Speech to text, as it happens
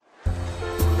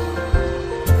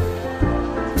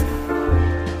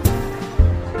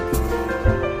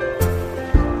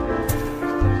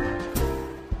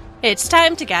It's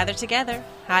time to gather together.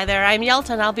 Hi there, I'm Yelta,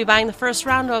 and I'll be buying the first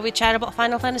round while we chat about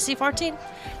Final Fantasy XIV.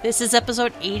 This is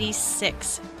episode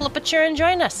 86. Pull up a chair and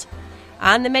join us.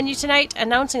 On the menu tonight,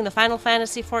 announcing the Final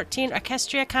Fantasy XIV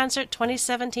Orchestria Concert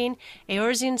 2017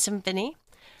 Eorzean Symphony,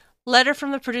 Letter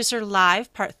from the Producer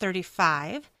Live, Part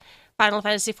 35, Final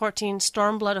Fantasy XIV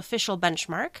Stormblood Official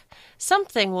Benchmark,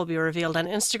 something will be revealed on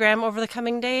Instagram over the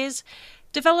coming days,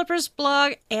 developers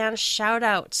blog, and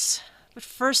shoutouts. But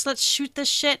first, let's shoot this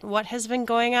shit. What has been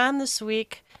going on this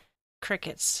week?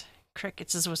 Crickets.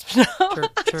 Crickets is what's been...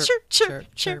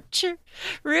 chirp.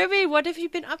 Ruby, what have you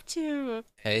been up to?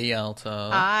 Hey, Yalta.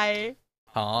 Hi.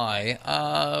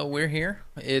 Hi. We're here.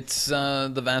 It's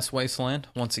the Vast Wasteland,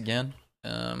 once again.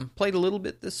 Played a little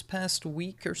bit this past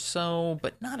week or so,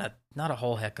 but not a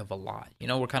whole heck of a lot. You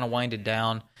know, we're kind of winded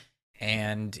down.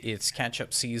 And it's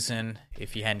catch-up season.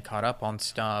 If you hadn't caught up on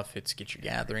stuff, it's get your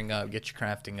gathering up, get your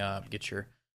crafting up, get your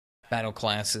battle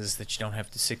classes that you don't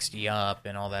have to 60 up,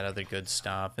 and all that other good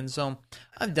stuff. And so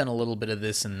I've done a little bit of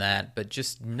this and that, but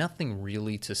just nothing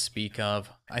really to speak of.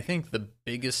 I think the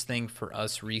biggest thing for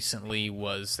us recently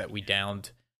was that we downed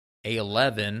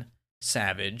A11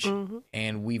 Savage,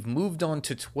 and we've moved on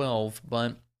to 12,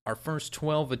 but our first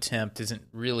 12 attempt isn't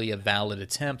really a valid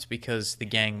attempt because the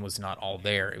gang was not all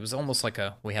there. It was almost like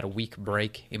we had a week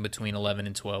break in between 11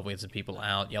 and 12. We had some people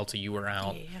out. Yelta, you were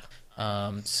out.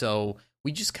 Yeah. So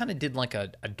we just kind of did like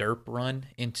a derp run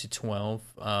into 12.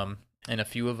 And a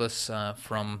few of us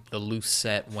from the loose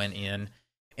set went in.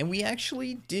 And we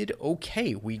actually did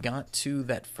okay. We got to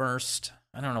that first,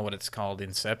 I don't know what it's called,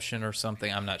 Inception or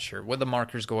something. I'm not sure. Where the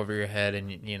markers go over your head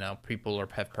and, you know, people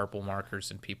have purple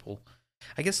markers and people...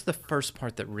 I guess the first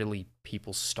part that really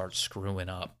people start screwing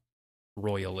up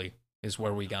royally is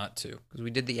where we got to. Because we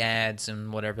did the ads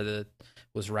and whatever that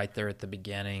was right there at the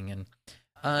beginning.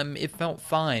 And it felt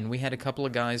fine. We had a couple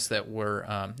of guys that were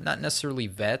not necessarily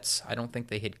vets. I don't think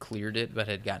they had cleared it, but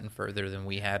had gotten further than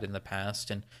we had in the past.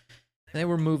 And they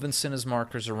were moving Cinna's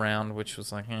markers around, which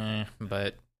was like,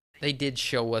 but they did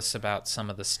show us about some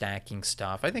of the stacking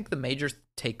stuff. I think the major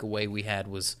takeaway we had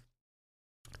was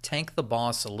tank the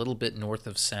boss a little bit north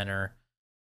of center,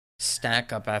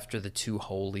 stack up after the two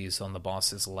holies on the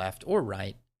boss's left or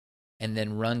right, and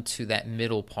then run to that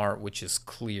middle part, which is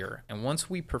clear. And once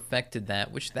we perfected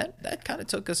that, which that kind of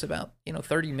took us about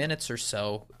 30 minutes or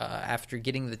so after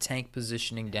getting the tank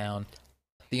positioning down,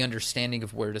 the understanding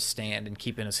of where to stand and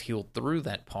keeping us healed through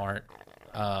that part,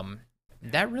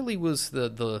 that really was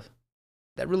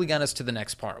that really got us to the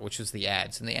next part, which was the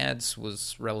ads. And the ads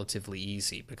was relatively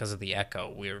easy because of the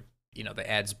echo.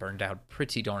 The ads burned out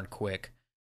pretty darn quick.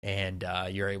 And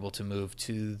you're able to move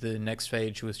to the next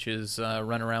page, which is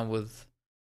run around with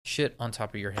shit on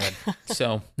top of your head.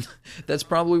 So that's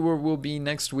probably where we'll be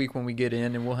next week when we get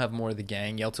in, and we'll have more of the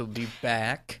gang. Yelta will be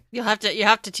back. You have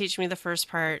to teach me the first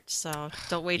part, so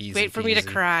don't wait for me to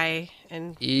cry.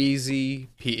 And easy.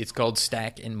 It's called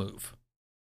stack and move.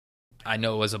 I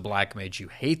know as a black mage you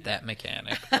hate that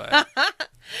mechanic, but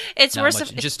it's worse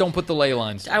if just don't put the ley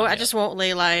lines down. I just won't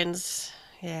ley lines.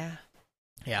 Yeah.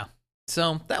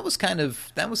 So that was kind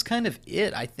of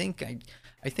it. I think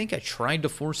I tried to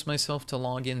force myself to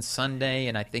log in Sunday,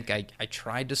 and I think I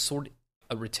tried to sort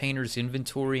a retainer's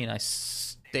inventory, and I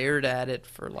stared at it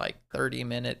for like 30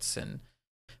 minutes and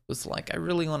was like, I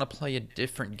really want to play a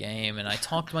different game. And I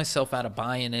talked myself out of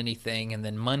buying anything. And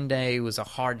then Monday was a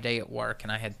hard day at work,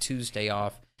 and I had Tuesday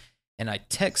off. And I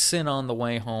text Sin on the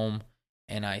way home,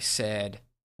 and I said,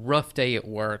 rough day at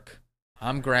work.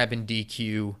 I'm grabbing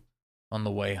DQ on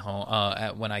the way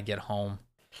home when I get home.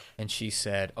 And she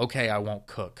said, okay, I won't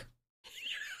cook.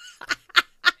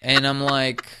 And I'm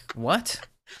like, what?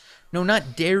 No,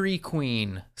 not Dairy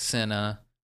Queen, Cinna.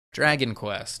 Dragon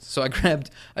Quest. So I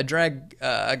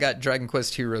got Dragon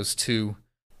Quest Heroes 2,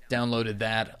 downloaded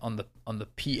that on the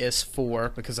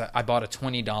PS4 because I bought a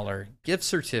 $20 gift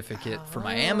certificate for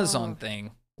my Amazon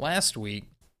thing last week,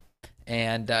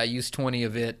 and I used 20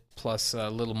 of it plus a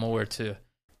little more to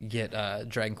get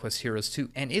Dragon Quest Heroes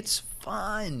 2, and it's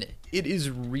fun. It is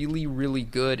really, really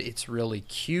good. It's really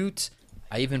cute.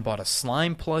 I even bought a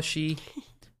slime plushie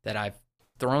that I've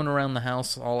thrown around the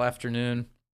house all afternoon.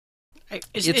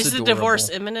 Is the divorce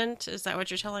imminent? Is that what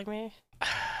you're telling me?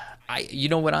 You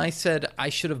know what I said? I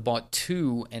should have bought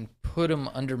two and put them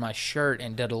under my shirt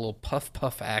and did a little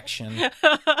puff action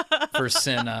for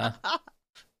Cinna.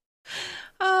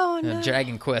 Oh, no.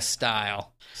 Dragon Quest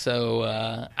style. So,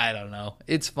 I don't know.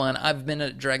 It's fun. I've been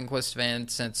a Dragon Quest fan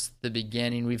since the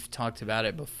beginning. We've talked about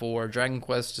it before. Dragon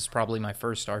Quest is probably my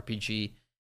first RPG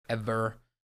ever.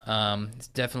 It's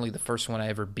definitely the first one I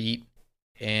ever beat.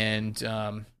 And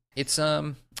it's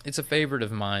It's a favorite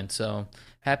of mine, so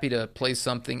happy to play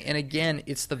something. And again,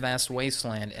 it's the Vast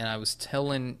Wasteland, and I was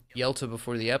telling Yelta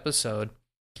before the episode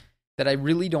that I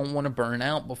really don't want to burn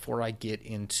out before I get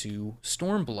into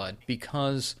Stormblood,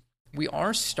 because we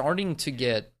are starting to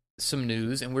get some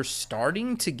news, and we're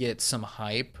starting to get some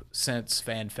hype since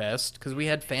FanFest, because we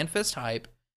had FanFest hype,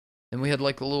 and we had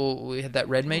we had that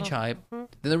Red Mage hype, then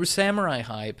there was Samurai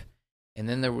hype, and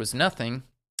then there was nothing,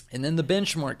 and then the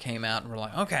benchmark came out, and we're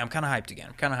like, okay, I'm kind of hyped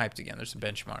again, there's a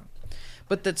benchmark.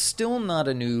 But that's still not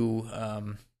a new,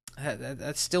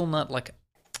 that's still not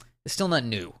it's still not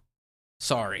new.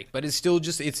 Sorry, but it's still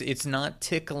just, it's not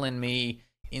tickling me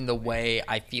in the way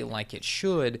I feel like it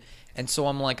should, and so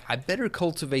I'm like, I better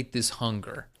cultivate this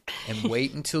hunger and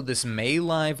wait until this May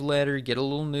Live letter, get a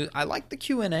little new. I like the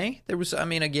Q&A. There was,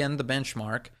 again, the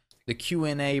benchmark. The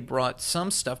Q&A brought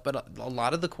some stuff, but a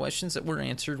lot of the questions that were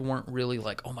answered weren't really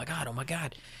like, oh my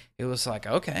god. It was like,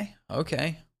 okay, all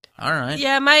right.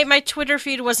 Yeah, my Twitter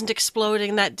feed wasn't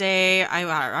exploding that day.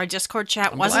 Our Discord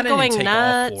chat wasn't going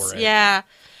nuts. Yeah,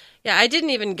 I didn't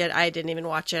even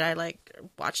watch it. I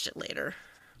watched it later.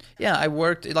 Yeah, I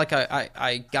worked,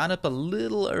 I got up a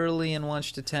little early and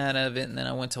watched a tad of it, and then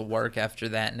I went to work after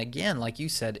that. And again, like you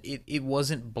said, it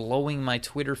wasn't blowing my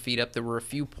Twitter feed up. There were a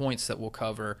few points that we'll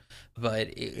cover,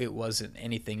 but it wasn't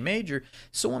anything major.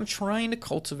 So I'm trying to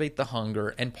cultivate the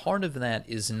hunger, and part of that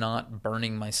is not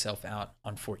burning myself out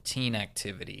on 14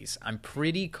 activities. I'm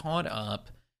pretty caught up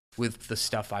with the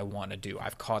stuff I want to do.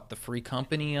 I've caught the free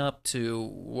company up to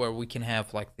where we can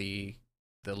have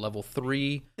the level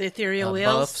 3 the ethereal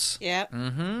wheels buffs. Yeah.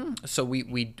 So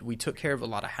we took care of a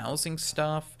lot of housing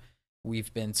stuff.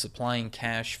 We've been supplying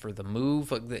cash for the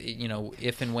move,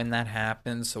 if and when that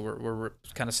happens. So we're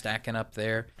kind of stacking up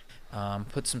there.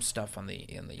 Put some stuff in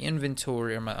the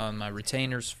inventory on my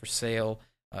retainers for sale.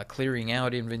 Clearing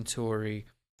out inventory.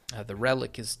 The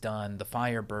relic is done. The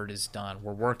Firebird is done.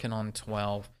 We're working on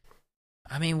 12.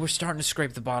 We're starting to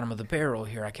scrape the bottom of the barrel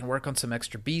here. I can work on some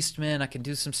extra Beastmen. I can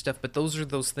do some stuff, but those are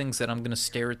those things that I'm going to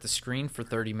stare at the screen for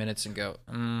 30 minutes and go,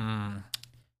 all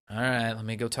right, let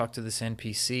me go talk to this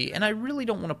NPC. And I really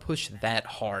don't want to push that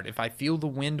hard. If I feel the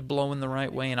wind blowing the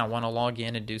right way and I want to log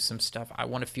in and do some stuff, I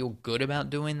want to feel good about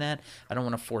doing that. I don't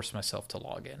want to force myself to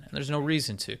log in, and there's no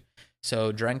reason to.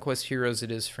 So Dragon Quest Heroes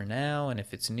it is for now, and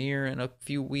if it's near in a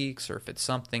few weeks or if it's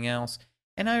something else.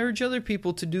 And I urge other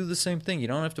people to do the same thing. You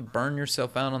don't have to burn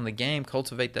yourself out on the game.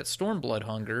 Cultivate that Stormblood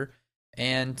hunger,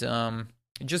 and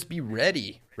just be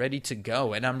ready to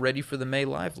go. And I'm ready for the May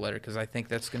Live letter, because I think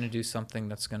that's going to do something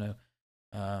that's going to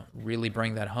really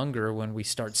bring that hunger when we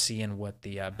start seeing what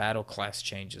the battle class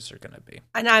changes are going to be.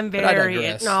 And I'm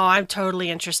I'm totally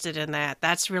interested in that.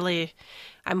 That's really,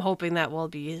 I'm hoping that will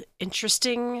be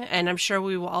interesting, and I'm sure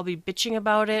we will all be bitching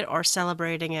about it or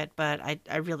celebrating it, but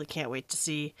I really can't wait to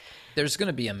see. There's going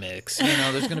to be a mix.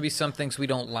 There's going to be some things we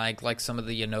don't like some of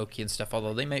the Enochian stuff,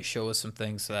 although they may show us some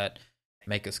things that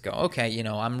make us go, okay,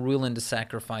 I'm willing to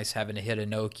sacrifice having to hit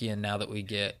Enochian now that we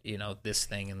get, this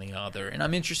thing and the other. And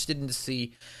I'm interested in to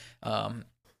see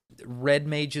Red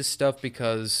Mage's stuff,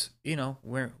 because, we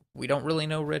don't really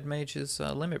know Red Mage's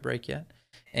limit break yet.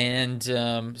 And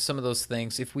some of those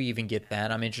things, if we even get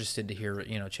that, I'm interested to hear,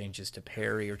 changes to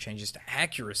parry or changes to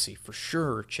accuracy for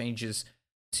sure, changes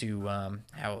to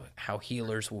how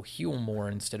healers will heal more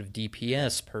instead of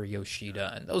DPS per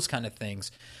Yoshida, and those kind of things.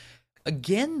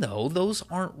 Again, though, those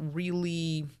aren't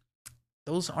really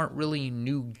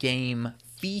new game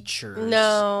features.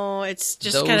 No, it's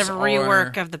just those kind of a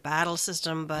rework of the battle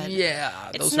system, but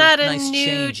yeah, it's not a nice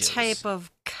new changes. Type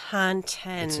of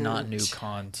content. It's not new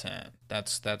content.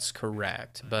 That's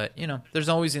correct. But there's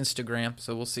always Instagram,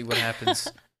 so we'll see what happens.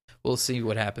 We'll see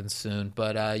what happens soon.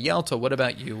 But Yelta, what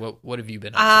about you? What have you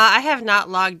been up to? I have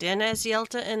not logged in as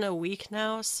Yelta in a week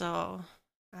now, so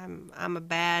I'm a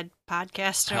bad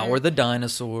podcaster. How are the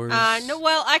dinosaurs? No,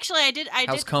 well, actually, I did.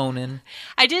 How's Conan?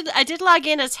 I did log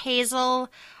in as Hazel.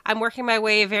 I'm working my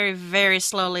way very, very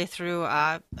slowly through.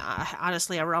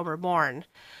 Honestly, A Realm Reborn.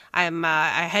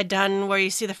 I had done where you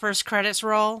see the first credits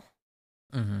roll,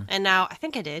 and now I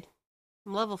think I did.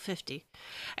 I'm level 50,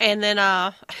 and then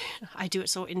I do it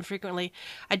so infrequently.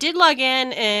 I did log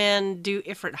in and do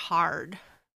Ifrit Hard,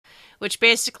 which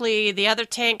basically the other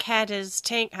tank had his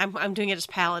tank. I'm doing it as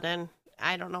Paladin.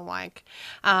 I don't know why.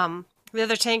 The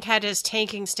other tank had his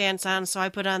tanking stance on, so I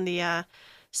put on the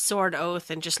Sword Oath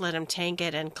and just let him tank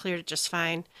it and cleared it just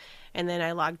fine. And then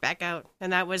I logged back out,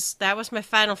 and that was my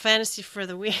Final Fantasy for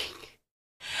the week.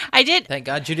 I did. Thank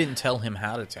God you didn't tell him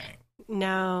how to tank.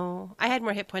 No, I had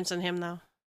more hit points than him though.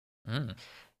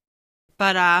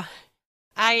 But I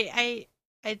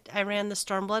ran the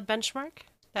Stormblood benchmark.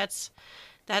 That's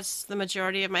That's the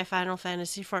majority of my Final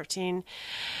Fantasy 14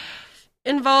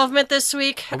 involvement this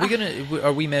week.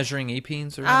 Are we measuring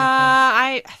EPs or anything?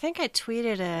 I think I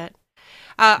tweeted it.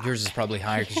 Yours is probably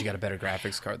higher because you got a better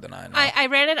graphics card than I know. I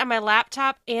ran it on my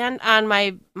laptop and on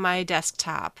my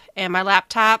desktop. And my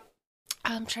laptop,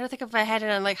 I'm trying to think if I had it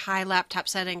on like high laptop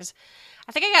settings.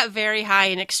 I think I got very high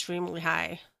and extremely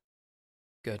high.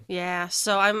 Good. Yeah,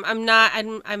 so I'm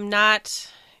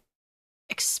not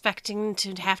expecting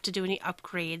to have to do any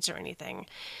upgrades or anything.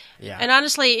 Yeah. And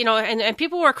honestly, you know, and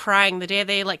people were crying the day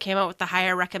they like came out with the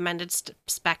higher recommended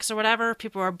specs or whatever.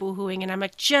 People were boohooing, and I'm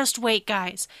like, just wait,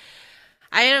 guys.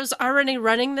 I was already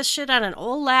running this shit on an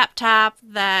old laptop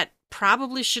that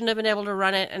probably shouldn't have been able to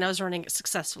run it, and I was running it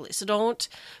successfully. So don't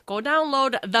go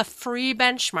download the free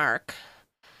benchmark,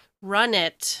 run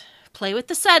it, play with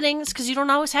the settings, because you don't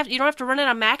have to run it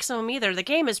on maximum either. The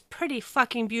game is pretty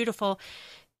fucking beautiful,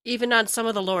 even on some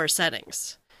of the lower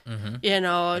settings. Mm-hmm. You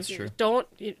know, That's true.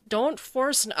 Don't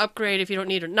force an upgrade if you don't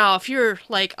need it. Now, if you're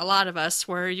like a lot of us,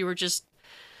 where you were just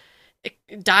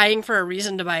dying for a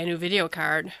reason to buy a new video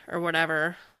card or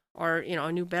whatever, or you know,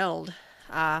 a new build,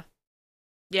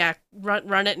 yeah,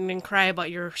 run it and then cry about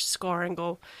your score and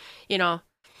go, you know,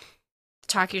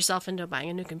 talk yourself into buying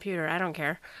a new computer. I don't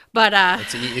care, but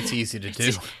it's easy to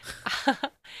do.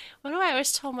 What do I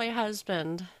always tell my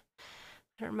husband?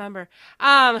 I don't remember.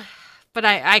 But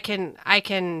I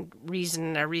can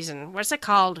reason a reason. What's it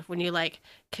called when you like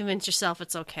convince yourself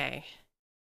it's okay?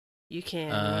 You can.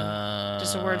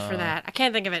 There's a word for that. I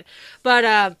can't think of it.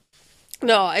 But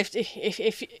no,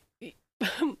 if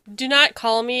do not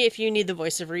call me if you need the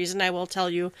voice of reason. I will tell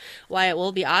you why it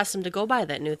will be awesome to go buy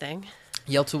that new thing.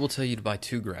 Yelta will tell you to buy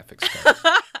 2 graphics cards.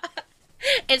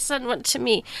 It sent one to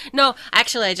me. No,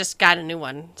 actually, I just got a new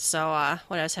one. So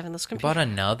when I was having this computer, You bought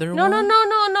another no, one?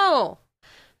 No.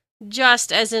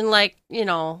 Just as in, like, you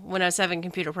know, when I was having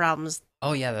computer problems.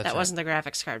 Oh yeah, that wasn't the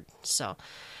graphics card. So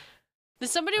then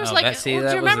somebody was Oh, like, that- see, "Do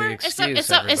that you was the remember?"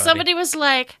 excuse, And somebody was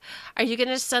like, "Are you going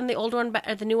to send the old one,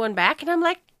 the new one back?" And I'm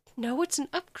like, "No, it's an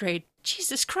upgrade.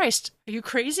 Jesus Christ, are you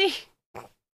crazy?"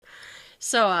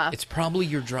 So It's probably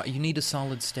your you need a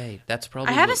solid state. That's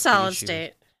probably I have what a the solid issue is.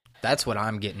 state. That's what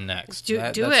I'm getting next. Do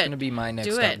that's it. going to be my next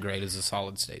Do it. upgrade is a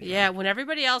solid state. Yeah, when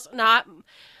everybody else, not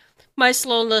my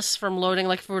slowness from loading,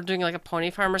 like if we're doing like a pony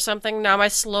farm or something. Now my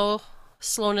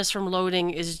slowness from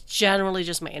loading is generally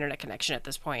just my internet connection at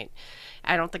this point.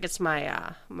 I don't think it's my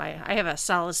I have a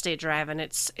solid state drive and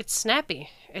it's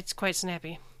snappy. It's quite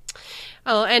snappy.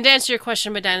 Oh, and to answer your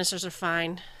question, my dinosaurs are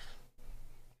fine.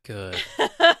 Good.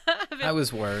 I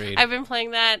was worried. I've been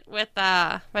playing that with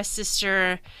my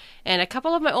sister and a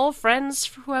couple of my old friends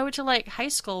who I went to like high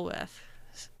school with.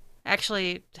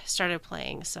 Actually started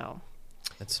playing, so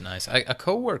That's nice. A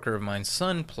coworker of mine's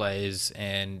son plays,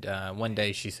 and one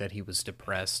day she said he was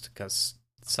depressed because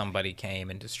somebody came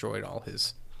and destroyed all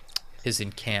his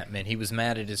encampment. He was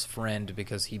mad at his friend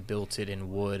because he built it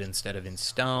in wood instead of in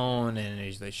stone,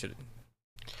 and they should.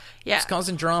 yeah. It's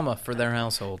causing drama for their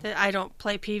household. I don't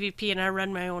play PvP and I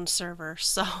run my own server,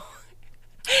 so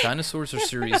Dinosaurs are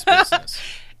serious business.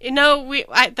 you know,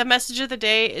 the message of the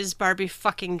day is Barbie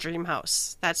fucking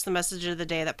Dreamhouse. That's the message of the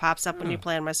day that pops up when you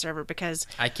play on my server because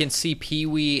I can see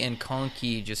Pee-wee and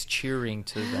Conky just cheering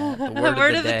to that. The the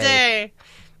word, of the day.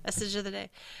 message of the day.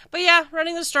 But yeah,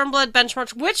 running the Stormblood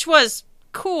benchmark, which was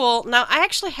cool. Now I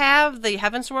actually have the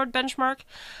Heavensward benchmark.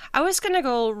 I was gonna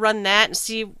go run that and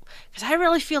see because I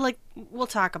really feel like we'll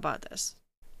talk about this,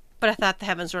 but I thought the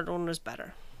Heavensward one was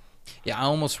better. Yeah, I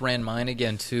almost ran mine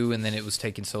again too, and then it was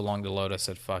taking so long to load. I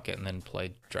said fuck it, and then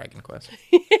played Dragon Quest.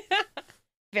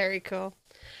 Very cool.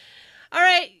 All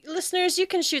right, listeners, you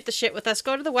can shoot the shit with us.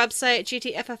 Go to the website,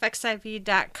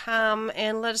 gtffxiv.com,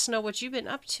 and let us know what you've been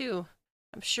up to.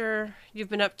 I'm sure you've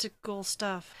been up to cool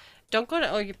stuff. Don't go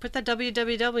to, you put that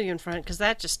www in front, because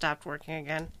that just stopped working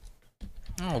again.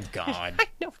 Oh God.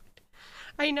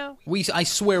 I know. I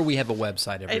swear we have a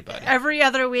website, everybody. Every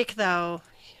other week, though.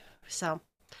 So,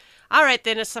 all right,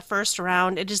 then it's the first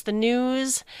round. It is the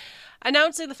news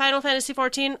announcing the Final Fantasy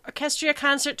XIV Orchestra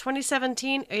Concert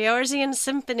 2017 Eorzean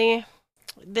Symphony.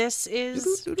 This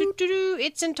is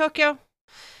it's in Tokyo,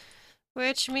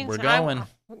 which means We're going.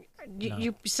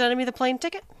 You sending me the plane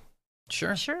ticket?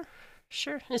 Sure.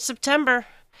 Sure. In September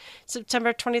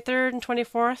 23rd and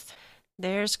 24th.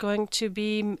 There's going to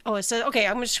be... Oh, it says... Okay,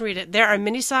 I'm going to just read it. There are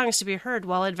many songs to be heard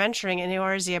while adventuring in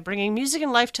Eorzea, bringing music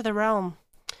and life to the realm.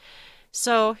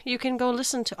 So you can go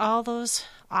listen to all those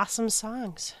awesome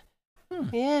songs.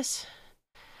 Yes.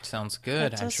 Sounds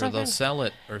good. I'm sure they'll sell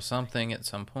it or something at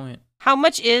some point. How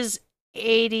much is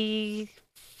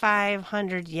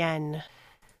 8,500 yen?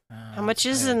 How much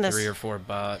is in this? $3 or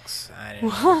 $4. I didn't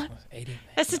know. 80.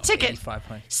 That's a ticket.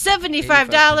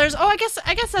 $75. Oh, I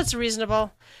guess that's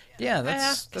reasonable. Yeah,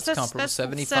 that's comparable. That's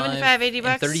 75, $80.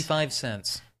 and 35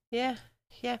 cents. Yeah.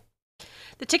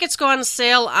 The tickets go on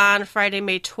sale on Friday,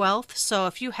 May 12th. So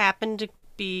if you happen to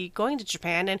be going to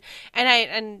Japan,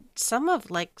 and some of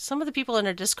the people in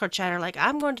our Discord chat are like,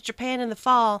 I'm going to Japan in the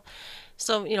fall.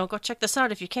 So, go check this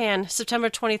out if you can. September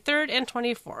 23rd and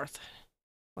 24th.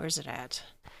 Where's it at?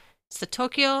 It's the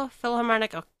Tokyo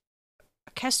Philharmonic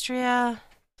Orchestra.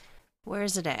 Where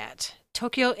is it at?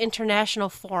 Tokyo International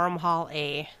Forum Hall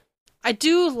A. I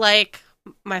do like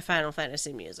my Final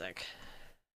Fantasy music.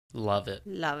 Love it.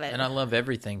 And I love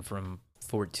everything from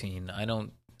 14. I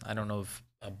don't know of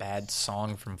a bad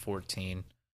song from 14.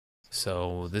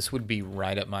 So this would be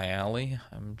right up my alley.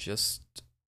 I'm just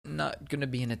not going to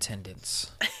be in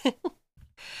attendance.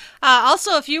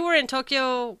 Also, if you were in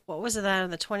Tokyo, what was it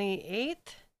on the 28th?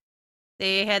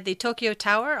 They had the Tokyo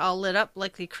Tower all lit up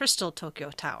like the Crystal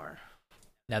Tokyo Tower.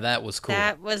 Now that was cool.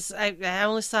 That was, I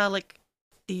only saw like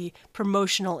the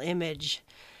promotional image,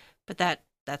 but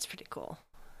that's pretty cool.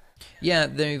 Yeah,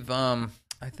 they've, I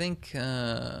think,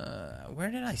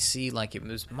 where did I see, like,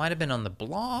 might have been on the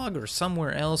blog or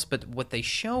somewhere else, but what they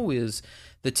show is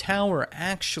the tower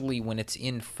actually, when it's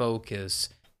in focus,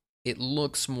 it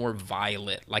looks more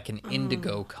violet, like an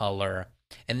indigo color,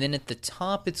 and then at the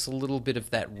top, it's a little bit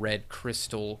of that red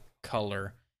crystal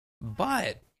color,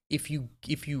 but if you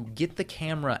get the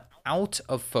camera out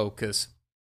of focus,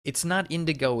 it's not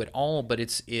indigo at all, but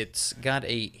it's got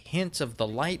a hint of the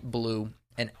light blue.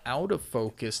 And out of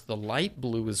focus, the light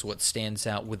blue is what stands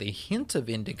out with a hint of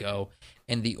indigo,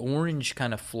 and the orange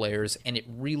kind of flares, and it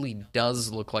really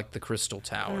does look like the Crystal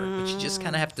Tower. But you just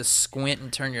kind of have to squint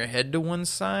and turn your head to one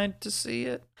side to see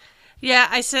it. Yeah,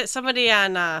 I said somebody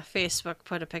on Facebook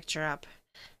put a picture up.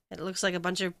 It looks like a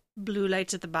bunch of blue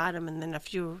lights at the bottom and then a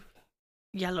few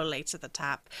yellow lights at the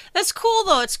top. That's cool,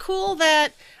 though. It's cool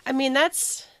that,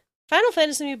 that's... Final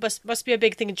Fantasy must be a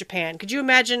big thing in Japan. Could you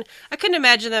imagine? I couldn't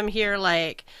imagine them here,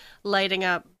 like, lighting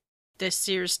up this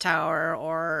Sears Tower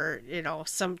or,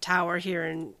 some tower here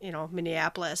in,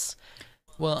 Minneapolis.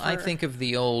 Well, I think of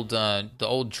the old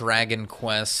Dragon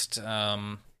Quest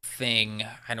thing.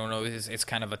 I don't know, it's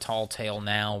kind of a tall tale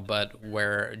now, but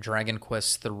where Dragon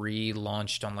Quest 3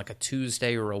 launched on like a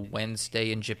Tuesday or a Wednesday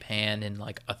in Japan, and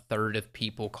like a third of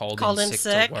people called in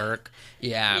sick to work.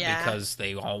 Yeah, because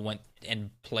they all went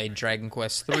and played Dragon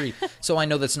Quest 3. So I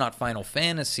know that's not Final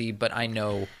Fantasy, but I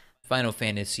know Final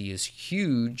Fantasy is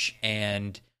huge,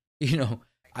 and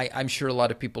I'm sure a lot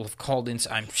of people have called in.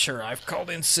 I'm sure I've called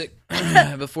in sick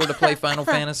before to play Final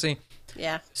Fantasy.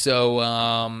 Yeah.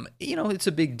 So, it's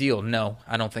a big deal. No,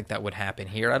 I don't think that would happen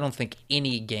here. I don't think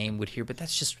any game would here, but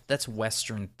that's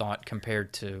Western thought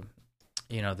compared to,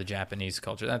 the Japanese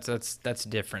culture. That's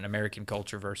different. American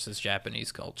culture versus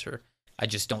Japanese culture. I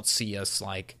just don't see us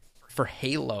like for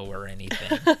Halo or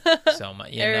anything. So,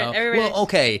 well,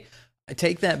 okay. I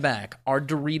take that back. Our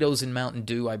Doritos and Mountain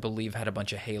Dew, I believe, had a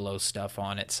bunch of Halo stuff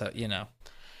on it. So,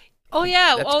 Oh,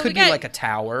 yeah. That could be like a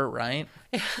tower, right?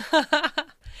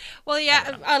 Well,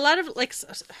 yeah, a lot of, like,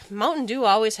 Mountain Dew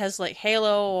always has, like,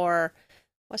 Halo or,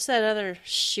 what's that other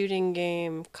shooting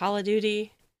game? Call of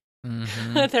Duty?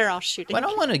 Mm-hmm. They're all shooting. Well, I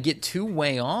don't want to get too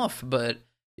way off, but,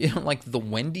 like, the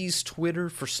Wendy's Twitter,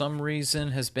 for some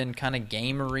reason, has been kind of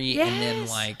gamery, yes. And then,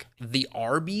 like, the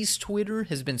Arby's Twitter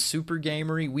has been super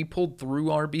gamery. We pulled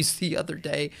through Arby's the other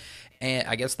day, and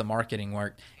I guess the marketing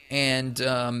worked. And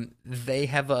they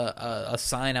have a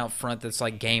sign out front that's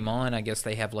like game on. I guess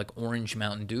they have like orange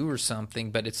Mountain Dew or something,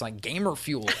 but it's like gamer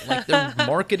fuel. Like they're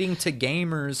marketing to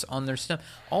gamers on their stuff.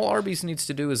 All Arby's needs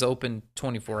to do is open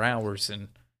 24 hours, and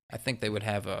I think they would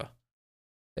have a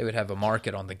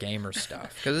market on the gamer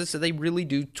stuff, because they really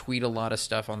do tweet a lot of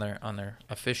stuff on their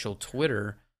official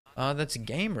Twitter that's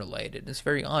game related. It's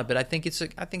very odd, but I think it's a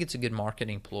good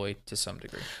marketing ploy to some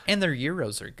degree, and their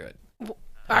gyros are good.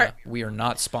 We are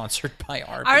not sponsored by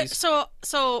Arby's.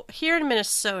 So here in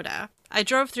Minnesota, I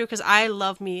drove through because I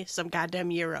love me some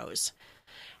goddamn gyros.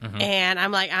 Mm-hmm. And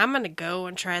I'm like, I'm going to go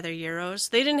and try their gyros.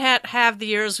 They didn't have the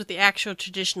gyros with the actual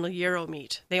traditional gyro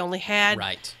meat. They only had...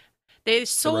 Right. They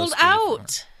sold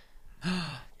out.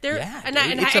 Yeah,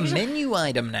 it's a menu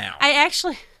item now. I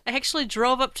actually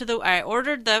drove up to I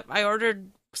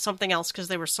ordered something else because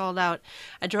they were sold out.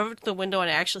 I drove up to the window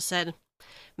and I actually said...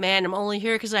 Man, I'm only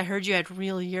here because I heard you had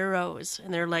real gyros.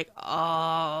 And they're like,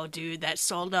 oh, dude, that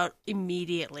sold out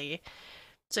immediately.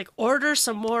 It's like, order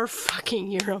some more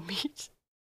fucking gyro meat.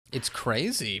 It's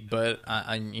crazy, but,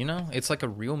 it's like a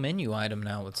real menu item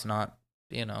now. It's not,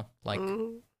 like,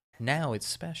 now it's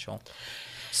special.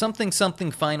 something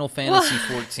Final Fantasy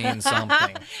 14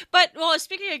 something. But, well,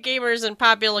 speaking of gamers and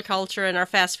popular culture and our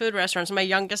fast food restaurants, my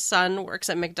youngest son works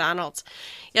at McDonald's.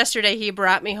 Yesterday, he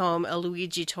brought me home a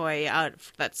Luigi toy out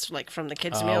that's like from the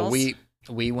kids' meals.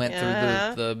 We went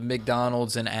through the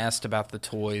McDonald's and asked about the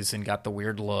toys and got the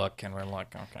weird look, and we're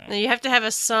like, okay. Now, you have to have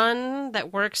a son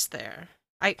that works there.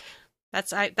 I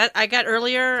got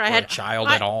earlier. I had a child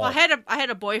at all. I had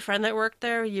a boyfriend that worked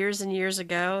there years and years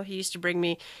ago. He used to bring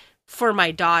me for my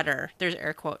daughter. There's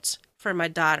air quotes for my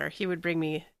daughter. He would bring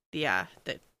me the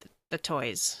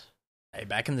toys. Hey,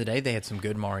 back in the day, they had some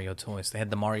good Mario toys. They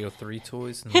had the Mario 3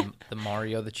 toys and the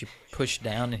Mario that you push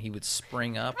down and he would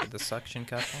spring up with the suction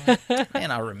cup on. Man,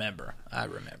 I remember.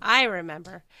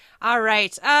 All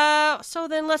right. So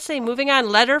then let's see. Moving on.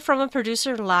 Letter from a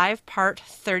Producer Live, part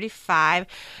 35.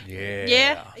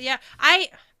 Yeah.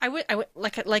 I went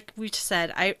like we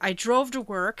said, I drove to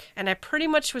work and I pretty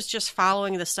much was just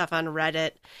following the stuff on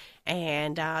Reddit.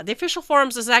 And the official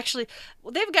forums is actually,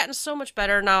 they've gotten so much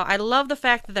better now. I love the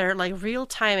fact that they're like real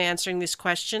time answering these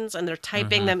questions and they're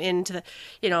typing them into the,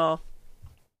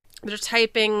 they're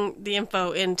typing the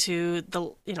info into the,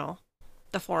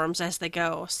 the forums as they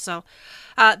go. So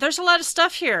there's a lot of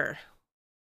stuff here.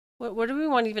 Where do we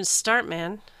want to even start,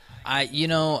 man? I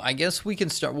guess we can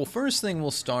start. Well, first thing we'll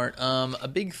start. A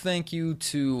big thank you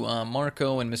to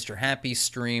Marco and Mr. Happy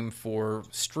Stream for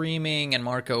streaming, and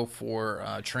Marco for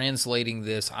translating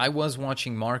this. I was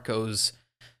watching Marco's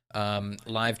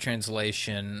live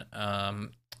translation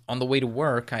on the way to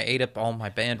work. I ate up all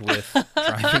my bandwidth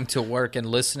driving to work and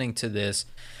listening to this.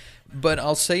 But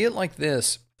I'll say it like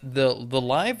this: the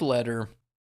live letter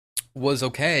was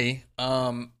okay,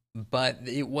 but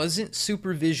it wasn't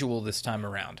super visual this time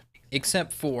around.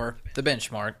 Except for the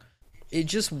benchmark, it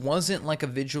just wasn't like a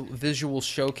visual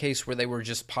showcase where they were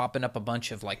just popping up a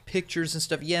bunch of like pictures and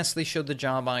stuff. Yes, they showed the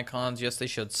job icons. Yes, they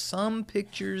showed some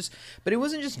pictures, but it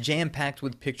wasn't just jam-packed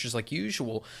with pictures like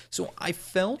usual. So I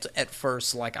felt at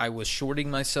first like I was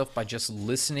shorting myself by just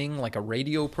listening like a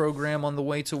radio program on the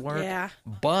way to work. Yeah.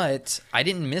 But I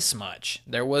didn't miss much.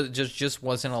 There was just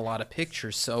wasn't a lot of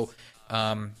pictures. So,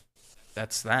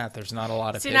 that's that. There's not a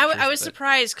lot of pictures. I was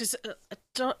surprised because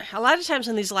a lot of times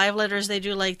in these live letters they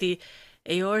do like the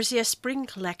Eorzea Spring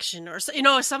Collection or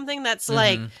something that's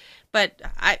like. But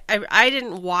I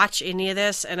didn't watch any of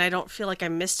this and I don't feel like I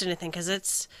missed anything because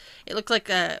it looked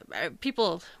like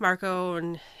people, Marco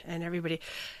and everybody,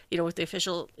 with the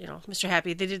official, Mr.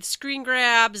 Happy, they did screen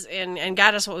grabs and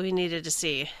got us what we needed to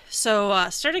see. So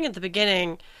starting at the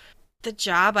beginning, the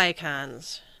job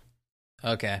icons.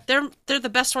 Okay. They're the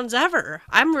best ones ever.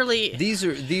 I'm really These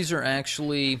are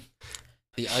actually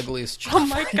the ugliest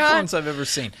job icons I've ever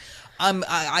seen.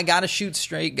 I gotta shoot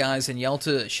straight, guys, and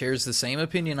Yelta shares the same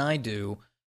opinion I do.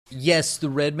 Yes,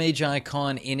 the red mage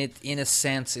icon in a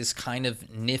sense is kind of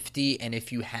nifty, and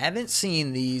if you haven't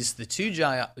seen these, the two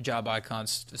job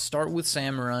icons, start with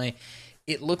Samurai.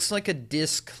 It looks like a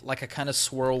disc, like a kind of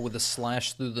swirl with a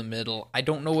slash through the middle. I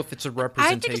don't know if it's a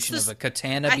representation of a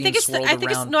katana being swirled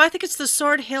around. I think it's the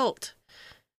sword hilt.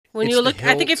 When you look,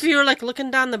 I think if you're like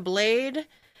looking down the blade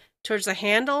towards the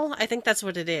handle, I think that's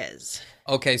what it is.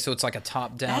 Okay, so it's like a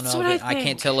top down That's of what it. I I can't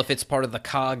think. tell if it's part of the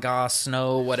Kaga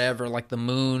snow, whatever, like the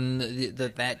moon,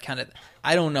 that kind of.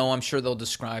 I don't know. I'm sure they'll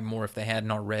describe more if they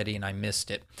hadn't already, and I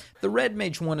missed it. The red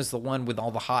mage one is the one with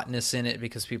all the hotness in it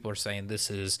because people are saying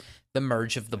this is the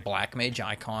merge of the black mage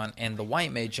icon and the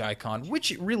white mage icon,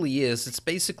 which it really is. It's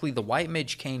basically the white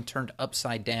mage cane turned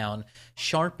upside down,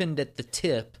 sharpened at the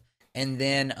tip, and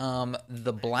then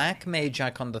the black mage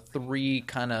icon, the three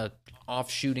kind of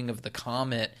offshooting of the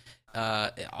comet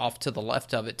off to the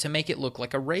left of it to make it look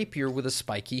like a rapier with a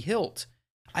spiky hilt.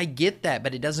 I get that,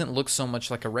 but it doesn't look so much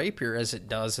like a rapier as it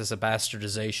does as a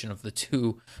bastardization of the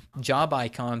two job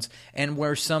icons. And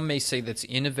where some may say that's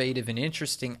innovative and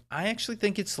interesting, I actually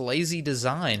think it's lazy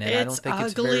design, and I don't think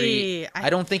it's ugly. I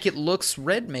don't think it looks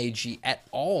red magey at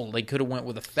all. They could have went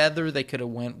with a feather, they could have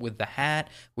went with the hat,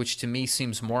 which to me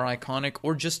seems more iconic,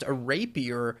 or just a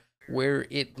rapier where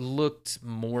it looked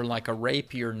more like a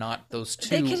rapier, not those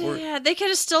two. They could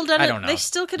have still done it. I don't know. They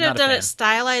still could Not have a done fan. it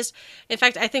stylized. In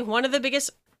fact, I think one of the biggest,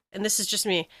 and this is just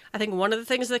me, I think one of the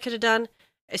things they could have done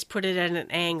is put it at an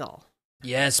angle.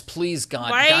 Yes, please,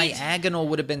 God. Right? Diagonal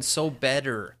would have been so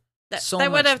better.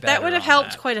 That would have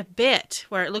helped quite a bit,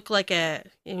 where it looked like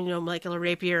like a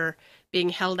rapier being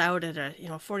held out at a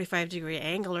 45-degree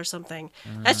angle or something.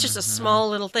 That's just a small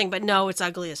little thing, but no, it's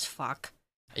ugly as fuck.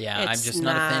 Yeah, I'm just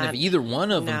not a fan of either one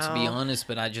of them, to be honest,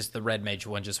 but the red mage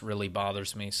one just really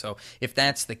bothers me. So if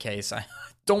that's the case, I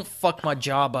don't fuck my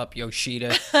job up, Yoshida,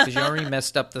 because you already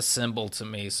messed up the symbol to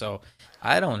me. So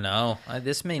I don't know.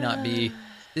 This may not be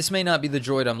This may not be the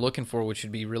droid I'm looking for, which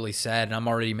would be really sad, and I'm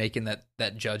already making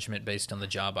that judgment based on the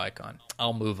job icon.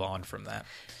 I'll move on from that.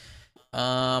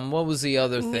 What was the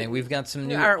other thing? We've got some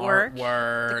new artwork.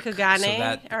 The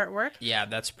Kugane artwork. Yeah,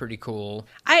 that's pretty cool.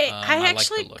 I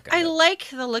actually like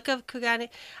the look of Kugane.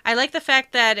 I like the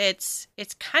fact that it's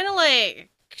kind of like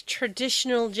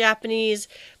traditional Japanese,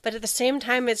 but at the same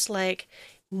time it's like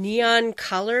neon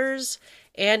colors,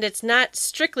 and it's not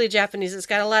strictly Japanese. It's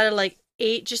got a lot of like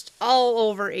just all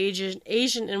over Asian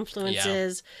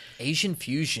influences. Yeah. Asian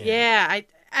fusion. Yeah,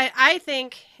 I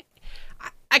think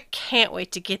I can't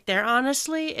wait to get there,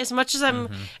 honestly. As much as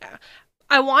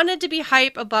I wanted to be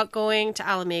hype about going to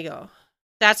Alamigo.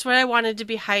 That's what I wanted to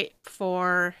be hype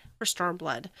for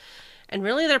Stormblood. And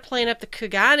really they're playing up the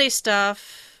Kugane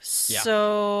stuff. Yeah.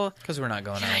 So because we're not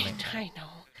going to Alamigo. I know.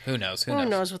 Who knows? Who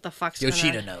knows what the fuck's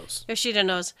Yoshida going on? knows. Yoshida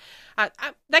knows.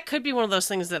 That could be one of those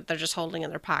things that they're just holding in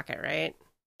their pocket, right?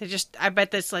 I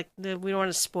bet that's like, we don't want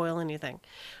to spoil anything.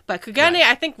 But Kugane, right.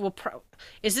 I think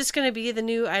is this going to be the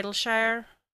new Idleshire?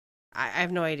 I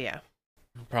have no idea.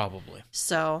 Probably.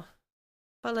 So,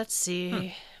 but let's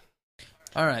see.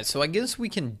 All right, so I guess we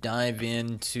can dive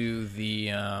into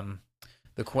the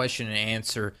question and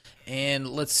answer. And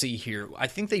let's see here. I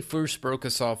think they first broke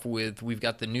us off with, we've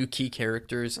got the new key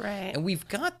characters. Right. And we've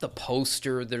got the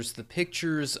poster. There's the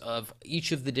pictures of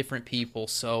each of the different people.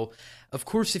 So, of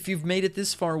course, if you've made it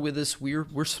this far with us,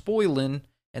 we're spoiling,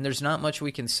 and there's not much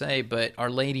we can say, but Our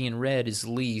Lady in Red is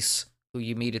Lise, who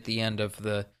you meet at the end of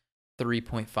the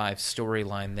 3.5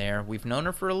 storyline there. We've known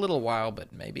her for a little while,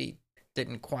 but maybe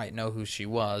didn't quite know who she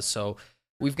was. So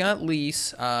we've got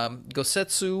Lise.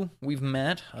 Gosetsu, we've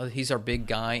met. He's our big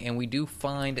guy, and we do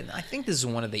find, and I think this is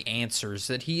one of the answers,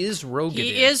 that he is Rogadin.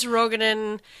 He is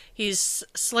Rogadin. He's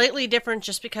slightly different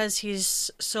just because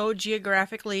he's so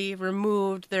geographically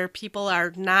removed. Their people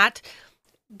are not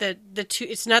the two.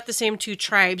 It's not the same two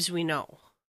tribes we know.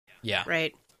 Yeah.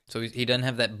 Right. So he doesn't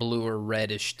have that blue or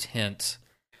reddish tint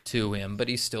to him, but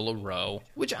he's still a Ro,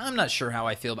 which I'm not sure how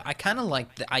I feel, but I kind of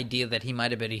like the idea that he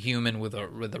might have been a human with a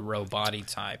Ro body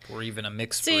type, or even a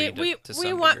mixed breed.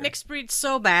 We want mixed breeds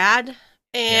so bad,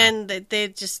 and they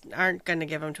just aren't going to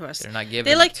give them to us. They're not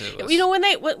giving it to us. You know,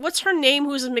 what's her name?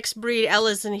 Who's a mixed breed?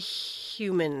 Ella's a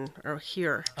human or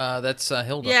here. That's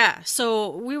Hilda. Yeah.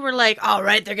 So we were like, all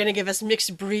right, they're going to give us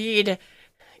mixed breed,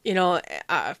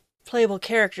 playable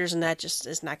characters, and that just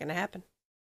is not going to happen.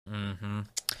 Mm-hmm.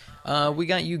 We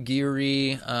got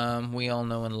Yugiri. We all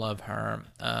know and love her.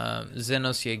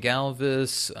 Xenosia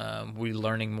Galvis. We're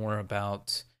learning more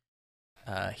about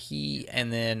he,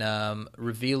 and then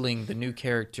revealing the new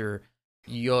character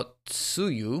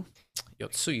Yotsuyu.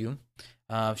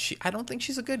 I don't think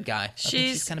she's a good guy. I think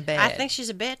she's kind of bad. I think she's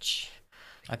a bitch.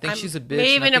 I think she's a bitch.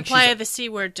 May even apply the C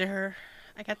word to her.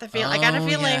 I got a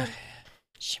feeling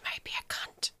she might be a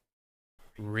cunt.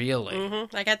 Really?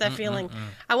 Mm-hmm. I got that feeling.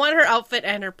 I want her outfit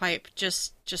and her pipe,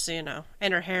 just so you know,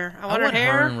 and her hair. I want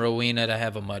her and Rowena to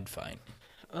have a mud fight.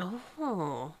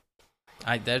 Oh.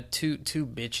 That two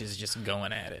bitches just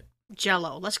going at it.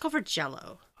 Jello. Let's go for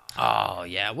Jello. Oh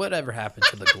yeah. Whatever happened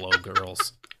to the Glow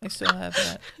Girls? I still have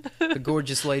that. The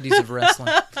gorgeous ladies of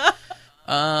wrestling.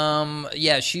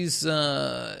 Yeah, she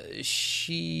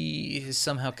is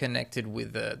somehow connected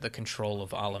with the control of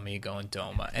Alamigo and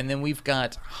Doma. And then we've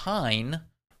got Hein,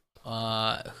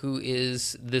 who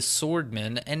is the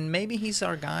swordman, and maybe he's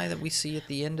our guy that we see at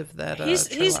the end of that he's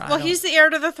the heir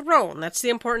to the throne. That's the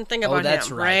important thing about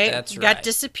him, right? That's right. Got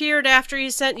disappeared after he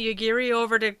sent Yugiri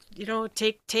over to,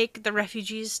 take the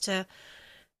refugees to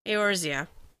Eorzea.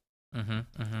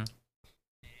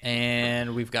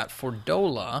 And we've got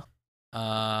Fordola.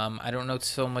 I don't know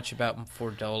so much about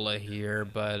Fordola here,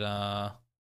 but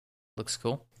looks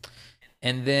cool.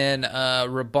 And then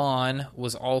Raban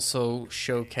was also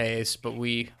showcased, but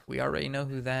we already know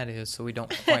who that is, so we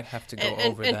don't quite have to go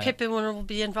over that. And Pippin will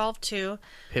be involved too.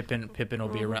 Pippin will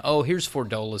be around. Oh, here's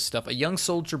Fordola's stuff. A young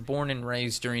soldier born and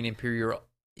raised during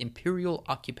imperial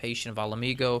occupation of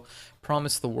Alamigo,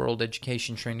 promised the world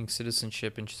education, training,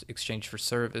 citizenship in exchange for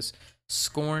service.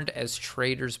 Scorned as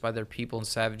traitors by their people and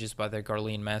savages by their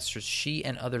Garlean masters, she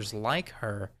and others like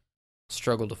her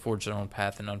struggle to forge their own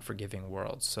path in an unforgiving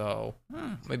world. So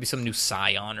maybe some new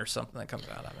Scion or something that comes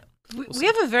out of it. We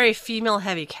have a very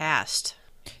female-heavy cast.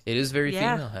 It is very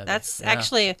female-heavy. That's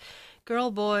actually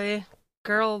girl, boy,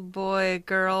 girl, boy,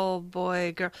 girl,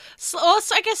 boy, girl. So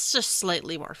I guess just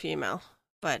slightly more female,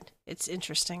 but it's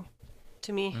interesting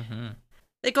to me. Mm-hmm.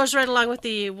 It goes right along with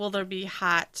the will there be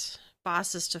hot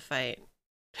bosses to fight.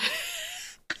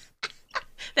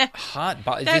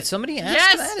 Did somebody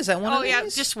ask that? Is that one of these? Yeah,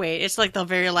 just wait. It's like the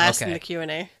very last in the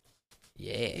Q&A.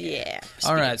 Yeah.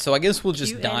 All right, so I guess we'll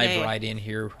just Q&A. dive right in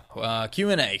here.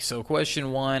 Q&A. So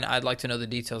question 1, I'd like to know the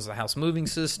details of the house moving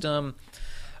system.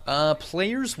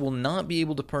 Players will not be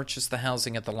able to purchase the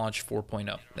housing at the launch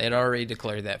 4.0. They had already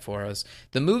declared that for us.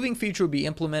 The moving feature will be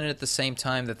implemented at the same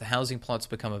time that the housing plots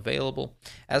become available.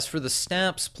 As for the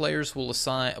steps, players will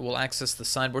access the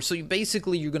signboard. So you're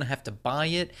going to have to buy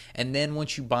it, and then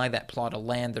once you buy that plot of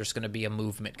land, there's going to be a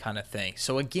movement kind of thing.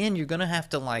 So again, you're going to have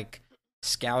to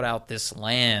scout out this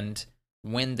land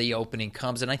when the opening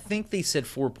comes, and I think they said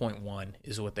 4.1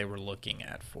 is what they were looking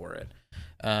at for it.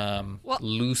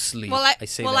 Loosely. I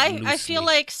say that loosely. I feel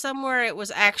like somewhere it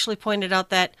was actually pointed out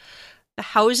that the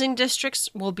housing districts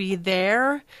will be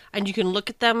there, and you can look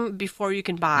at them before you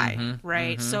can buy,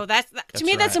 right? So that's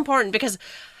important, because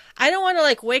I don't want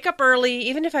to wake up early,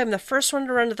 even if I'm the first one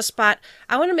to run to the spot.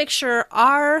 I want to make sure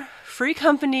our free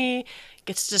company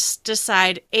gets to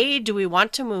decide, A, do we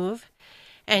want to move?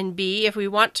 And B, if we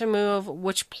want to move,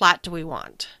 which plot do we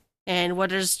want? And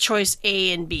what is choice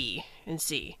A and B and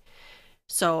C?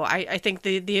 So I think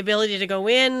the ability to go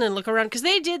in and look around, because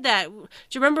they did that. Do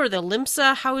you remember the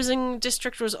Limsa housing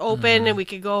district was open, and we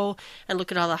could go and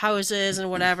look at all the houses and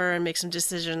whatever and make some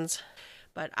decisions.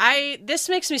 But this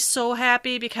makes me so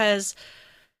happy, because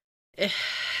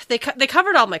they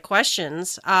covered all my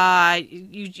questions.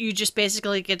 You just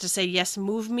basically get to say, yes,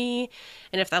 move me.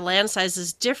 And if the land size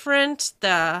is different,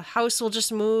 the house will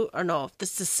just move. Or no, if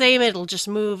it's the same, it'll just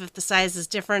move. If the size is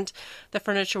different, the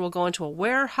furniture will go into a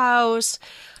warehouse.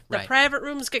 The private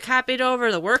rooms get copied over.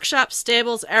 The workshop,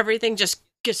 stables, everything just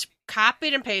gets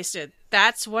copied and pasted.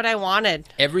 That's what I wanted.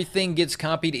 Everything gets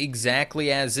copied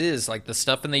exactly as is. Like the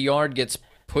stuff in the yard gets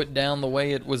put down the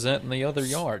way it was in the other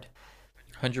yard.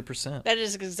 100%. That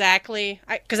is exactly,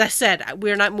 because I said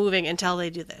we're not moving until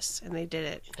they do this, and they did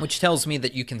it. Which tells me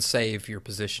that you can save your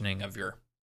positioning of your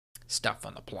stuff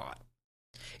on the plot.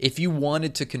 If you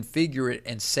wanted to configure it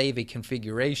and save a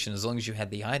configuration, as long as you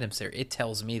had the items there, it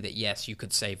tells me that yes, you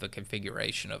could save a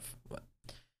configuration of what.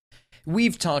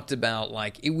 We've talked about,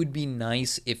 it would be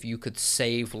nice if you could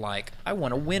save, I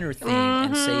want a winter theme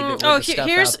and save it with the stuff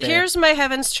out there. Here's my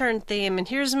Heaven's Turn theme, and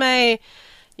here's my,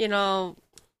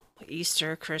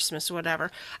 Easter, Christmas,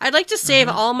 whatever. I'd like to save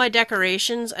all my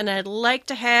decorations, and I'd like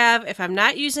to have, if I'm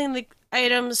not using the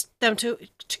items, them to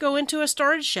go into a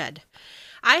storage shed.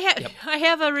 I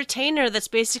have a retainer that's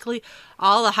basically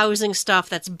all the housing stuff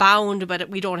that's bound, but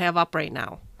we don't have up right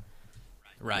now.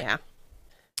 Right. Yeah.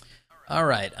 All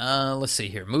right. Let's see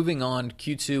here. Moving on.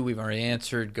 Q2, we've already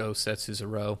answered. Go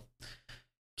Setsuzero.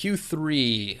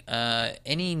 Q3,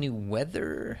 any new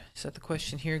weather? Is that the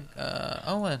question here?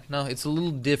 No, it's a little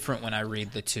different when I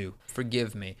read the two.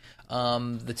 Forgive me.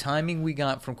 The timing we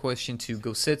got from question 2,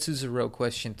 Gosetsu Zero,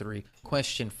 question 3,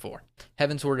 question 4.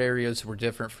 Heavensward areas were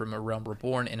different from A Realm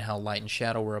Reborn in how light and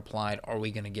shadow were applied. Are we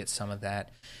going to get some of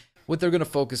that? What they're going to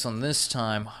focus on this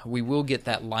time, we will get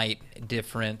that light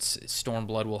difference.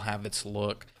 Stormblood will have its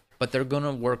look, but they're going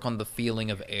to work on the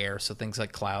feeling of air, so things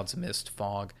like clouds, mist,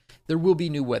 fog. There will be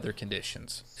new weather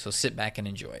conditions, so sit back and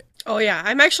enjoy it. Oh, yeah.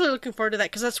 I'm actually looking forward to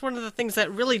that, because that's one of the things that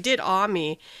really did awe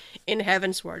me in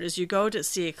Heavensward, is you go to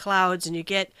see clouds and you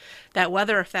get that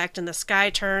weather effect and the sky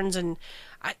turns. And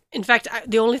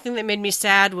the only thing that made me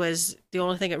sad was the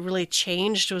only thing that really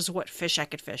changed was what fish I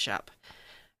could fish up.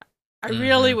 I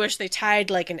really wish they tied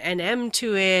an NM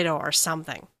to it or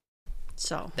something.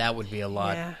 So that would be a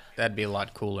lot. Yeah. That'd be a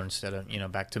lot cooler instead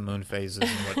of back to moon phases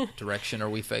and what direction are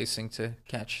we facing to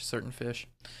catch certain fish.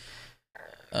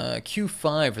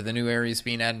 Q5 are the new areas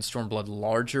being added in Stormblood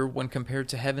larger when compared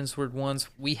to Heavensward ones.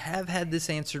 We have had this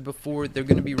answered before. They're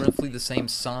going to be roughly the same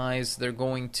size. They're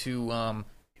going to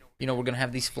we're going to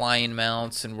have these fly-in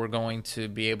mounts, and we're going to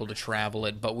be able to travel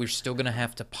it, but we're still going to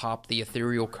have to pop the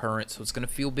ethereal current, so it's going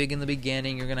to feel big in the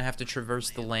beginning. You're going to have to traverse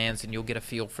the lands, and you'll get a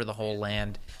feel for the whole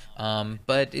land.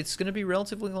 But it's going to be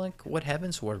relatively like what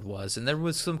Heavensward was, and there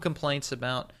was some complaints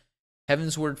about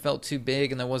Heavensward felt too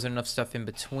big, and there wasn't enough stuff in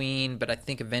between, but I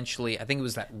think eventually, it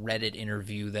was that Reddit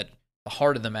interview that the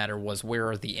heart of the matter was, where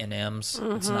are the NMs?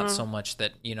 It's not so much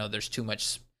that, there's too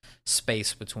much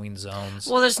space between zones.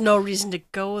 Well, there's no reason to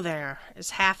go there.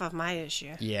 It's half of my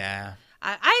issue. Yeah.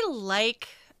 I like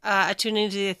attuning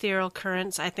to the ethereal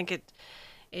currents. I think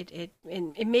it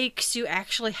makes you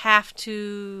actually have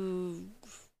to,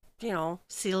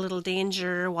 see a little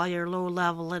danger while you're low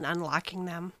level and unlocking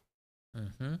them.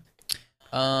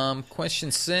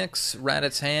 Question 6,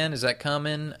 Raditz Hand, is that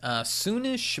coming?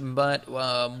 Soonish, but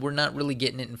we're not really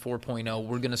getting it in 4.0.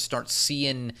 We're going to start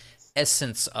seeing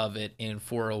essence of it in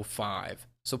 4.05.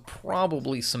 So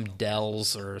probably some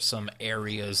dells or some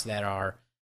areas that are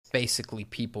basically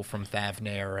people from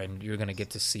Thavnair, and you're gonna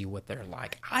get to see what they're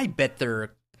like. I bet they're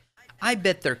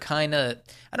kind of,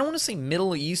 I don't want to say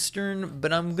Middle Eastern,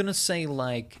 but I'm gonna say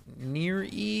like Near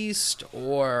East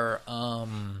or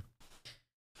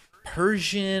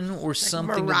Persian or like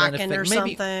something Moroccan to that effect. Or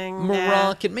maybe something.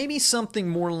 Moroccan, maybe something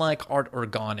more like Art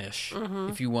Organish,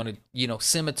 if you wanted,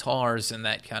 scimitars and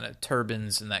that kind of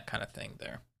turbans and that kind of thing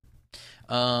there.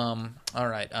 All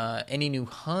right. Any new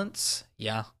hunts?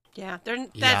 Yeah. Yeah,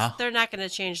 they're not going to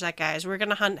change that, guys. We're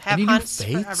going to have Any hunts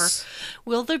new fates? forever.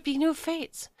 Will there be new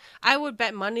fates? I would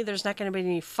bet money there's not going to be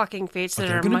any fucking fates Are that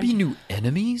there are going to be new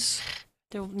enemies?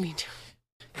 There will be.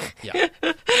 Yeah.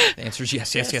 The answer is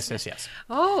yes.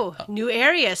 Oh, new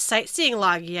areas, sightseeing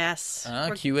log. Yes.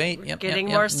 Q8. Yep. Getting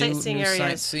yep. more New sightseeing areas.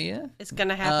 Sightseer. It's going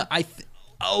to happen.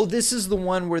 This is the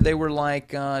one where they were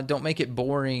like, don't make it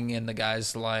boring, and the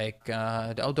guy's like,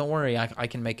 don't worry, I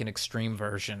can make an extreme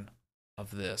version of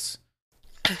this.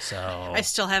 So I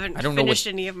still haven't finished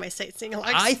any of my sightseeing logs.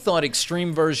 I thought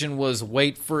extreme version was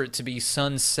wait for it to be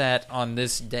sunset on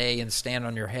this day and stand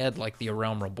on your head like the A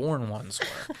Realm Reborn ones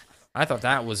were. I thought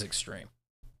that was extreme.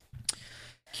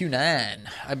 Q9.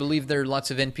 I believe there are lots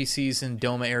of NPCs in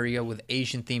Doma area with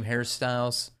Asian-themed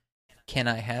hairstyles. Can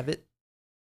I have it?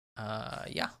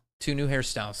 Yeah. 2 new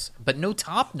hairstyles, but no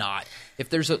top knot. If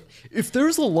there's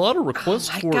a lot of requests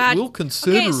for it, we'll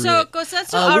consider it. Okay, so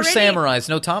Gosetsu already... We're samurais.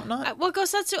 No top knot? Well,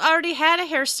 Gosetsu already had a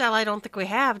hairstyle I don't think we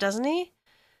have, doesn't he?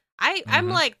 I'm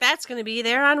like, that's going to be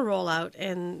there on rollout.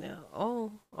 And,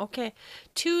 okay.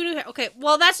 2 new... Okay,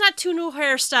 well, that's not 2 new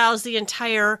hairstyles the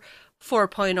entire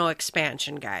 4.0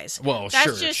 expansion, guys. Well,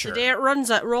 that's just the day it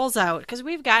rolls out. Because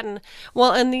we've gotten...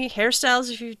 Well, and the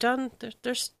hairstyles, if you've done...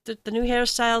 There's the new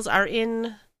hairstyles are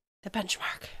in... the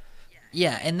benchmark.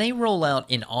 Yeah, and they roll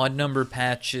out in odd number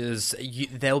patches.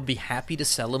 They'll be happy to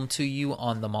sell them to you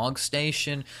on the Mog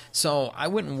Station, so I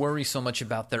wouldn't worry so much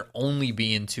about there only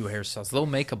being 2 hairstyles. They'll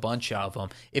make a bunch of them.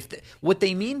 What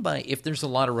they mean by if there's a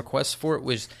lot of requests for it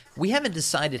was we haven't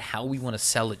decided how we want to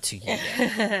sell it to you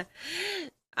yet.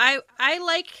 I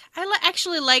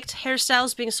actually liked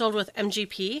hairstyles being sold with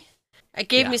MGP. It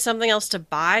gave me something else to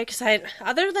buy because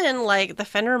other than like the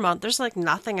Fenrir mount, there's like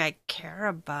nothing I care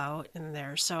about in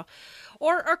there. So,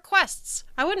 or quests.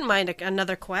 I wouldn't mind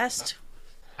another quest.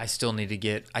 I still need to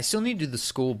do the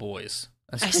schoolboys.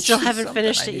 I still haven't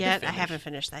finished it yet. I haven't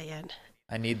finished that yet.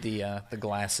 I need the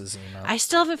glasses emote. I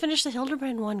still haven't finished the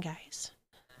Hildebrand one, guys.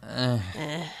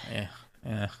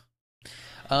 Yeah.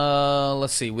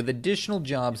 Let's see. With additional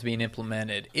jobs being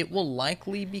implemented, it will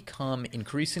likely become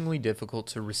increasingly difficult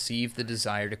to receive the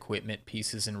desired equipment,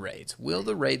 pieces, and raids. Will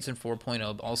the raids in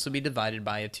 4.0 also be divided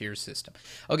by a tier system?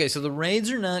 Okay, so the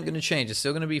raids are not going to change. It's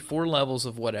still going to be 4 levels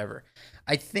of whatever.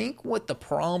 I think what the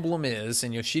problem is,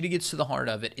 and Yoshida gets to the heart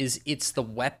of it, is it's the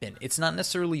weapon. It's not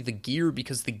necessarily the gear,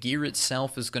 because the gear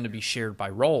itself is going to be shared by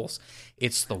roles.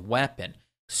 It's the weapon.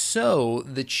 So,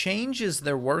 the changes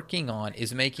they're working on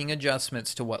is making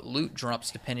adjustments to what loot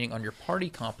drops depending on your party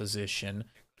composition.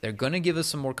 They're going to give us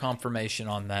some more confirmation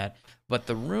on that. But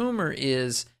the rumor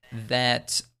is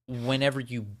that whenever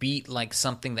you beat like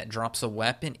something that drops a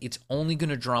weapon, it's only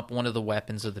going to drop one of the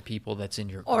weapons of the people that's in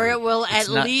your group. Or it will at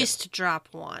least drop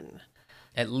one.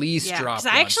 At least drop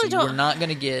one. I actually don't. We're not going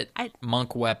to get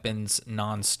monk weapons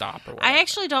nonstop or whatever. I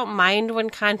actually don't mind when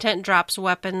content drops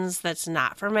weapons that's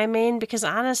not for my main, because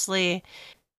honestly,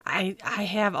 I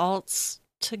have alts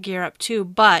to gear up too,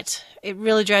 but it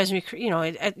really drives me, you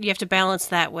have to balance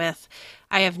that with,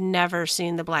 I have never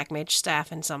seen the Black Mage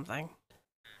staff in something.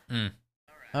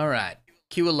 All right.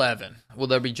 Q11. Will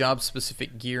there be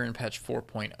job-specific gear in patch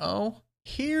 4.0?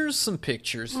 Here's some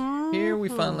pictures. Here we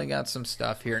finally got some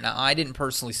stuff here. Now, I didn't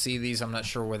personally see these. I'm not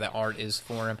sure where the art is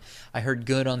for him. I heard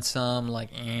good on some, like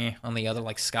on the other,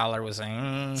 like Scholar was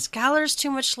Scholar's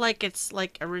too much like it's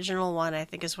like original one, I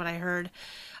think is what I heard.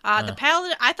 The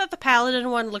Paladin, I thought the Paladin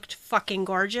one looked fucking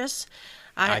gorgeous.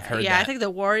 I've heard that. I think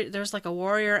there's like a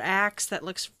warrior axe that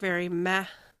looks very meh.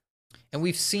 And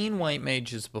we've seen white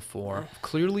mages before.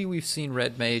 Clearly, we've seen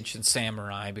red mage and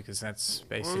samurai, because that's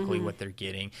basically what they're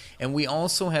getting. And we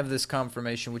also have this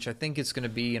confirmation, which I think it's going to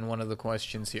be in one of the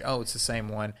questions here. Oh, it's the same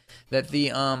one. That they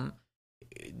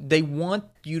want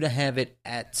you to have it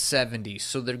at 70,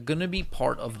 so they're going to be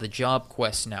part of the job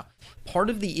quest now. Part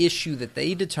of the issue that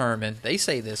they determined, they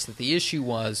say this, that the issue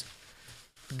was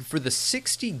for the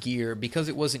 60 gear, because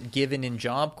it wasn't given in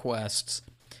job quests,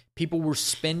 People were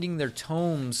spending their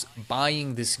tomes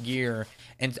buying this gear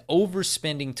and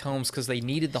overspending tomes because they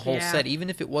needed the whole set. Even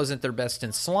if it wasn't their best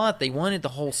in slot, they wanted the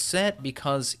whole set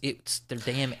because it's their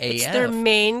damn AF. It's their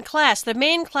main class. The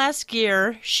main class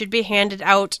gear should be handed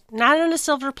out, not on a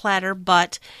silver platter,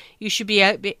 but you should be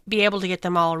able to get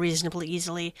them all reasonably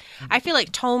easily. I feel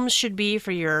like tomes should be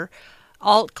for your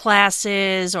alt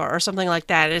classes or something like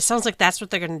that. It sounds like that's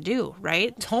what they're going to do,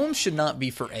 right? Tomes should not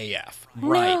be for AF,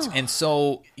 right? No. And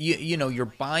so you're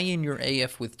buying your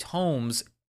AF with tomes.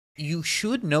 You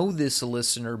should know this,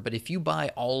 listener, but if you buy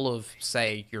all of,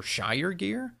 say, your Shire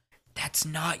gear, that's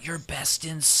not your best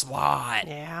in slot.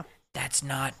 Yeah. That's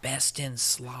not best in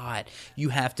slot. You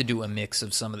have to do a mix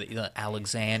of some of the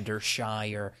Alexander,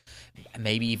 Shire,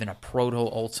 maybe even a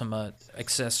Proto-Ultima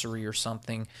accessory or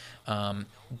something.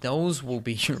 Those will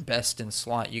be your best in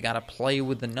slot. You got to play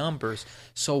with the numbers.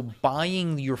 So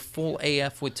buying your full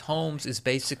AF with tomes is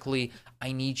basically,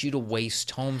 I need you to waste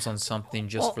tomes on something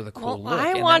just for the cool look.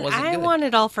 I want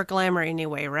it all for glamour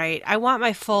anyway, right? I want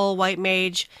my full white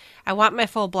mage. I want my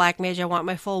full black mage. I want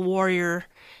my full warrior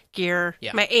gear.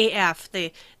 Yeah. My AF,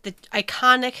 the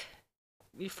iconic,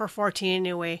 for 14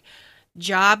 anyway,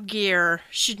 job gear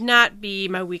should not be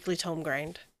my weekly tome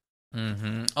grind.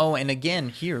 Mm-hmm. Oh, and again,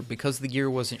 here, because the gear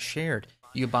wasn't shared,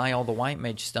 you buy all the white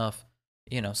mage stuff.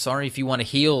 Sorry if you want to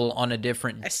heal on a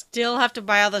different... I still have to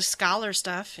buy all the scholar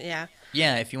stuff, yeah.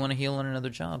 Yeah, if you want to heal on another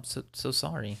job, so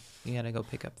sorry. You got to go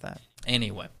pick up that.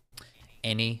 Anyway.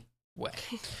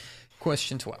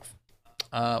 Question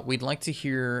 12. We'd like to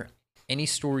hear any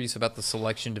stories about the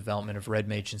selection development of Red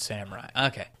Mage and Samurai.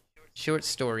 Okay. Short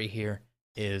story here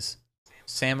is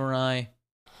Samurai,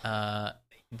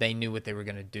 they knew what they were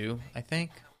going to do, I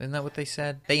think. Isn't that what they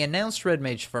said? They announced Red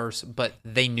Mage first, but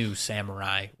they knew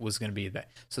Samurai was going to be that.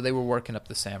 So they were working up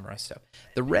the Samurai stuff.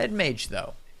 The Red Mage,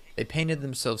 though, they painted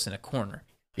themselves in a corner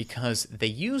because they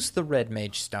used the Red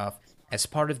Mage stuff as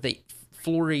part of the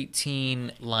Floor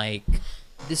 18, like,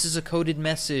 this is a coded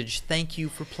message, thank you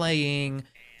for playing,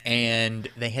 and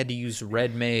they had to use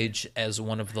Red Mage as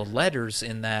one of the letters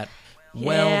in that.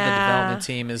 Well, the development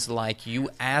team is like, you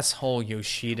asshole,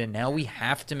 Yoshida, now we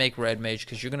have to make Red Mage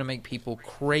because you're going to make people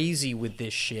crazy with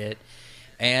this shit.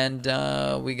 And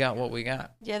we got what we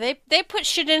got. Yeah, they put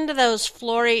shit into those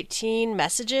Floor 18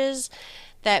 messages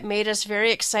that made us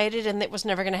very excited, and it was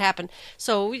never going to happen.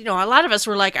 So, a lot of us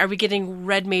were like, are we getting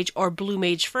Red Mage or Blue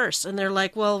Mage first? And they're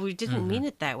like, well, we didn't mean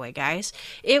it that way, guys.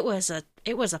 It was a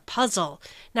puzzle,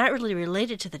 not really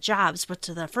related to the jobs, but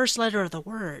to the first letter of the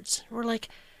words. We're like...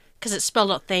 Because it spelled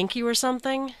out thank you or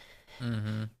something?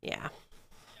 Mm-hmm. Yeah.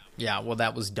 Yeah, well,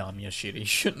 that was dumb, Yoshida. You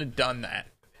shouldn't have done that.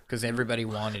 Because everybody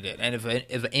wanted it. And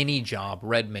if any job,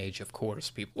 Red Mage, of course,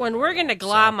 people... When we're going to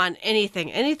glom on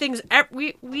anything's...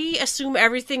 We assume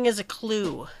everything is a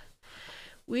clue.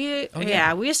 We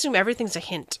assume everything's a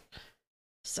hint.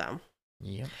 So...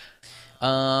 Yep.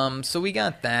 So we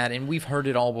got that, and we've heard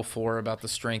it all before about the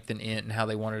strength and int and how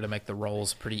they wanted to make the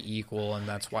roles pretty equal, and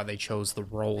that's why they chose the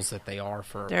roles that they are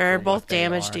for. They're both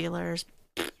damage dealers.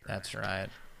 That's right.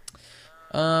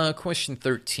 Question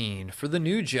 13. For the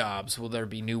new jobs, will there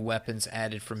be new weapons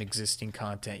added from existing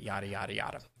content, yada, yada,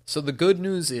 yada? So the good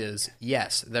news is,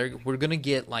 yes, we're going to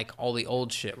get like all the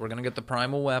old shit. We're going to get the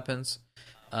primal weapons.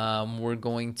 We're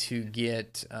going to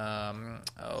get,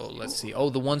 let's see. Oh,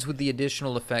 the ones with the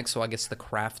additional effects. So I guess the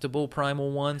craftable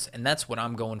primal ones, and that's what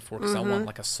I'm going for because I want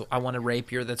I want a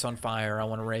rapier that's on fire. I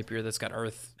want a rapier that's got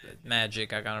earth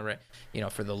magic. I got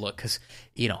for the look because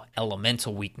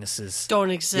elemental weaknesses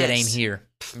don't exist. It ain't here.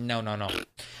 No.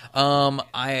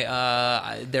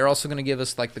 They're also going to give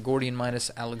us like the Gordian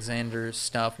Midas Alexander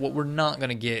stuff. What we're not going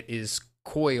to get is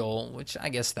Coil, which I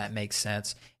guess that makes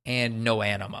sense, and no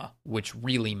Anima, which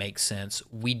really makes sense.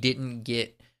 We didn't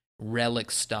get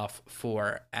relic stuff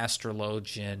for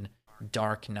Astrologian,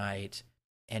 Dark Knight,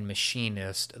 and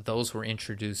Machinist. Those were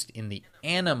introduced in the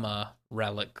Anima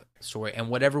relic story, and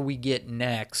whatever we get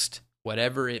next,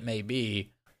 whatever it may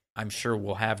be, I'm sure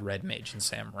we'll have Red Mage and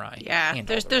Samurai. Yeah,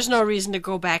 there's no reason to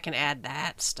go back and add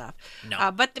that stuff.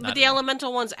 No, but the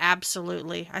elemental ones,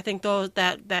 absolutely. I think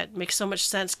that makes so much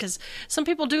sense because some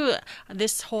people do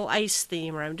this whole ice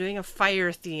theme, or I'm doing a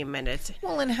fire theme, and it's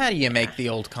and how do you make the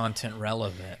old content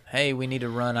relevant? Hey, we need to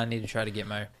run. I need to try to get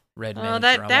my Red Mage.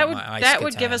 That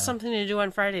would give us something to do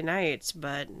on Friday nights,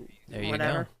 but there you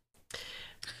whatever. go.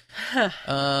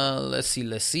 Let's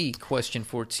see. Question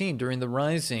 14. During the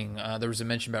Rising, there was a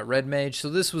mention about Red Mage. So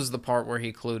this was the part where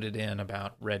he clued in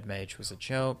about Red Mage was a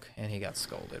joke, and he got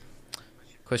scolded.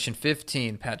 Question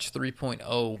 15. Patch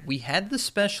 3.0. We had the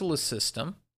Specialist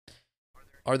system.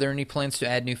 Are there any plans to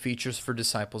add new features for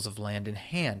Disciples of Land in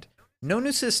Hand? No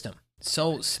new system.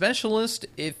 So Specialist,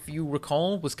 if you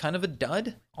recall, was kind of a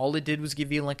dud. All it did was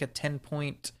give you like a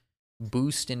 10-point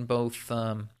boost in both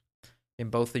of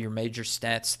your major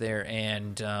stats there,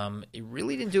 and it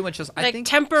really didn't do much else. Like, I think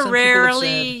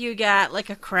temporarily you got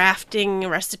like a crafting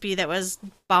recipe that was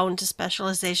bound to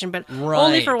specialization, but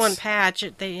only for one patch.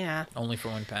 Only for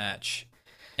one patch.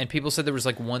 And people said there was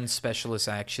like one specialist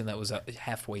action that was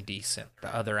halfway decent.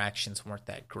 The other actions weren't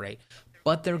that great.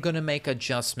 But they're going to make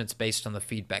adjustments based on the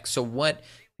feedback. So what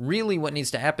needs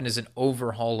to happen is an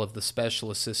overhaul of the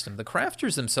specialist system. The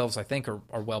crafters themselves, I think, are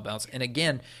well balanced. And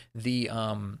again, the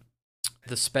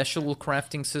special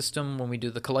crafting system when we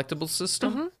do the collectible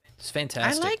system, it's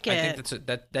fantastic. I like it. I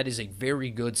think that is a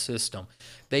very good system.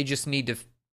 They just need to,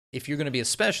 if you're going to be a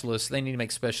specialist, they need to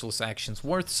make specialist actions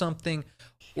worth something,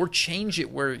 or change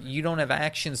it where you don't have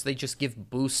actions, they just give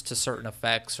boosts to certain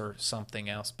effects or something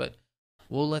else. But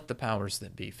we'll let the powers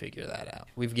that be figure that out.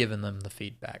 We've given them the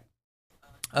feedback.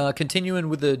 Continuing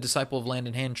with the Disciple of Land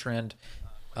and Hand trend,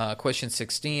 question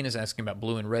 16 is asking about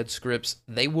blue and red scripts.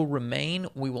 They will remain.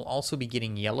 We will also be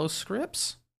getting yellow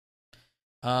scripts.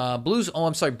 Blue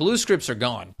scripts are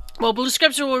gone. Well, blue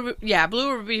scripts blue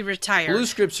will be retired. Blue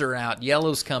scripts are out.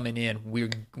 Yellow's coming in.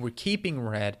 We're keeping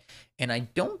red, and I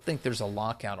don't think there's a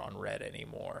lockout on red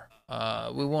anymore.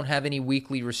 We won't have any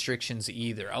weekly restrictions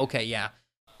either. Okay, yeah.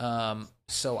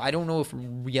 So I don't know if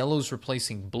yellow's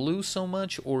replacing blue so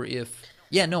much, or if...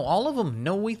 Yeah, no, all of them,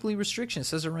 no weekly restrictions. It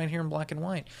says it right here in black and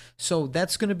white. So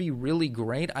that's going to be really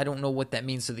great. I don't know what that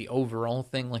means to the overall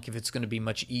thing, like if it's going to be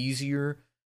much easier.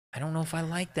 I don't know if I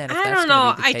like that. I don't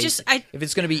know. If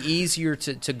it's going to be easier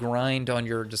to grind on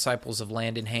your Disciples of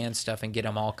Land in Hand stuff and get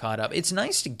them all caught up. It's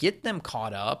nice to get them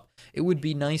caught up. It would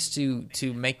be nice to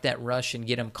make that rush and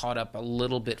get them caught up a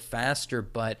little bit faster.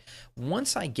 But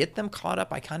once I get them caught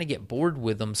up, I kind of get bored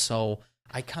with them. So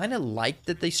I kind of like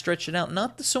that they stretch it out.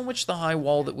 Not so much the high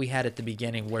wall that we had at the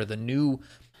beginning, where the new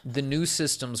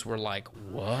systems were like,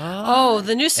 what? Oh,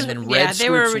 the new systems, yeah, they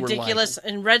were ridiculous.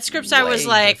 And red scripts, I was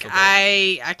like, difficult.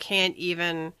 I can't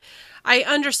even... I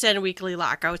understand weekly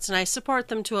lockouts, and I support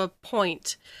them to a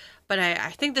point, but I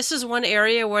think this is one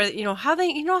area where, how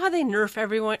they nerf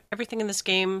everything in this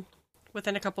game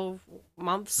within a couple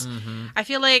months? Mm-hmm. I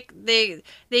feel like they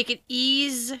could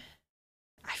ease...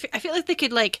 I feel like they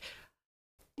could, like...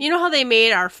 You know how they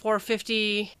made our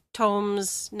 450...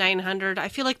 tomes 900. I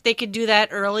feel like they could do that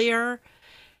earlier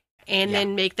and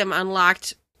then make them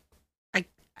unlocked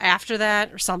after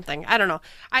that or something. I don't know.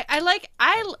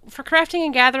 I for crafting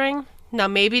and gathering, now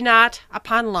maybe not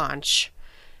upon launch,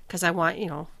 because I want,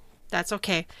 that's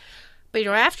okay. But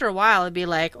after a while it'd be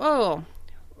like, oh,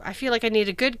 I feel like I need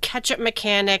a good catch-up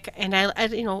mechanic, and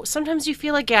I sometimes you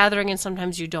feel like gathering and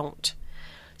sometimes you don't.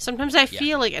 Sometimes I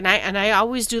feel like, and I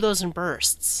always do those in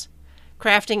bursts.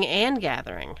 Crafting and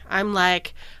gathering. I'm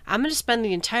like, I'm going to spend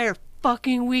the entire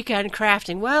fucking weekend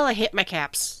crafting. Well, I hit my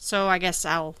caps, so I guess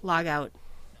I'll log out.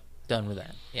 Done with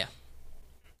that. Yeah.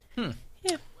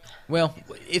 Yeah. Well,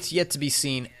 it's yet to be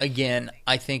seen. Again,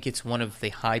 I think it's one of the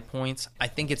high points. I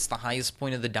think it's the highest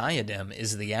point of the diadem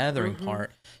is the gathering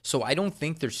part. So I don't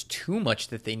think there's too much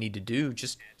that they need to do.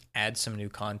 Just add some new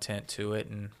content to it,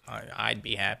 and I'd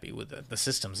be happy with the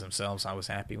systems themselves. I was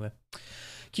happy with.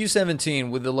 Q17,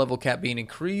 with the level cap being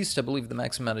increased, I believe the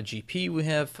maximum amount of GP we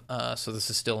have, so this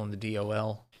is still in the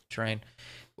DOL train.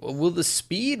 Will the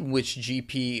speed which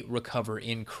GP recover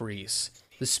increase?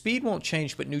 The speed won't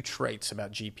change, but new traits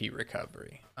about GP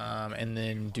recovery. And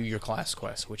then do your class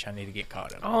quest, which I need to get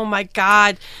caught up. Oh my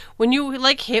god. When you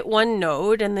hit one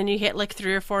node, and then you hit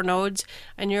 3 or 4 nodes,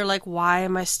 and you're like, why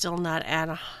am I still not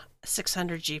at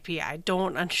 600 GP? I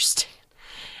don't understand.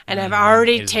 And I've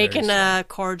already taken a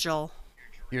cordial.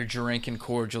 You're drinking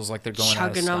cordials like they're going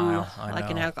chugging out of style. Them like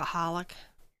an alcoholic.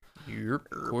 You're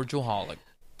cordial-holic.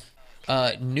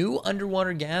 New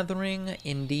underwater gathering,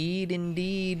 indeed,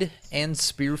 and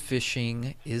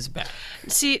spearfishing is back.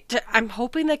 See, I'm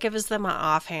hoping that gives them an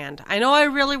offhand. I know I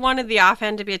really wanted the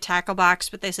offhand to be a tackle box,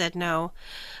 but they said no.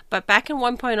 But back in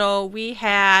 1.0, we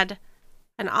had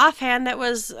an offhand that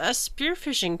was a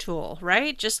spearfishing tool,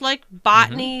 right? Just like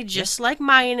botany, just like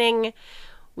mining.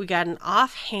 We got an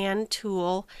offhand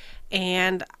tool,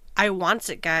 and I wants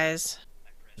it, guys.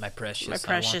 My precious. My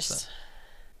precious.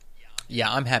 Yeah,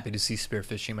 I'm happy to see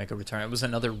spearfishing make a return. It was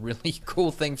another really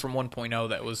cool thing from 1.0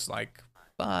 that was like,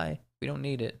 bye, we don't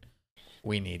need it.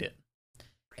 We need it.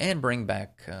 And bring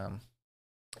back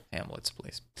Hamlets,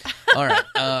 please. All right,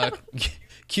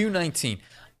 Q19.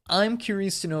 I'm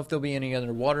curious to know if there'll be any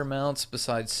other water mounts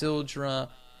besides Sildra.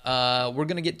 We're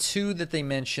going to get 2 that they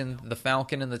mentioned, the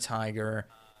Falcon and the Tiger.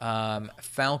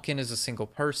 Falcon is a single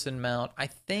person mount. I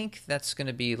think that's going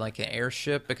to be like an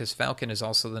airship because Falcon is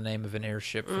also the name of an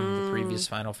airship from the previous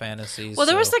Final Fantasies. Well,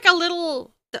 there was like a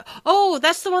little. Oh,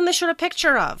 that's the one they showed a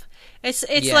picture of. It's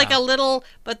like a little,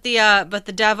 but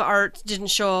the dev art didn't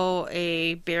show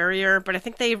a barrier. But I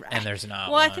think and there's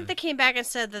not. Well, I think they came back and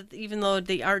said that even though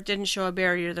the art didn't show a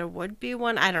barrier, there would be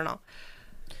one. I don't know.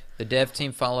 The dev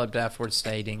team followed afterwards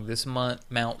stating, "This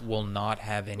mount will not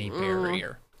have any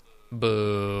barrier."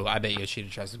 Boo! I bet Yoshida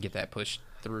tries to get that pushed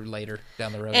through later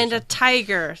down the road. And a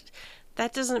tiger.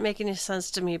 That doesn't make any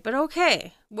sense to me. But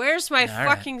okay, where's my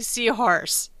fucking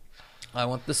seahorse? I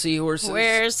want the seahorses.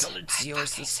 Where's my fucking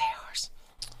seahorse?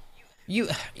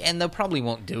 And they probably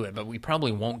won't do it, but we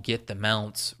probably won't get the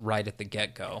mounts right at the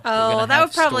get-go. Oh, that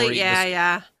would probably,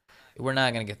 yeah. We're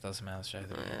not going to get those mounts right at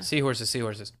the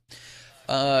Seahorses.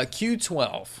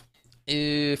 Q12.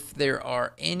 If there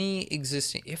are any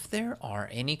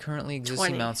currently existing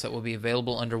 20 mounts that will be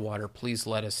available underwater, please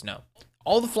let us know.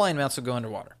 All the flying mounts will go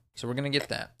underwater, so we're going to get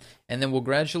that. And then we'll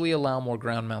gradually allow more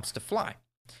ground mounts to fly.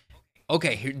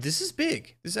 Okay, here, this is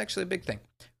big. This is actually a big thing.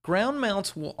 Ground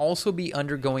mounts will also be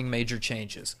undergoing major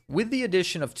changes. With the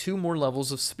addition of 2 more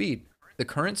levels of speed, the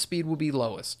current speed will be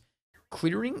lowest.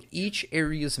 Clearing each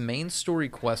area's main story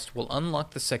quest will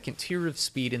unlock the second tier of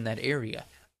speed in that area.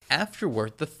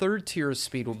 Afterward, the third tier of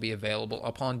speed will be available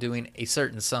upon doing a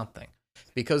certain something.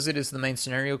 Because it is the main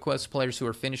scenario quest, players who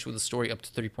are finished with the story up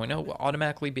to 3.0 will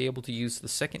automatically be able to use the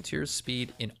second tier of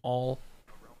speed in all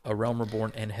A Realm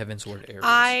Reborn and Heavensward areas.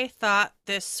 I thought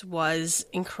this was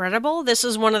incredible. This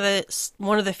is one of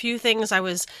the few things I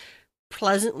was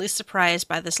pleasantly surprised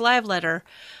by this live letter,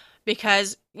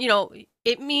 because, you know,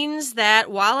 it means that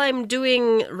while I'm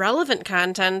doing relevant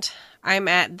content, I'm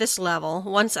at this level.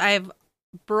 Once I've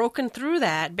broken through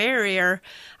that barrier,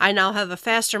 I now have a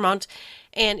faster mount.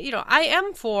 And, you know, I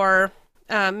am for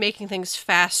making things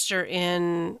faster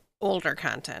in older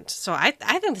content. So I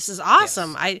think this is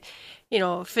awesome.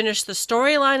 Yes. Finish the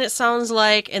storyline, it sounds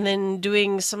like, and then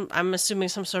doing I'm assuming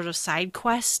some sort of side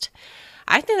quest.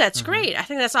 I think that's great. I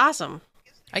think that's awesome.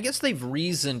 I guess they've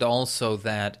reasoned also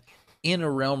that in A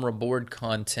Realm Reborn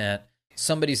content,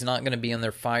 somebody's not going to be in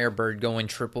their Firebird going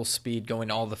triple speed,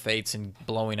 going all the fates and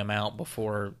blowing them out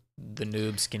before the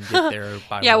noobs can get there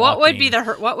by yeah, walking.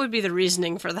 What would be the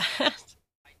reasoning for that?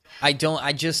 I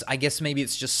guess maybe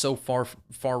it's just so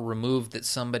far removed that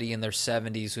somebody in their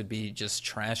 70s would be just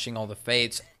trashing all the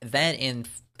fates. That, and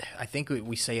I think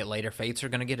we say it later, fates are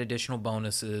going to get additional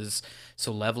bonuses,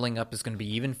 so leveling up is going to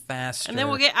be even faster. And then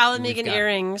we'll get Alamegan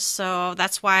earrings, so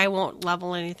that's why I won't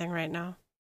level anything right now.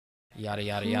 Yada,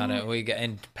 yada, yada. We got,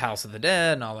 and Palace of the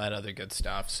Dead and all that other good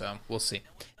stuff, so we'll see.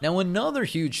 Now, another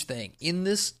huge thing in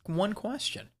this one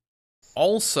question.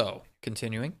 Also,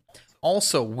 continuing,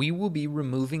 we will be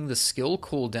removing the skill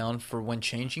cooldown for when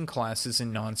changing classes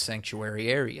in non-sanctuary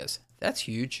areas. That's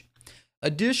huge.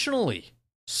 Additionally,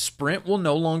 Sprint will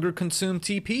no longer consume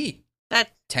TP.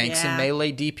 Tanks and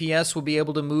melee DPS will be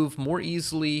able to move more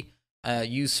easily,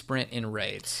 use Sprint in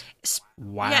raids.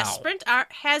 Wow. Yeah, Sprint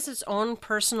has its own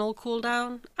personal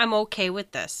cooldown. I'm okay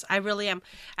with this. I really am.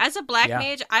 As a black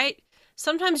mage,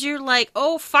 sometimes you're like,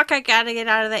 oh, fuck, I gotta get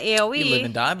out of the AoE. You live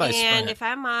and die by Sprint. And if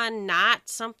I'm on not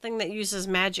something that uses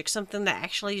magic, something that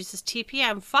actually uses TP,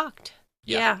 I'm fucked.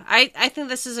 Yeah, I think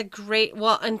this is a great...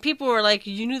 Well, and people were like,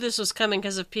 you knew this was coming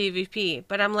because of PvP.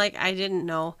 But I'm like, I didn't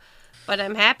know. But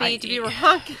I'm happy to be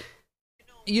wrong.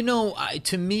 You know,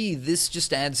 to me, this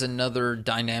just adds another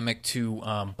dynamic to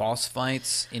boss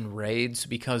fights in raids,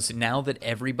 because now that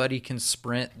everybody can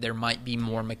sprint, there might be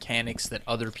more mechanics that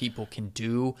other people can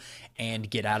do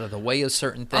and get out of the way of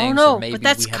certain things. Oh, no, but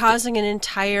that's causing an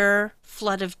entire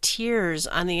flood of tears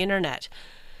on the internet.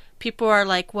 People are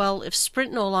like, well, if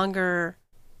sprint no longer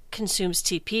consumes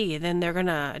TP, then they're going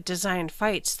to design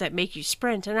fights that make you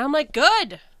sprint. And I'm like,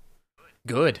 good.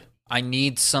 I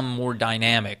need some more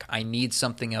dynamic. I need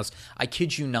something else. I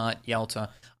kid you not, Yalta.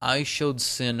 I showed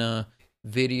Cinna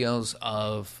videos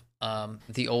of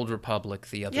the Old Republic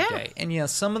the other day. And yeah,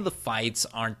 some of the fights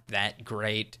aren't that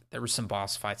great. There were some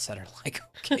boss fights that are like,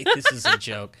 okay, this is a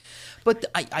joke. But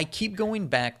I keep going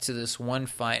back to this one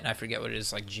fight, and I forget what it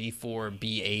is, like G4,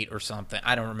 B8 or something.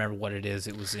 I don't remember what it is.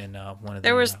 It was in one of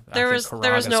the... There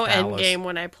was no end game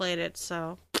when I played it,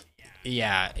 so...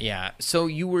 Yeah. So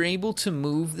you were able to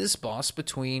move this boss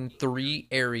between 3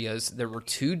 areas. There were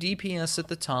 2 DPS at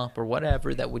the top or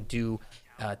whatever that would do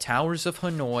Towers of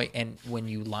Hanoi, and when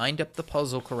you lined up the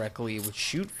puzzle correctly, it would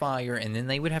shoot fire, and then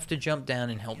they would have to jump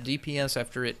down and help DPS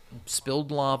after it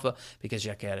spilled lava, because you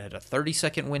had a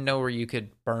 30-second window where you could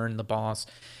burn the boss.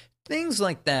 Things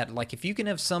like that. Like if you can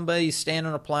have somebody stand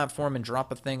on a platform and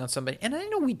drop a thing on somebody, and I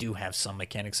know we do have some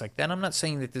mechanics like that. I'm not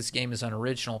saying that this game is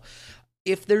unoriginal.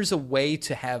 If there's a way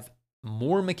to have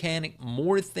more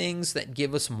more things that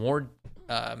give us more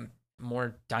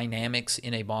dynamics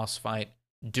in a boss fight,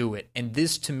 do it. And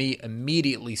this to me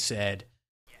immediately said,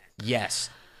 yes.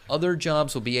 Other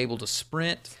jobs will be able to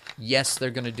sprint. Yes, they're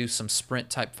going to do some sprint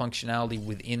type functionality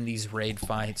within these raid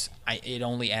fights. It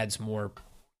only adds more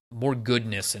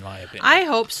goodness, in my opinion. I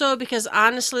hope so, because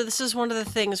honestly, this is one of the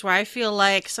things where I feel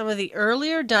like some of the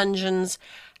earlier dungeons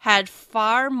had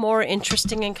far more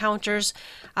interesting encounters.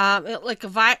 Like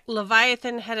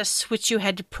Leviathan had a switch you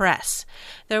had to press.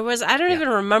 There was, I don't even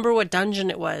remember what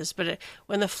dungeon it was, but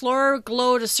when the floor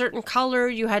glowed a certain color,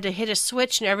 you had to hit a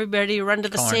switch and everybody run to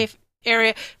the safe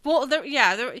area. Well,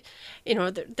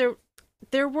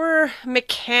 there were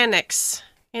mechanics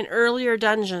in earlier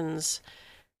dungeons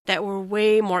that were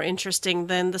way more interesting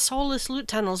than the soulless loot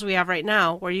tunnels we have right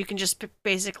now, where you can just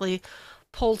basically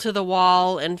pull to the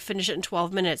wall and finish it in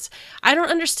 12 minutes. I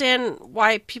don't understand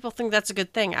why people think that's a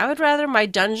good thing. I would rather my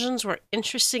dungeons were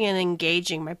interesting and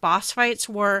engaging. My boss fights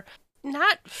were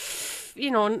not face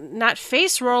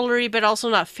rollery, but also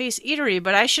not face eatery,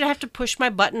 but I should have to push my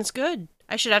buttons good.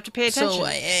 I should have to pay attention.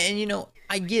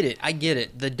 I get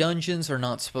it. The dungeons are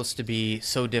not supposed to be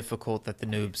so difficult that the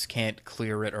noobs can't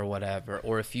clear it or whatever.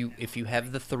 Or if you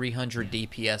have the 300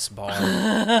 DPS bar,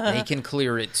 they can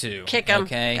clear it too. Kick them,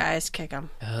 okay? Guys, kick them.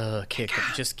 Kick them.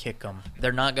 Just kick them.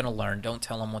 They're not going to learn. Don't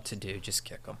tell them what to do. Just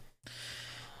kick them.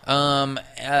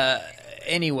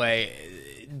 Anyway,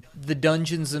 the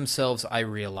dungeons themselves, I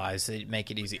realize they make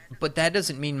it easy. But that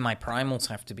doesn't mean my primals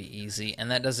have to be easy, and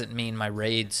that doesn't mean my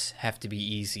raids have to be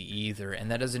easy either,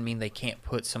 and that doesn't mean they can't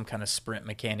put some kind of sprint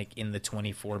mechanic in the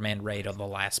 24-man raid of the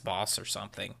last boss or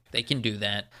something. They can do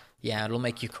that. Yeah, it'll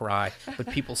make you cry, but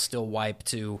people still wipe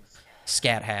to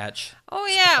Scat Hatch. Oh,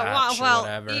 yeah. Well,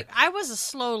 whatever. I was a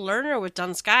slow learner with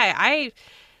Dunsky.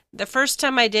 The first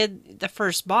time I did the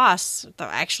first boss,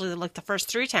 the first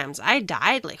 3 times, I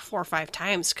died like 4 or 5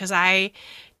 times because I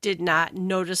did not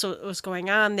notice what was going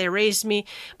on. They raised me,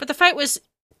 but the fight was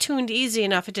tuned easy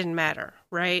enough, it didn't matter,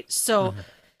 right? So,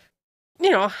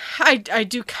 I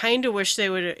do kind of wish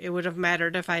it would have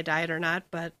mattered if I died or not,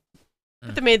 but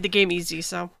they made the game easy,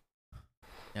 so.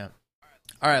 Yeah.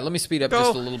 All right, let me speed up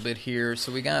just a little bit here.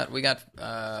 So we got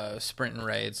sprint and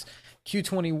raids.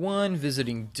 Q21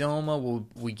 visiting Doma.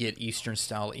 We get Eastern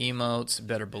style emotes.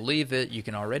 Better believe it. You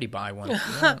can already buy one.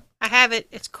 I have it.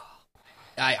 It's cool.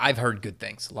 I've heard good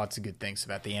things. Lots of good things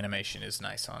about the animation. Is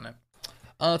nice on it.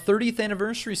 30th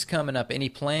anniversary's coming up. Any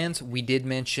plans? We did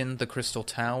mention the Crystal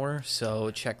Tower, so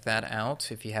check that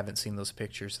out if you haven't seen those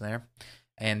pictures there.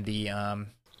 And the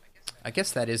I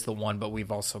guess that is the one, but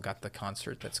we've also got the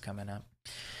concert that's coming up.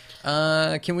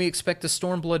 Can we expect a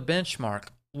Stormblood benchmark?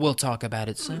 We'll talk about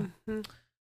it soon. Mm-hmm.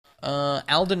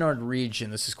 Aldenard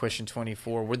region, this is question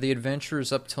 24. Where the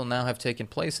adventures up till now have taken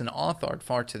place in Authard,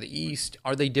 far to the east,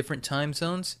 are they different time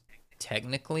zones?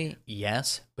 Technically,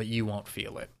 yes, but you won't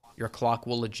feel it. Your clock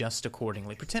will adjust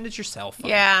accordingly. Pretend it's your cell phone.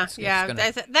 Yeah.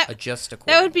 That adjust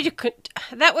accordingly.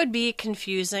 That would be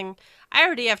confusing. I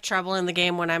already have trouble in the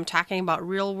game when I'm talking about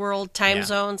real world time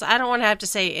zones. I don't want to have to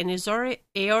say in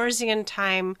Eorzean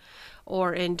time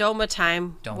or in Doma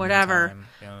time, whatever. Time,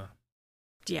 yeah.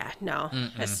 Yeah, no.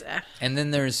 And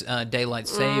then there's daylight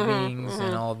savings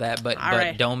and all that, but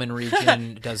Doman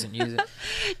region doesn't use it.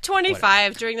 25.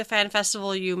 Whatever. During the fan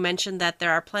festival, you mentioned that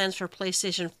there are plans for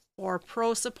PlayStation 4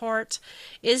 Pro support.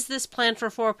 Is this planned for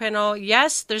 4.0?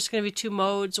 Yes, there's going to be 2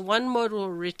 modes. One mode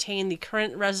will retain the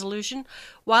current resolution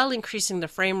while increasing the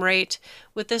frame rate.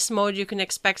 With this mode, you can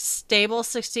expect stable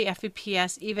 60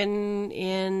 FPS even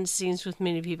in scenes with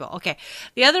many people. Okay,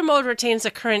 the other mode retains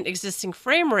the current existing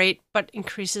frame rate but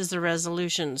increases the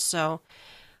resolution. So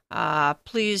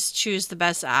please choose the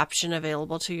best option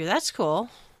available to you. That's cool.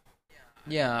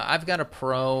 Yeah, I've got a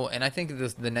Pro, and I think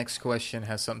the next question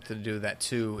has something to do with that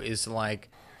too, is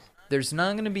like, there's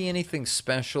not going to be anything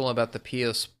special about the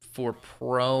PS4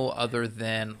 Pro other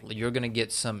than you're going to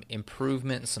get some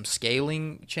improvement, some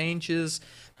scaling changes,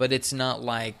 but it's not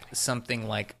like something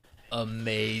like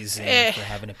amazing for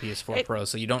having a PS4 Pro,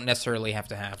 so you don't necessarily have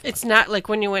to have one. It's not like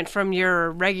when you went from your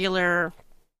regular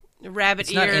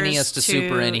rabbit ears not NES to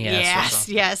Super NES.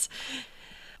 Yes.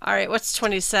 All right, what's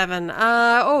 27?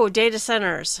 Data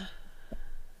centers.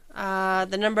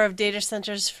 The number of data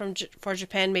centers for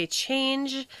Japan may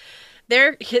change.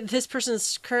 This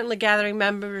person's currently gathering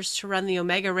members to run the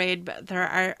Omega Raid, but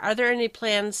are there any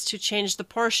plans to change the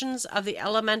portions of the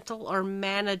Elemental or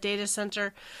Mana data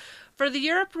center For the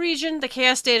Europe region, the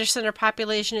Chaos Data Center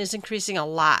population is increasing a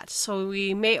lot, so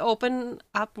we may open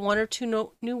up 1 or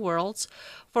 2 new worlds.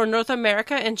 For North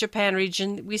America and Japan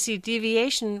region, we see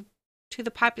deviation to the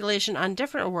population on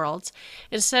different worlds.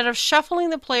 Instead of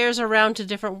shuffling the players around to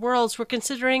different worlds, we're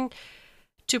considering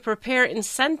to prepare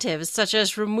incentives such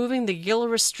as removing the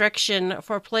guild restriction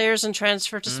for players and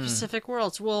transfer to specific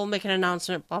worlds. We'll make an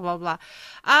announcement, blah, blah, blah.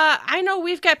 I know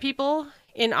we've got people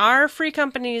in our free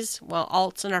companies, well,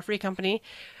 alts in our free company,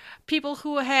 people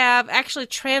who have actually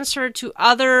transferred to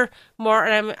other more,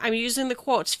 and I'm using the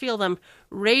quotes, feel them,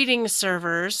 raiding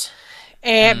servers,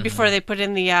 and before they put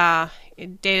in the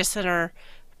data center,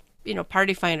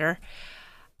 party finder.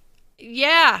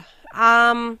 Yeah,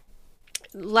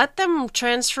 let them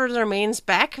transfer their mains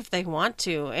back if they want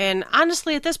to. And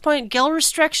honestly, at this point, guild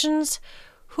restrictions,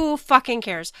 who fucking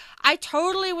cares? I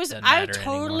totally was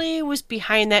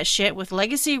behind that shit with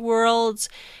Legacy Worlds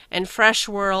and Fresh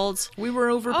Worlds. We were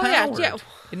overpowered. Yeah.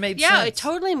 It made sense. Yeah, it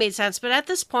totally made sense. But at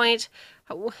this point,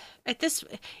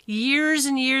 years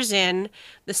and years in,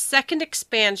 the second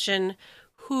expansion,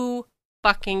 who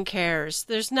fucking cares?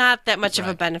 There's not that much of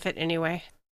a benefit anyway.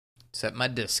 Except my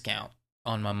discount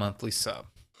on my monthly sub,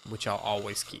 which I'll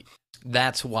always keep.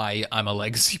 That's why I'm a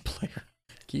Legacy player.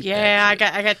 I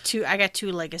got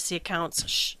two Legacy accounts.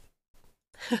 Shh.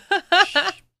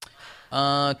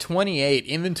 28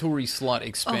 inventory slot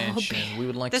expansion. We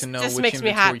would like to know which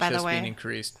inventory chest being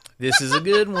increased. This is a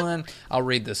good one. I'll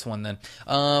read this one then.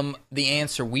 The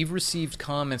answer: we've received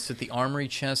comments that the armory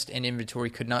chest and inventory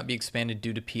could not be expanded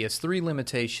due to PS3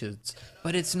 limitations,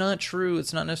 but it's not true.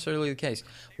 It's not necessarily the case.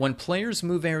 When players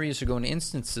move areas or go into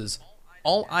instances,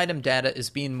 all item data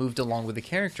is being moved along with the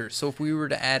character. So if we were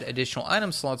to add additional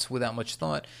item slots without much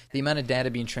thought, the amount of data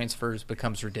being transferred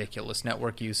becomes ridiculous.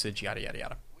 Network usage, yada, yada,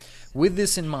 yada. With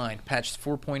this in mind, patch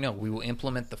 4.0, we will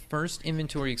implement the first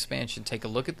inventory expansion, take a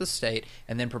look at the state,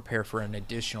 and then prepare for an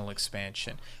additional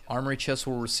expansion. Armory chests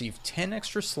will receive 10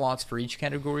 extra slots for each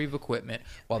category of equipment,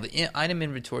 while the item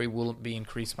inventory will be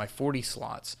increased by 40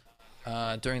 slots.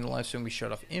 During the live stream, we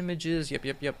showed off images.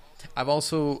 Yep. I've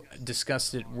also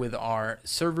discussed it with our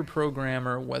server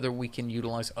programmer, whether we can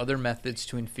utilize other methods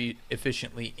to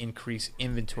efficiently increase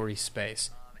inventory space.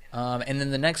 And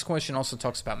then the next question also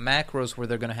talks about macros, where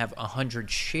they're going to have 100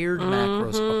 shared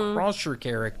macros across your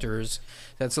characters.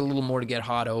 That's a little more to get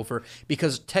hot over,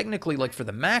 because technically, like for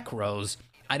the macros,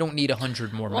 I don't need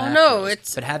 100 more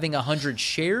macros. But having 100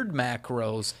 shared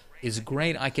macros is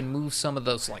great. I can move some of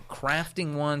those like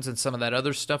crafting ones and some of that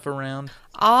other stuff around.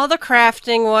 All the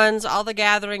crafting ones, all the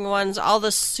gathering ones, all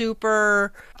the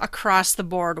super across the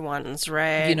board ones,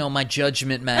 right? My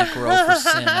judgment macro for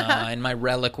Senna and my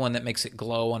relic one that makes it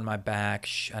glow on my back.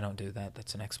 I don't do that.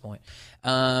 That's an exploit.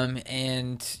 And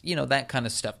that kind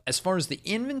of stuff. As far as the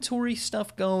inventory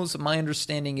stuff goes, my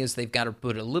understanding is they've got to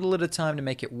put a little at a time to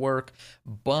make it work,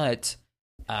 but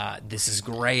this is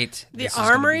great. The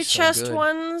armory chest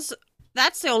ones,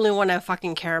 that's the only one I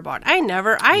fucking care about. I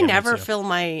never fill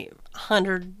my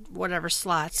 100 whatever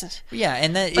slots. Yeah,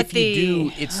 and that if you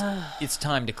do, it's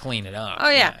time to clean it up. Oh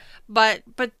yeah. But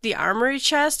the armory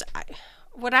chest,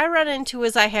 what I run into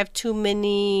is I have too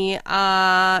many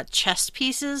chest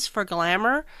pieces for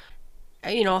glamour.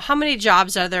 How many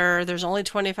jobs are there? There's only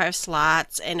 25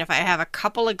 slots, and if I have a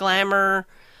couple of glamour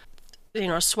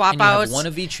swap and outs.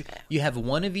 You have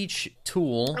one of each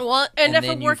tool. Well, and if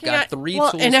I'm working on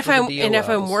if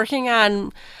I'm working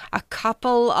on a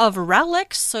couple of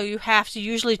relics, so you have to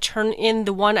usually turn in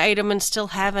the one item and still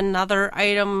have another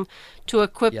item to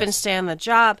equip and stay on the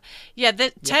job. Yeah,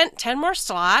 10 more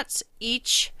slots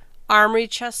each armory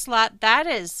chest slot. That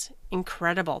is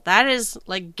incredible. That is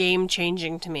like game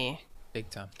changing to me. Big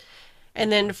time.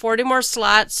 And then 40 more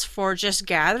slots for just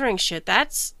gathering shit.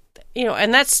 That's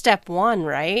and that's step one,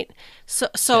 right?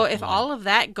 So if all of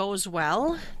that goes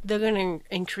well, they're going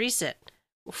to increase it.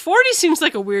 40 seems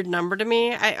like a weird number to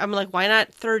me. I'm like, why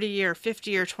not 30 or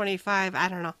 50 or 25? I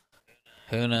don't know.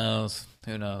 Who knows?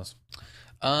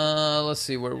 Let's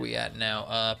see where we at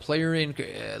now. Player in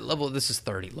level. This is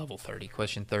 30. Level 30.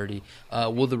 Question 30.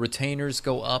 Will the retainers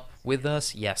go up with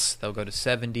us? Yes, they'll go to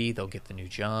 70. They'll get the new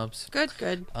jobs.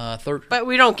 Good. But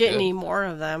we don't get any more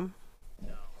of them.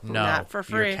 No, not for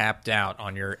free. You're capped out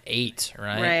on your 8,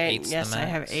 right? Right. Yes, I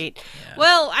have 8. Yeah.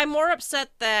 Well, I'm more upset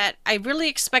that I really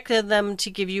expected them to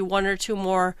give you 1 or 2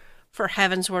 more for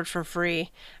Heavensward for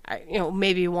free.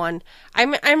 Maybe 1.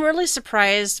 I'm really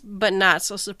surprised, but not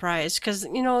so surprised, because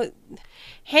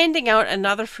handing out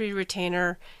another free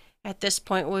retainer at this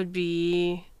point would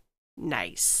be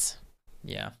nice.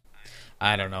 Yeah.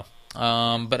 I don't know.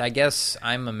 But I guess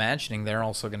I'm imagining they're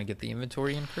also going to get the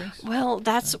inventory increase. Well,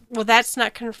 that's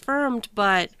not confirmed,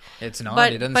 but It's not.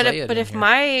 but It doesn't but say if, it but in if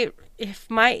here.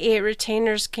 my 8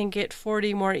 retainers can get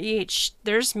 40 more each,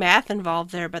 there's math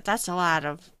involved there, but that's a lot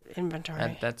of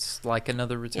inventory. That's like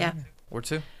another retainer or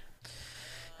two.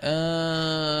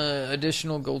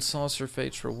 Additional gold saucer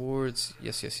fates rewards.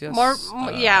 Yes.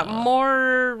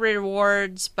 More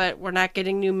rewards, but we're not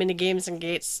getting new mini games and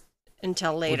gates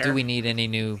until later. Do we need any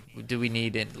new? Do we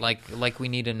need it like we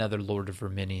need another Lord of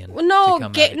Verminion? Well, no, to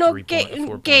come out at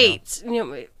 3.4.0? gates.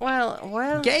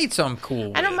 Well, Gates I'm cool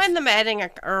with. I don't mind them adding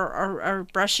or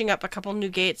brushing up a couple new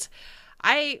gates.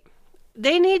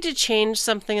 They need to change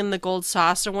something in the gold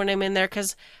saucer when I'm in there,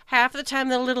 because half the time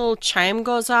the little chime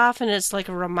goes off and it's like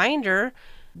a reminder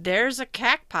there's a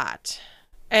cackpot.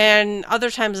 And other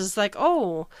times it's like,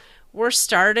 oh, we're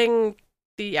starting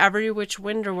the Every Which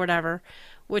Wind or whatever,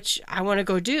 which I want to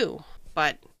go do.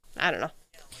 But I don't know.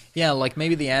 Yeah, like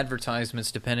maybe the advertisements,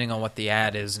 depending on what the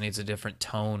ad is, needs a different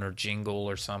tone or jingle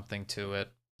or something to it.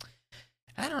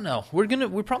 I don't know.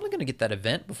 We're probably gonna get that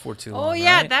event before too long. Oh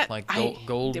yeah, right? that like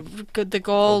the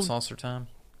gold saucer time,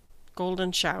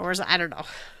 golden showers. I don't know.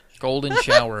 Golden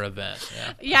shower event.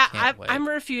 Yeah. Yeah, I'm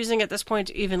refusing at this point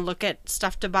to even look at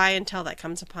stuff to buy until that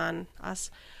comes upon us.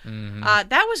 Mm-hmm.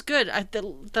 That was good.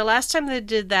 The last time they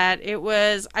did that,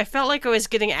 I felt like I was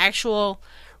getting actual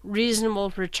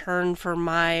reasonable return for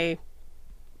my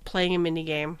playing a mini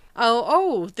game.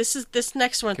 This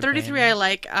next one, 33. I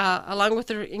like. Along with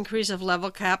the increase of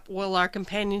level cap, will our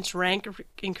companion's rank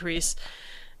increase?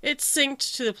 It's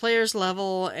synced to the player's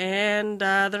level, and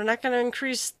they're not going to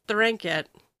increase the rank yet.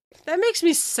 That makes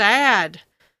me sad.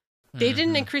 They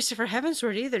didn't increase it for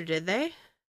Heavensward either, did they?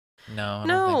 No, I don't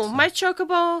No. think so. My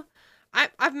Chocobo,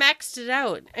 I've maxed it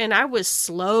out, and I was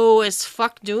slow as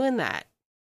fuck doing that.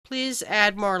 Please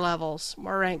add more levels,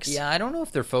 more ranks. Yeah, I don't know if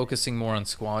they're focusing more on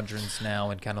squadrons now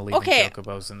and kind of leaving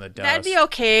chocobos in the dust. That'd be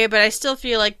okay, but I still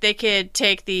feel like they could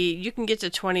take you can get to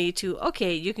 20 to,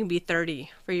 you can be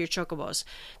 30 for your chocobos.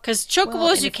 Because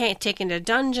chocobos you can't take into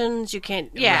dungeons, you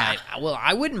can't, Right. Well,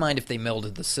 I wouldn't mind if they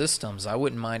melded the systems. I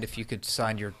wouldn't mind if you could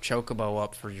sign your chocobo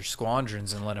up for your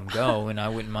squadrons and let them go, and I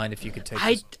wouldn't mind if you could take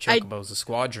the chocobo as a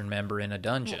squadron member in a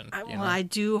dungeon. I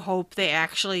do hope they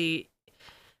actually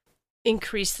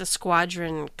increase the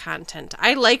squadron content.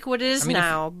 I like what it is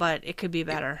now, but it could be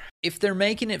better. If they're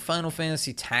making it Final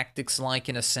Fantasy Tactics like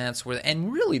in a sense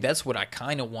and really that's what I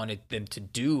kind of wanted them to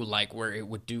do, like where it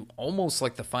would do almost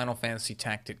like the Final Fantasy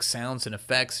Tactics sounds and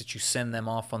effects that you send them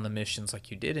off on the missions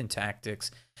like you did in Tactics,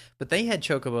 but they had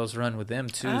chocobos run with them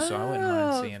too, so I wouldn't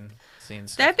mind seeing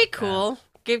stuff. That'd be like cool.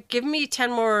 that. Give me 10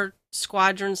 more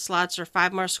squadron slots or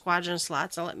 5 more squadron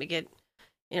slots and let me get,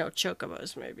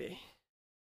 chocobos maybe.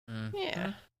 Mm-hmm.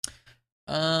 Yeah.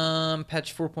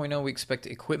 Patch 4.0, we expect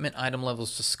equipment item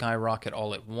levels to skyrocket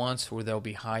all at once, where there'll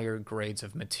be higher grades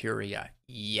of materia.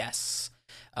 Yes.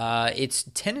 It's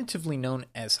tentatively known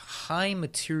as High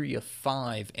Materia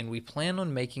 5, and we plan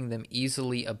on making them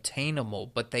easily obtainable,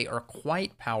 but they are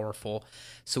quite powerful,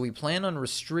 so we plan on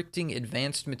restricting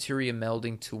advanced materia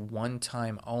melding to one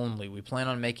time only. We plan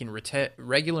on making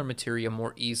regular materia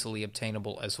more easily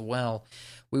obtainable as well.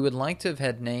 We would like to have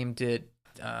had named it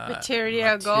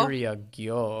Materia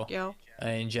Gyo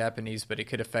in Japanese, but it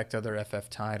could affect other FF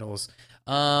titles.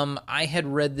 I had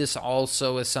read this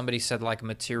also as somebody said like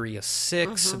Materia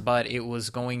 6, but it was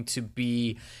going to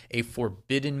be a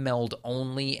forbidden meld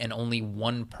only and only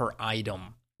one per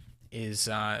item is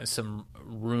some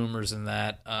rumors in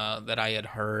that that I had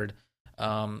heard.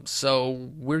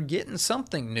 So we're getting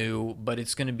something new, but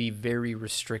it's going to be very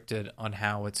restricted on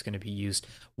how it's going to be used.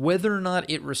 Whether or not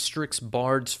it restricts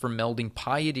bards from melding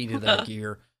piety to their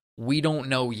gear, we don't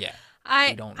know yet.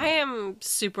 I am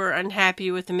super unhappy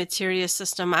with the materia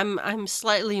system. I'm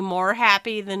slightly more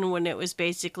happy than when it was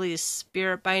basically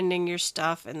spirit binding your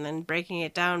stuff and then breaking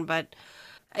it down, but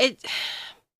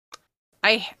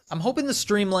I'm hoping the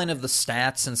streamline of the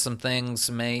stats and some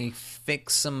things may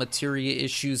fix some materia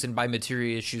issues, and by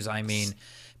materia issues I mean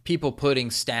people putting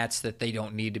stats that they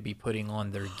don't need to be putting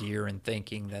on their gear and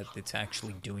thinking that it's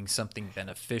actually doing something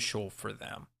beneficial for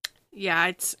them.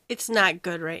 Yeah, it's not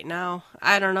good right now.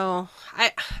 I don't know.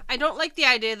 I don't like the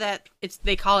idea that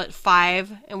they call it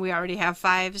 5 and we already have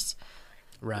 5s.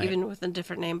 Right. Even with a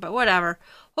different name, but whatever.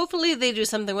 Hopefully they do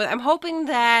something with it. I'm hoping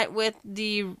that with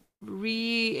the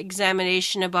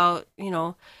re-examination about,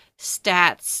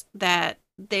 stats, that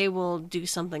they will do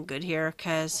something good here,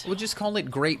 because... We'll just call it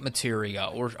great materia,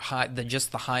 or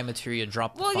just the high materia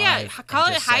drop to 5. Yeah, call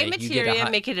it high say, materia,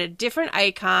 make it a different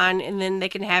icon, and then they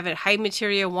can have it high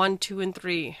materia 1, 2, and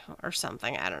 3, or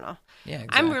something. I don't know. Yeah,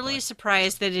 exactly. I'm really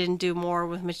surprised they didn't do more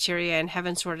with materia and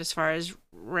Heavensward as far as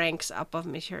ranks up of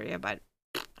materia, but...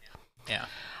 Yeah.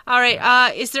 All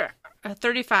right, is there...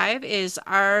 35 is,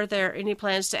 are there any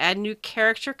plans to add new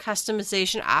character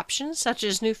customization options, such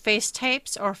as new face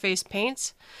types or face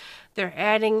paints? They're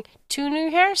adding 2 new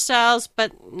hairstyles,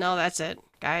 but no, that's it,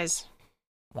 guys.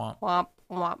 Womp. Womp,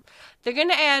 womp. They're going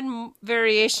to add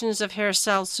variations of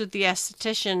hairstyles to the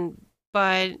esthetician,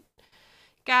 but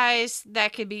guys,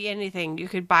 that could be anything. You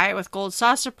could buy it with gold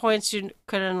saucer points, you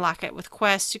could unlock it with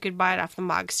quests, you could buy it off the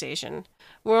Mog Station.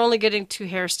 We're only getting 2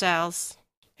 hairstyles.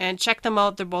 And check them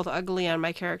out. They're both ugly on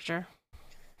my character.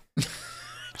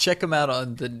 Check them out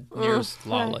on the nearest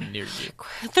Lala near you.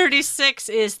 36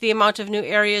 is the amount of new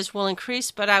areas will increase,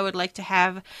 but I would like to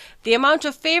have the amount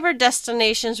of favored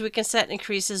destinations we can set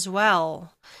increase as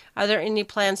well. Are there any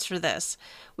plans for this?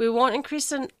 We won't increase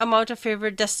the amount of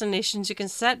favored destinations you can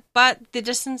set, but the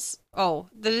distance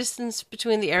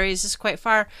between the areas is quite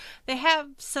far. They have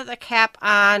set a cap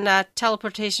on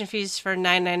teleportation fees for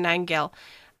 999 gil.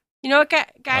 You know what,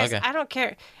 guys? Okay. I don't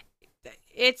care.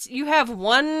 You have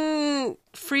 1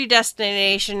 free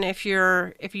destination if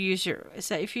you use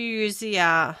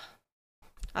the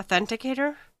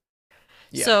authenticator.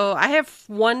 Yeah. So I have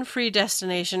 1 free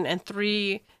destination and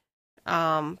 3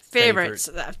 favorites.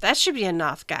 That should be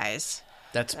enough, guys.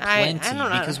 That's plenty. I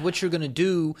don't know. Because what you're gonna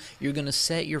do, you're gonna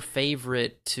set your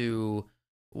favorite to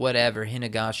whatever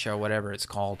Hinagashia or whatever it's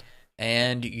called.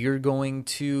 And you're going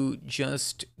to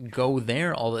just go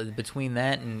there between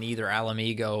that and either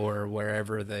Alamigo or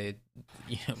wherever the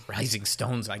Rising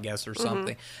Stones, I guess, or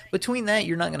something. Mm-hmm. Between that,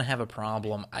 you're not going to have a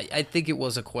problem. I think it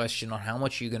was a question on how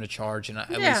much you're going to charge, and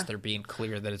at least they're being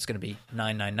clear that it's going to be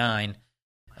 $9.99.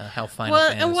 How Final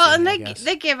Fantasy, and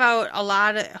they give out a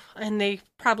lot of, and they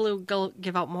probably will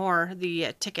give out more,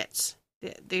 the tickets,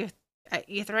 the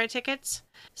Aetheryte tickets.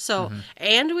 So,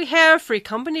 and we have free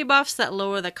company buffs that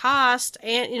lower the cost,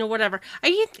 and whatever.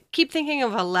 I keep thinking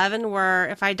of 11, where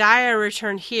if I die, I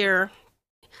return here.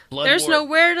 There's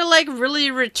nowhere to really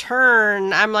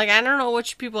return. I'm like, I don't know what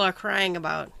you people are crying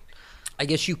about. I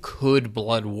guess you could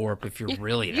blood warp if you're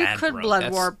really that broke. You could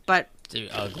blood warp, but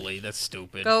ugly. That's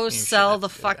stupid. Go sell the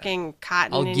fucking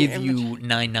cotton. I'll give you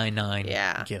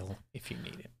 $9.99 gil if you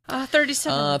need it.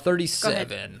 37.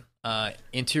 37.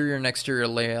 Interior and exterior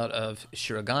layout of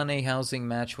Shirogane housing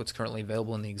match what's currently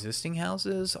available in the existing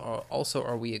houses. Also,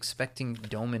 are we expecting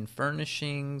Doman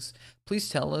furnishings? Please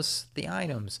tell us the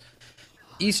items.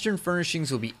 Eastern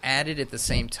furnishings will be added at the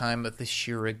same time that the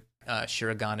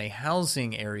Shirogane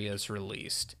housing area is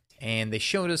released. And they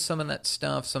showed us some of that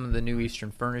stuff, some of the new Eastern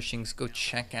furnishings. Go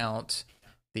check out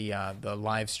the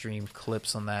live stream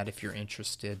clips on that if you're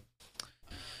interested.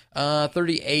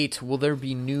 38, will there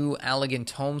be new Allagan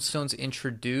tomestones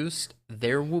introduced?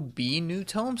 There will be new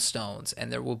tomestones,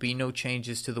 and there will be no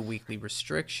changes to the weekly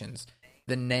restrictions.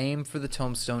 The name for the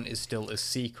tomestone is still a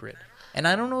secret. And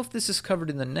I don't know if this is covered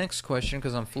in the next question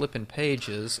because I'm flipping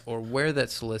pages or where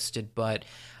that's listed, but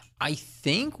I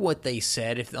think what they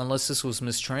said, unless this was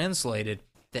mistranslated,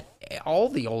 that all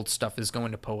the old stuff is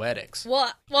going to Poetics.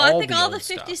 Well, I think all the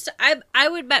 50 stuff. I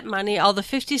would bet money all the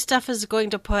 50 stuff is going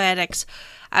to Poetics.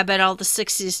 I bet all the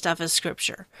 60 stuff is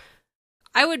Scripture.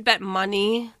 I would bet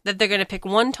money that they're going to pick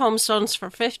 1 tomestones for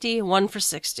 50, 1 for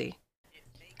 60.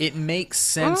 It makes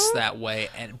sense that way,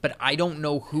 but I don't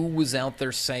know who was out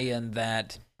there saying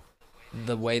that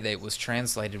the way that it was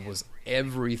translated was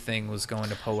everything was going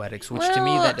to Poetics, which to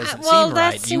me that doesn't seem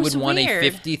right. You would want weird.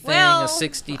 A 50 thing, a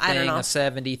 60 thing, a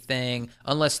 70 thing,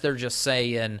 unless they're just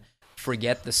saying,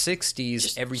 forget the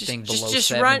 60s, everything below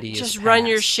 70 is just run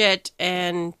your shit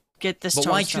and get this. But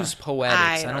why choose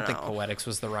Poetics? I don't think Poetics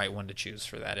was the right one to choose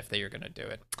for that if they were going to do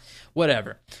it.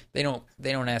 Whatever. They don't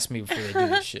ask me before they do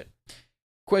this shit.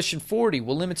 Question 40,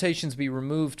 will limitations be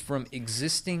removed from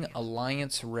existing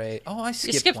Alliance raid? Oh, I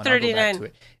skipped one. 39. I'll go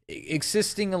back to it.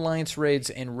 Existing Alliance raids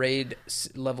and raid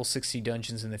level 60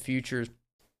 dungeons in the future.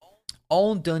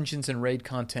 All dungeons and raid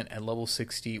content at level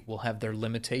 60 will have their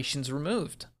limitations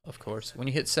removed, of course. When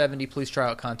you hit 70, please try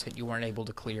out content you weren't able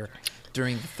to clear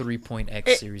during the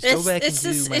 3.x series. Go back and do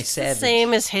my Savage. It's the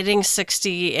same as hitting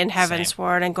 60 in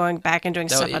Heavensward and going back and doing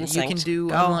stuff unsynced. You can do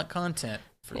unlock content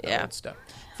for the old stuff.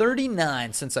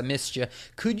 39, since I missed you,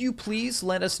 could you please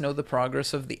let us know the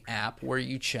progress of the app where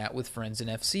you chat with friends and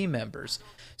FC members?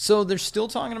 So they're still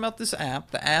talking about this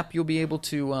app. The app, you'll be able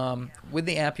to, with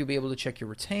the app, you'll be able to check your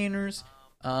retainers,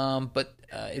 But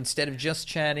instead of just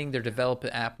chatting, they're developing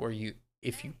an app where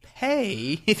if you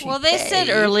pay, said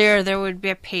earlier there would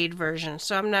be a paid version,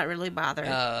 so I'm not really bothered.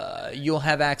 You'll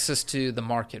have access to the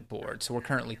market board. So we're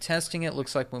currently testing it.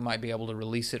 Looks like we might be able to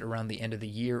release it around the end of the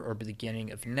year or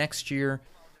beginning of next year.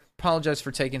 Apologize for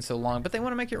taking so long, but they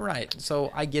want to make it right. So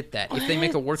I get that. If they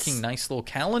make a working, nice little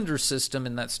calendar system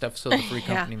and that stuff so the free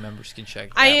company members can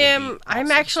check, I'm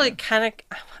actually kind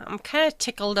of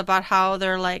tickled about how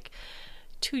they're like,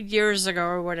 2 years ago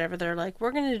or whatever, they're like,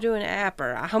 we're going to do an app,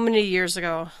 or how many years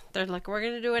ago? They're like, we're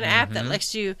going to do an app that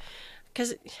lets you,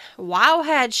 because WoW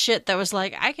had shit that was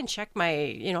like, I can check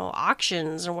my,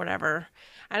 auctions or whatever.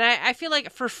 And I feel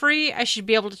like for free, I should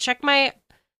be able to check my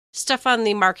stuff on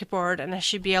the market board, and I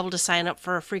should be able to sign up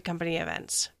for free company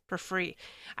events for free.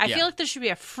 I feel like there should be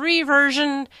a free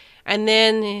version, and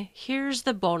then here's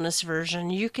the bonus version.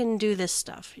 You can do this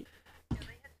stuff.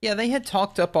 Yeah, they had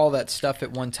talked up all that stuff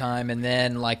at one time, and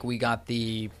then we got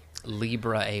the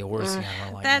Libra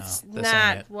Eorzean. That's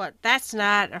not what. That's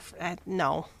not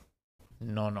no.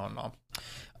 No.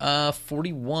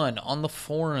 41 on the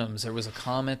forums, there was a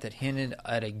comment that hinted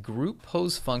at a group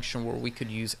pose function where we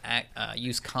could use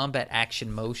combat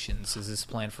action motions. Is this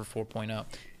planned for 4.0?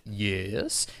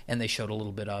 Yes, and they showed a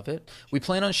little bit of it. We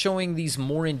plan on showing these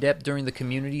more in depth during the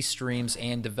community streams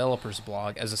and developers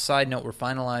blog. As a side note, we're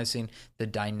finalizing the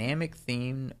dynamic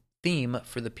theme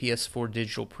for the PS4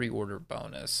 digital pre-order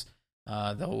bonus.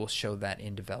 They'll show that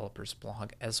in developers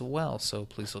blog as well, so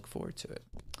please look forward to it.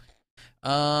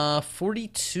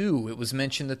 42, it was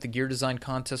mentioned that the gear design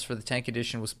contest for the Tank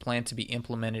Edition was planned to be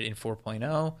implemented in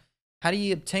 4.0. How do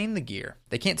you obtain the gear?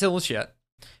 They can't tell us yet.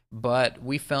 But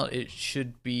we felt it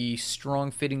should be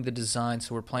strong-fitting the design,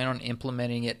 so we're planning on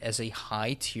implementing it as a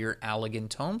high-tier Allagan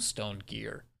Tombstone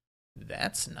gear.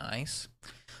 That's nice.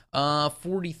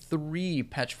 43,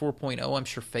 patch 4.0, I'm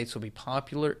sure Fates will be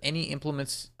popular. Any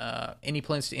plans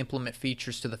to implement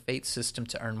features to the Fate system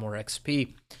to earn more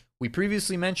XP? We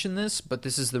previously mentioned this, but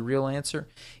this is the real answer.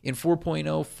 In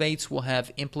 4.0, Fates will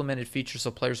have implemented features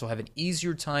so players will have an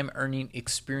easier time earning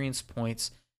experience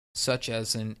points, such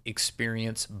as an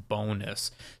experience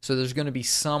bonus. So there's going to be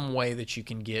some way that you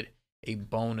can get a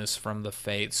bonus from the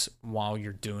Fates while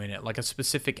you're doing it, like a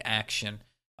specific action.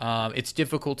 It's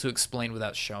difficult to explain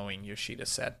without showing, Yoshida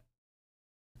said.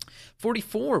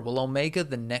 44, will Omega,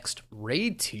 the next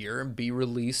raid tier, be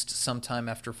released sometime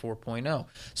after 4.0?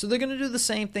 So they're going to do the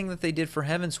same thing that they did for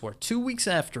Heavensward, 2 weeks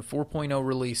after 4.0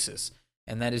 releases,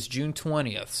 and that is June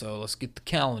 20th. So let's get the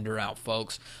calendar out,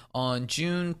 folks. On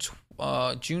June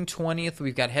 20th,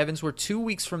 we've got Heavensward. 2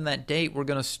 weeks from that date, we're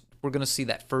gonna see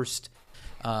that first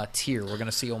tier. We're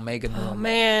gonna see Omega Normal. Oh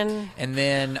man! And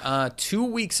then 2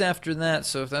 weeks after that,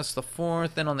 so if that's the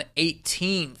 4th, then on the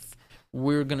 18th,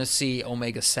 we're gonna see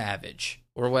Omega Savage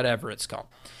or whatever it's called.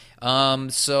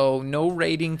 So no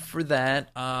rating for that.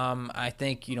 I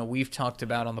think we've talked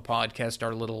about on the podcast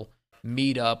our little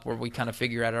meetup where we kind of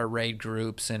figure out our raid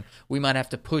groups, and we might have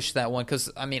to push that one because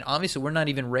obviously we're not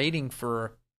even raiding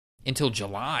until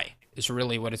July is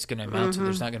really what it's going to amount to.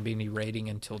 There's not going to be any rating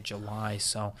until July,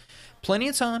 so plenty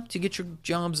of time to get your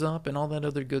jobs up and all that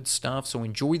other good stuff. So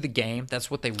enjoy the game.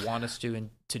 That's what they want us to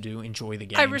do. Enjoy the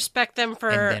game. I respect them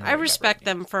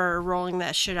for rolling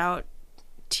that shit out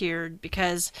tiered,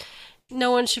 because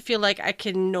no one should feel like I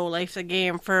can no life the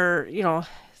game for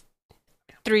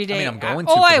 3 days. I'm going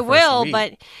to. I will,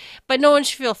 but no one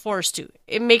should feel forced to.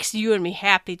 It makes you and me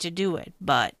happy to do it,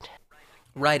 but.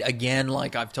 Right, again,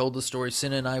 like I've told the story,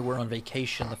 Cinna and I were on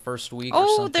vacation the first week.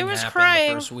 There was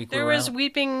crying. There was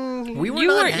weeping. We were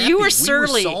not happy. You were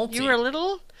surly. We were salty. You were a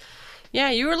little. Yeah,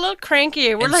 you were a little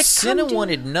cranky. We're like, Cinna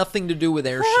wanted nothing to do with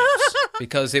airships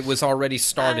because it was already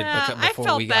started before we got to it. I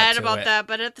felt bad about that,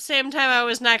 but at the same time, I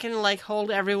was not going to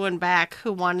hold everyone back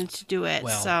who wanted to do it.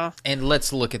 Well, and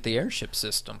let's look at the airship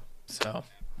system. So,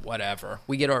 whatever.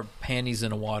 We get our panties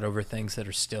in a wad over things that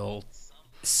are still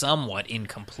somewhat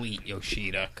incomplete,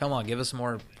 Yoshida. Come on, give us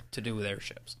more to do with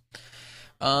airships.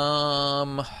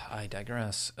 I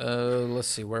digress. Let's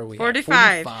see, where are we 45.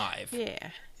 At? 45.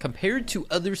 Yeah. Compared to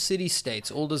other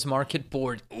city-states, Ulda's market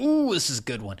board. Ooh, this is a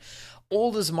good one.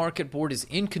 Ulda's market board is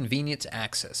inconvenient to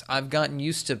access. I've gotten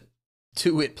used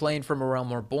to it playing from A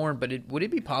Realm Reborn, but would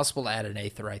it be possible to add an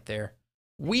Aetheryte there?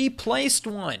 We placed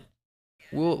one.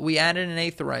 We added an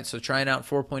Aetheryte, so try it out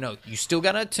 4.0. You still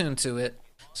got to attune to it.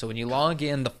 So when you log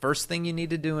in, the first thing you need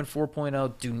to do in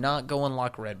 4.0, do not go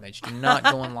unlock Red Mage. Do not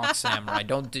go unlock Samurai.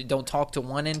 Don't talk to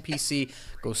one NPC.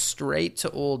 Go straight to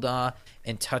Ul'dah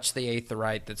and touch the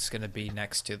Aetheryte that's going to be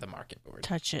next to the market board.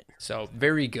 Touch it. So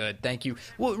very good. Thank you.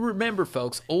 Well, remember,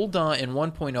 folks, Ul'dah in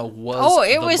 1.0 was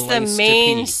it was the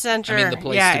main center. The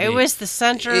place yeah, to be. It was the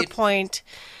center point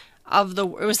of it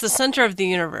was the center of the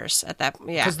universe at that.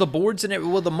 Yeah, because the boards and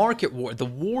the market ward, the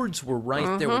wards were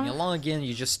right there. When you log in,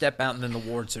 you just step out, and then the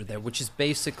wards are there, which is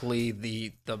basically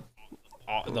the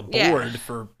board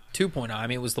for 2.0. I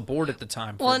mean, it was the board at the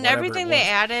time. Well, and everything they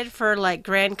added for like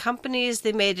grand companies,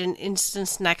 they made an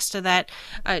instance next to that.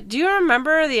 Do you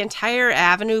remember the entire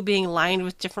avenue being lined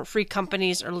with different free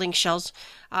companies or link shells,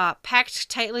 packed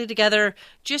tightly together,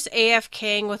 just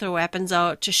AFKing with their weapons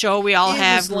out to show we all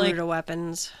have Gerudo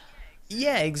weapons?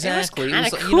 Yeah, exactly.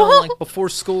 It was cool. Like before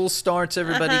school starts,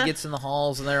 everybody gets in the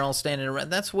halls and they're all standing around.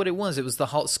 That's what it was. It was the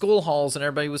school halls and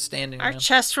everybody was standing around. Our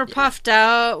chests were puffed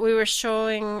out. We were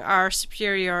showing our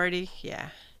superiority. Yeah.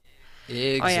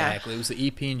 Exactly. It was the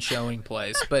EP and showing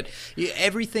place. But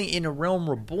everything in A Realm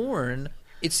Reborn,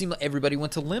 it seemed like everybody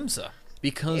went to Limsa.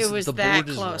 Because the board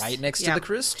is right next to the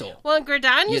crystal. Well,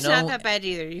 Gridania's not that bad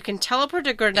either. You can teleport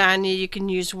to Gridania. You can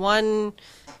use one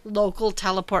local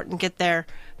teleport and get there.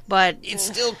 But it's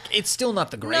still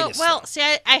not the greatest. No, well, see,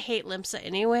 I hate Limsa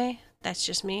anyway. That's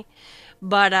just me.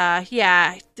 But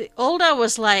the Ul'dah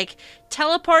was like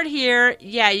teleport here.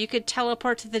 Yeah, you could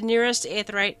teleport to the nearest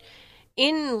Aetheryte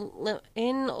in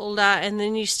Ul'dah, and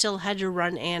then you still had to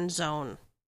run and zone.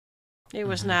 It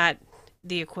was not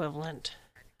the equivalent.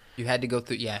 You had to go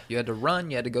through. Yeah, you had to run.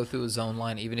 You had to go through a zone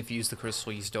line. Even if you used the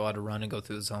crystal, you still had to run and go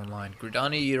through the zone line.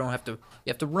 Gridania, you don't have to. You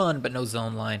have to run, but no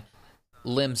zone line.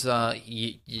 Limsa,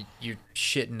 you're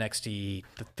shitting next to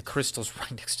the crystal's right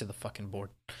next to the fucking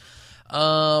board.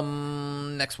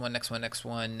 Next one.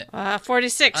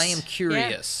 46. I am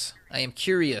curious. Yeah. I am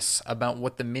curious about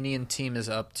what the minion team is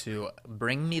up to.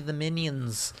 Bring me the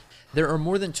minions. There are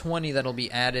more than 20 that'll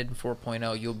be added in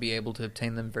 4.0. You'll be able to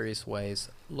obtain them various ways.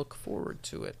 Look forward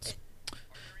to it.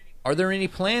 Are there any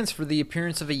plans for the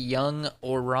appearance of a young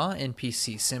Aura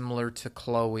NPC similar to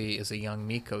Chloe as a young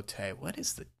Mikote? What?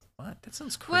 That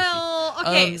sounds creepy. Well,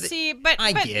 okay,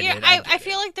 I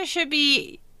feel like there should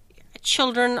be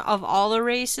children of all the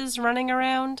races running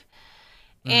around.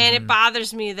 And it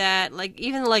bothers me that, like,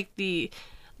 even like the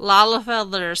Lalafell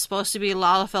that are supposed to be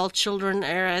Lalafell children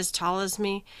are as tall as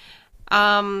me.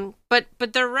 But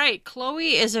they're right.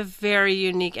 Chloe is a very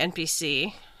unique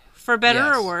NPC, for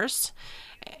better or worse.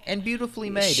 And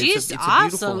beautifully made. She's it's awesome. A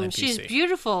beautiful NPC. She's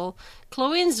beautiful.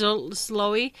 Chloe and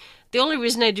Zoe. The only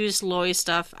reason I do Zoe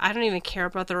stuff, I don't even care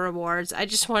about the rewards. I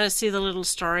just want to see the little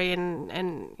story and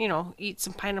eat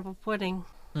some pineapple pudding.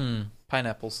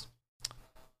 Pineapples.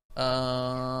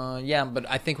 Yeah, but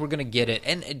I think we're gonna get it,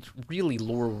 and really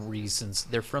lore reasons.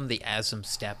 They're from the Azim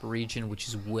Steppe region, which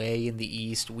is way in the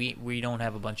east. We don't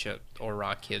have a bunch of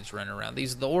Aura kids running around.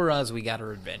 The Auras we got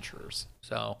are adventurers,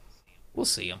 so we'll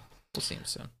see them. We'll see them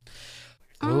soon.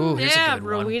 Oh, here's a good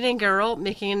one. Rowena and Geralt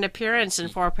making an appearance in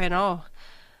 4.0.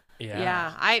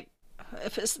 Yeah.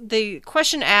 The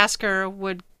question asker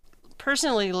would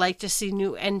personally like to see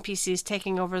new NPCs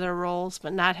taking over their roles,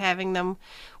 but not having them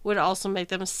would also make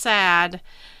them sad.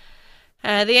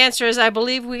 The answer is, I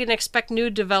believe we can expect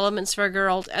new developments for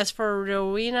Geralt. As for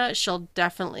Rowena, she'll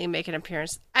definitely make an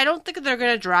appearance. I don't think they're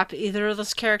going to drop either of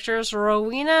those characters.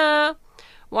 Rowena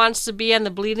wants to be on the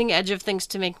bleeding edge of things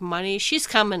to make money. She's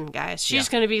coming, guys. She's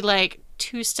going to be like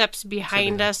 2 steps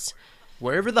behind us.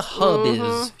 Wherever the hub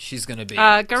is, she's going to be.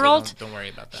 Geralt, so don't worry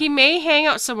about that. He may hang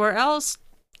out somewhere else.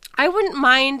 I wouldn't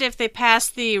mind if they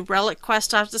passed the relic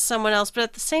quest off to someone else, but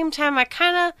at the same time,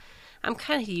 I'm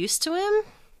kind of used to him.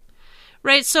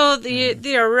 Right, so the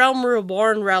Realm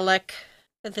Reborn relic,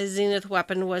 the Zenith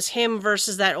weapon, was him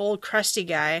versus that old crusty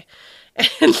guy.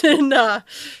 And then,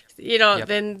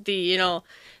 then the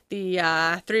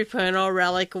 3.0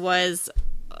 relic was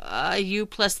you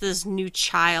plus this new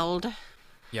child.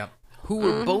 Yep. Who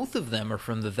were both of them are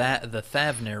from the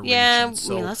Thavnair region. Yeah,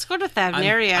 so let's go to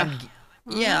Thavnair.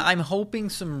 I'm hoping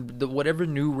whatever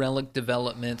new relic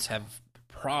developments have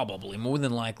probably, more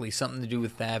than likely, something to do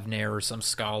with Thavnair or some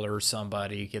scholar or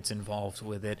somebody gets involved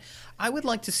with it. I would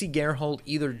like to see Geralt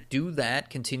either do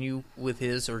that, continue with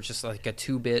his, or just like a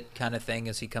 2-bit kind of thing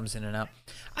as he comes in and out.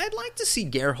 I'd like to see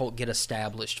Geralt get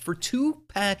established. For 2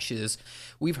 patches,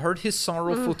 we've heard his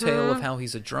sorrowful tale of how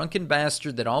he's a drunken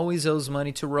bastard that always owes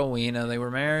money to Rowena. They were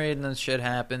married and then shit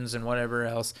happens and whatever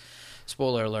else.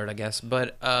 Spoiler alert, I guess.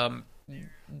 But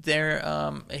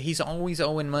he's always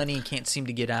owing money and can't seem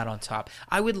to get out on top.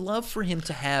 I would love for him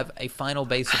to have a final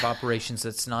base of operations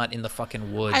that's not in the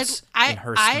fucking woods in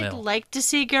Hearst I'd Mill. like to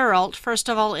see Geralt, first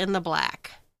of all, in the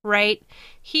black, right?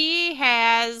 He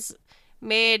has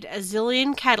made a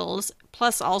zillion kettles,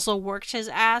 plus also worked his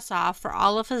ass off for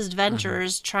all of his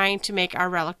ventures trying to make our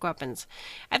relic weapons.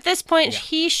 At this point,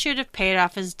 he should have paid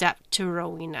off his debt to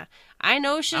Rowena. I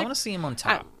know she... I want to see him on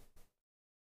top.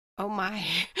 Oh my.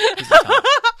 He's a top.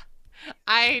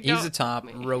 He's a top.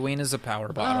 Rowena's a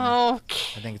power bottom.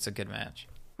 Okay. I think it's a good match.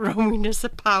 Rowena's a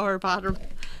power bottom.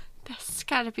 That's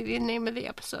got to be the name of the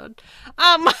episode.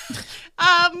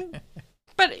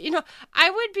 But I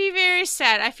would be very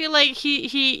sad. I feel like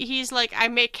he's like, I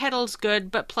make kettles good,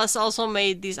 but plus also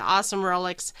made these awesome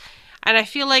relics, and I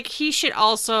feel like he should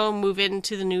also move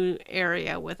into the new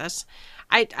area with us.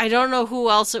 I don't know who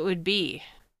else it would be.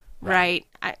 Right.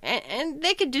 And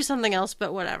they could do something else,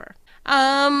 but whatever.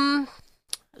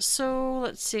 So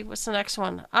let's see. What's the next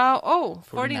one?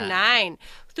 49.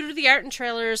 Through the art and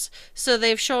trailers, so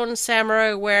they've shown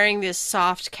Samurai wearing this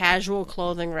soft, casual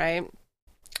clothing, right?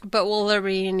 But will there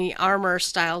be any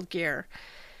armor-styled gear?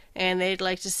 And they'd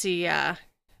like to see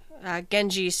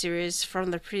Genji series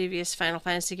from the previous Final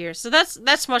Fantasy gear. So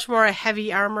that's much more a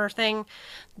heavy armor thing.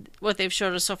 What they've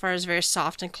showed us so far is very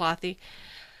soft and clothy.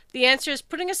 The answer is,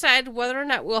 putting aside whether or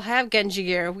not we'll have Genji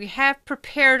gear, we have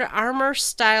prepared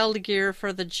armor-styled gear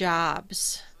for the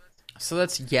jobs. So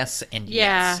that's yes and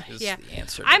yes is the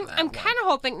answer to I'm that kind of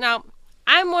hoping... Now,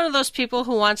 I'm one of those people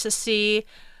who wants to see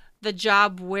the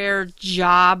job wear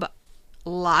job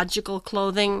logical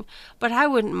clothing, but I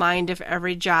wouldn't mind if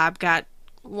every job got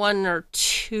one or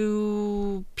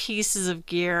two pieces of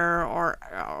gear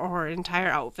or entire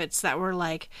outfits that were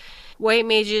like, white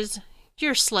mages,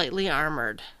 you're slightly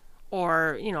armored.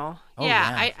 Or,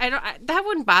 that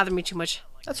wouldn't bother me too much.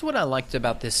 That's what I liked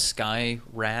about this Sky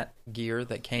Rat gear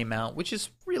that came out, which is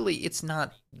really, it's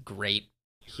not great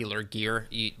healer gear.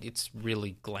 It's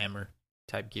really glamour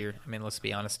type gear. I mean, let's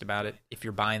be honest about it. If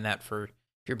you're buying that for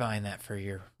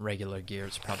your regular gear,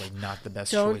 it's probably not the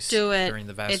best choice during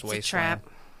the vast wasteland. It's a trap.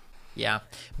 Yeah,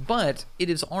 but it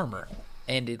is armor.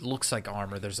 And it looks like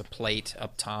armor. There's a plate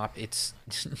up top. It's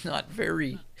not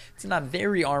very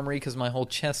armory because my whole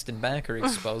chest and back are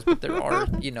exposed. But there are,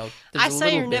 there's I a saw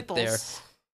little your bit nipples. There.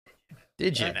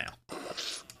 Did you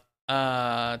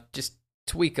now? Just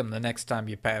tweak them the next time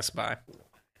you pass by.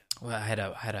 Well, I had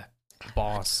a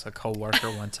boss, a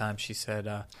coworker one time. She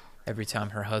said every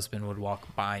time her husband would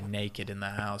walk by naked in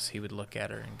the house, he would look at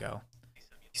her and go,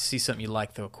 "You see something you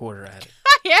like? Throw a quarter at it."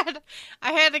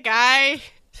 I had a guy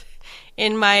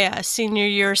in my senior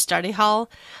year study hall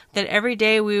that every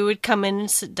day we would come in and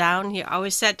sit down. He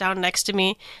always sat down next to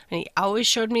me, and he always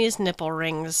showed me his nipple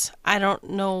rings. I don't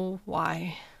know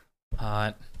why.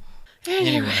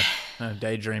 Anyway, I'm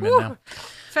daydreaming now.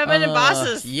 Feminine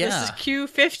bosses. Yeah. This is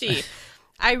Q50.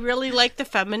 I really like the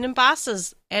feminine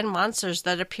bosses and monsters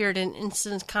that appeared in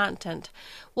instant content.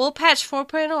 Will patch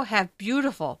 4.0 have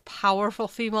beautiful, powerful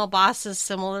female bosses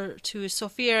similar to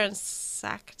Sophia and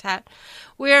Sakutat?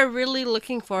 We are really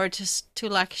looking forward to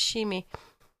Lakshmi.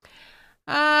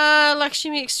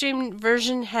 Lakshmi Extreme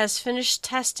version has finished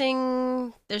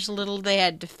testing. There's a little they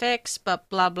had to fix, but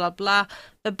blah blah blah.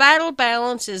 The battle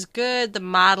balance is good. The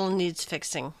model needs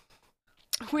fixing.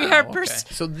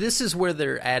 So this is where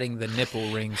they're adding the nipple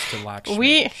rings to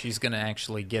Lakshmi. She's going to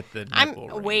actually get the nipple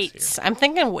rings weights. Here. I'm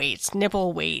thinking weights.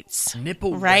 Nipple weights.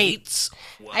 Nipple weights?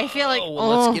 Whoa. I feel like...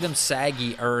 let's get them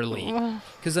saggy early.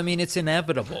 Because, it's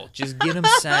inevitable. Just get them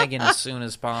sagging as soon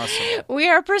as possible. We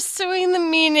are pursuing the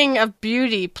meaning of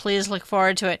beauty. Please look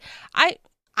forward to it.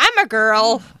 I'm a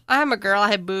girl. I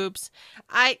have boobs.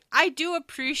 I do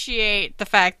appreciate the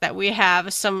fact that we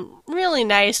have some really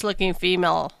nice looking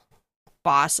female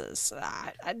bosses.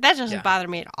 That doesn't bother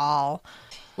me at all.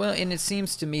 Well, and it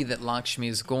seems to me that Lakshmi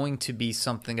is going to be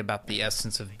something about the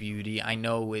essence of beauty. I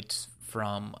know it's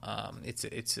from it's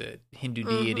a Hindu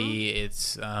deity.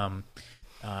 It's a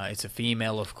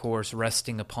female, of course,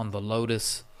 resting upon the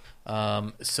lotus.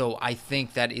 So I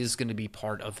think that is going to be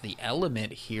part of the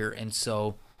element here. And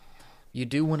so you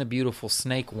do want a beautiful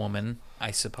snake woman, I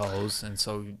suppose. And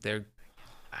so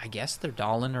I guess they're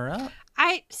dolling her up.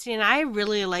 And I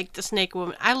really like the snake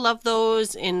woman. I love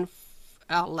those in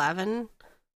 11.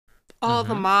 All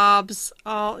the mobs,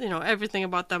 everything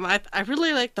about them. I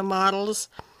really like the models.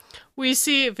 We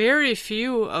see very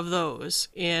few of those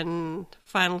in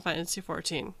Final Fantasy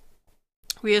XIV.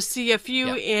 We see a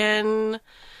few in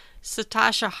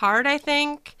Satasha Heart, I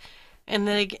think, and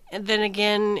then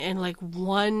again in like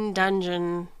one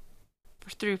dungeon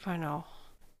for 3.0.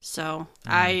 So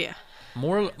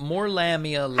More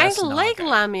Lamia, I less like Naga.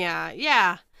 Lamia,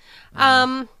 yeah.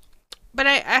 But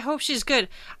I hope she's good.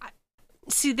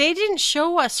 See, they didn't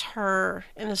show us her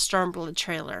in the Stormblood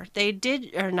trailer. They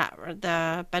did, or not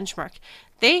the benchmark.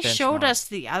 They showed Benchmark. us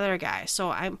the other guy.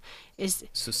 So he's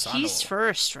Susanoo.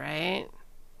 first, right?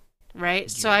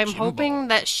 Right. So I'm Yojimbo. hoping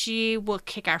that she will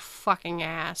kick our fucking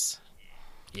ass.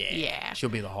 Yeah. She'll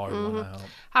be the hard one, I hope.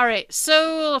 All right,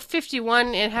 so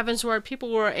 51 in Heavensward,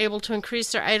 people were able to increase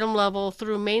their item level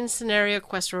through main scenario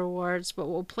quest rewards, but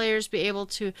will players be able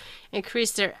to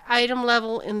increase their item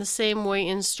level in the same way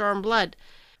in Stormblood?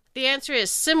 The answer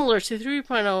is similar to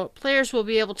 3.0. Players will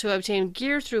be able to obtain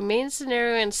gear through main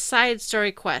scenario and side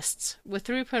story quests. With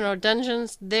 3.0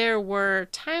 dungeons, there were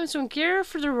times when gear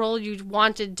for the role you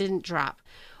wanted didn't drop,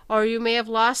 or you may have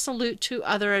lost the loot to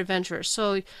other adventurers,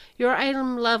 so your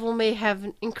item level may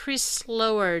have increased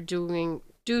slower due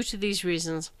to these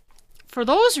reasons. For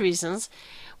those reasons,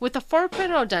 with the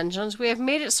 4.0 dungeons, we have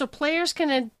made it so players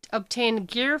can obtain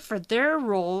gear for their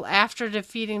role after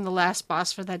defeating the last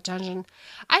boss for that dungeon.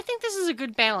 I think this is a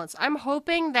good balance. I'm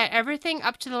hoping that everything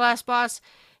up to the last boss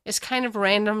is kind of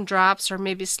random drops or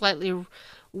maybe slightly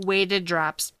weighted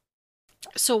drops.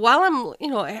 So while I'm,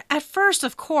 at first,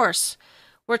 of course,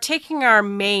 we're taking our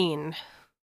main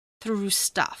through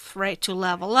stuff, right? To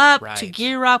level up, to Right.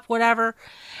 gear up, whatever.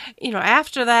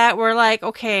 After that, we're like,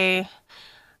 okay,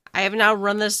 I have now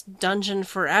run this dungeon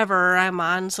forever. I'm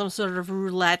on some sort of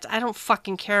roulette. I don't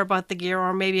fucking care about the gear,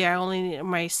 or maybe I only need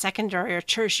my secondary or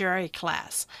tertiary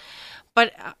class.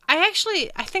 But I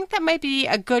think that might be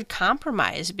a good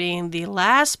compromise, being the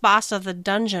last boss of the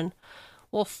dungeon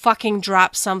will fucking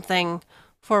drop something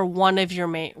for one of the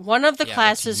Yeah,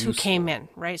 classes that's who came in,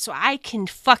 right? So I can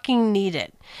fucking need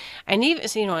it. And even,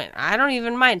 I don't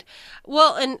even mind.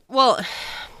 Well,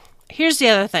 here's the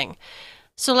other thing.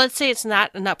 So let's say it's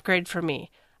not an upgrade for me.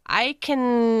 I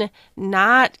can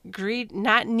not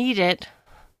need it,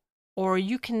 or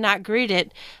you cannot greet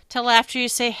it till after you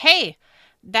say, hey,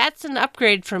 that's an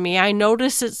upgrade for me. I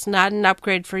notice it's not an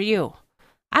upgrade for you.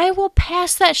 I will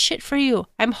pass that shit for you.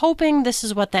 I'm hoping this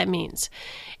is what that means.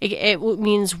 It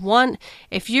means, one,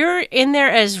 if you're in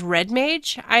there as red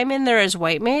mage, I'm in there as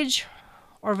white mage,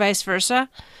 or vice versa.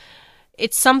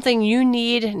 It's something you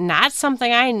need, not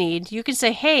something I need. You can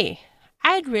say, hey,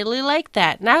 I'd really like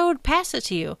that, and I would pass it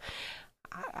to you.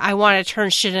 I want to turn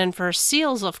shit in for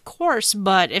seals, of course,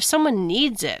 but if someone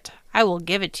needs it, I will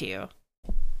give it to you.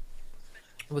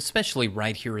 Especially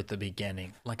right here at the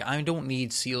beginning. Like, I don't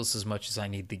need seals as much as I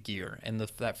need the gear. And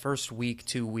that first week,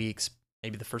 2 weeks,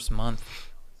 maybe the first month,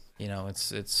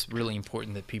 it's really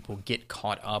important that people get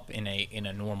caught up in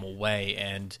a normal way.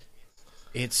 And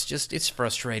it's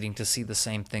frustrating to see the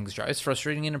same things drop. It's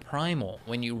frustrating in a primal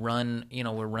when you run,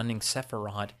 we're running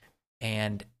Sephiroth,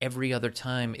 and every other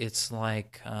time it's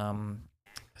like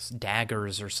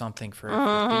daggers or something for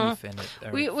thief.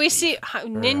 And We see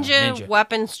ninja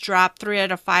weapons drop 3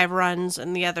 out of 5 runs,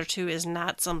 and the other 2 is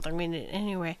not something we need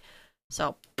anyway.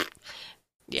 So,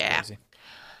 yeah. Crazy.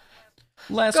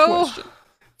 Last Go. question.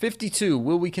 52.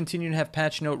 Will we continue to have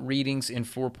patch note readings in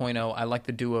 4.0? I like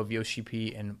the duo of Yoshi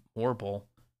P and Morble.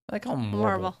 I call him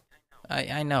Morble.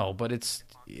 I know, but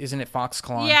isn't it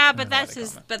Foxclaw? Yeah, but that's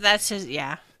his,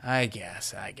 yeah. I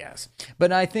guess.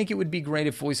 But I think it would be great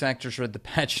if voice actors read the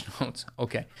patch notes.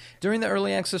 Okay. During the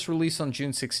early access release on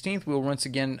June 16th, we will once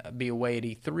again be away at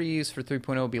E3s. For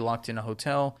 3.0, be locked in a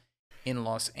hotel in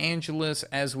Los Angeles.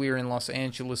 As we are in Los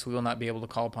Angeles, we will not be able to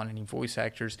call upon any voice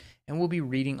actors, and we'll be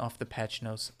reading off the patch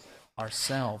notes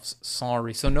ourselves.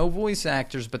 Sorry. So no voice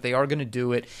actors, but they are going to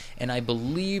do it, and I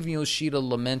believe Yoshida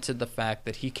lamented the fact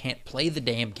that he can't play the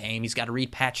damn game. He's got to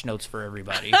read patch notes for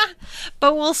everybody.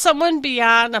 But will someone be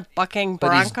on a bucking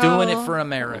bronco? But he's doing it for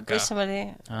America. Will be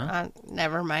somebody?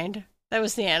 Never mind. That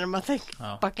was the anima thing.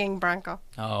 Oh. Bucking bronco.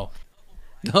 Oh.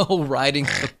 No, riding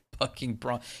the bucking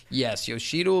bronco. Yes,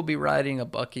 Yoshida will be riding a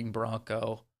bucking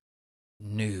bronco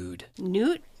nude.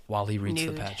 Newt? While he reads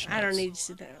the patch notes. I don't need to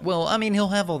see that. Well, I mean, he'll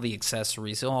have all the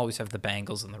accessories. He'll always have the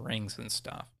bangles and the rings and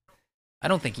stuff. I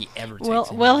don't think he ever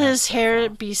takes Will his hair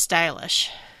be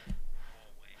stylish?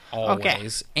 Always. Okay.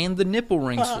 And the nipple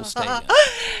rings will stay in.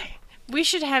 We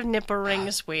should have nipple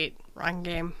rings. Wait, wrong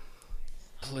game.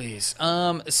 Please.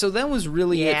 So that was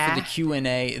really it for the Yeah.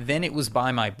 Q&A. Then it was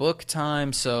buy my book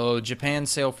time. So Japan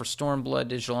sale for Stormblood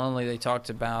digital only. They talked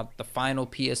about the final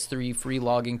PS3 free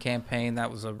login campaign. That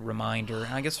was a reminder,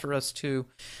 I guess, for us too.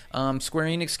 Square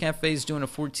Enix Cafe is doing a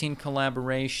 14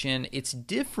 collaboration. It's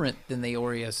different than the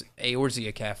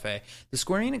Eorzea Cafe. The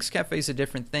Square Enix Cafe is a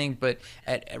different thing, but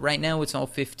right now it's all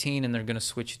 15, and they're going to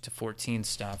switch it to 14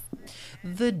 stuff.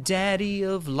 The Daddy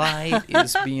of Light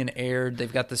is being aired.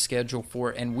 They've got the schedule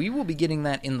for it, and we will be getting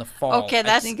that in the fall. Okay,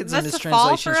 I think it's in that's this the fall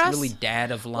translation. for It's us? really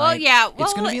Dad of Light. Well, yeah.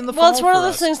 It's going to be in the fall. Well, it's one of for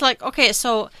those us. things like, okay,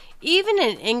 so even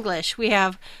in English, we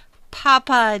have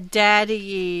Papa,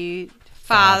 Daddy,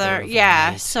 Father. of Yeah,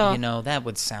 Light. so. You know, that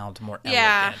would sound more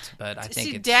Yeah. elegant, but I think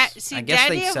See, it's. I guess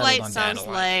Daddy they of settled Light on Dad sounds of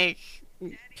Light.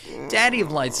 like. Daddy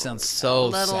of Light sounds so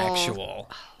Little- sexual.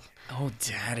 Oh,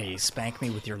 Daddy, spank me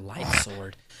with your light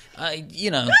sword. You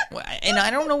know, and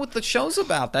I don't know what the show's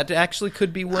about. That actually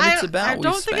could be what it's about. I We've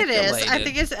don't think it is. I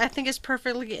speculated. think it's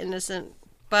perfectly innocent.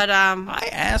 But I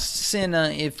asked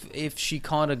Cinna if she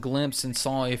caught a glimpse and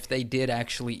saw if they did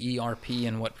actually ERP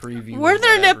and what preview. were or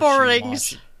there whatever nipple she rings?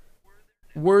 watched.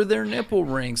 Were there nipple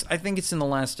rings? I think it's in the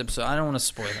last episode. I don't want to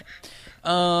spoil it.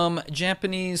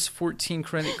 Japanese 14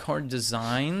 credit card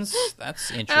designs. That's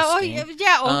interesting. Oh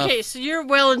yeah. Okay, so you're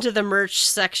well into the merch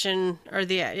section or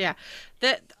the yeah.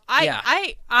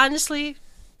 I honestly,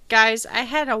 guys, I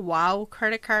had a WoW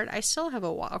credit card. I still have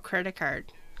a WoW credit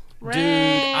card. Dude,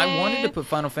 I wanted to put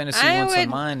Final Fantasy once on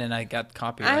mine, and I got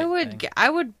copyright.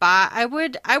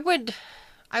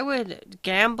 I would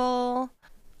gamble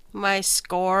my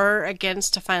score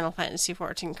against a Final Fantasy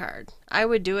 14 card. I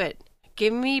would do it.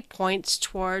 Give me points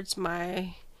towards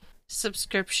my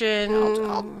subscription.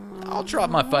 I'll drop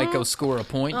my FICO score a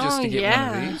point just to get one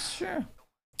yeah. of these. Sure.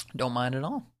 Don't mind at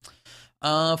all.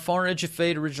 Far Edge of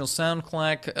Fate original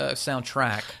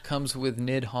soundtrack comes with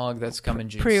Nidhogg. That's coming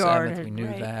June 7th. We knew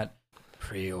right. that.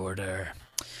 Pre-order.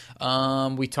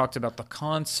 We talked about the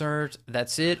concert.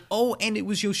 That's it. Oh, and it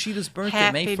was Yoshida's birthday.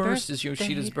 Happy May 1st is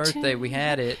Yoshida's birthday. We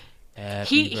had it.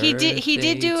 He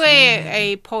did do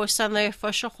a post on the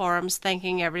official forums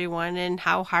thanking everyone and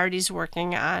how hard he's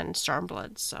working on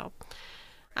Stormblood. So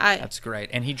that's great.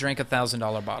 And he drank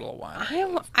 $1,000 bottle of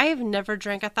wine. I have never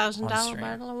drank $1,000 stream.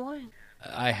 bottle of wine.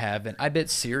 I haven't. I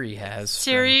bet Siri has.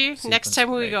 Siri, from next Sequence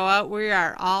time we Break. go out, we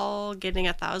are all getting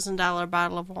 $1,000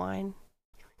 bottle of wine.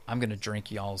 I'm gonna drink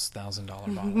y'all's $1,000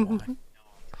 bottle of wine.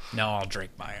 No, I'll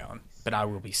drink my own, but I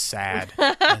will be sad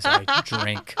as I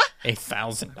drink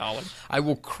 $1,000. I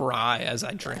will cry as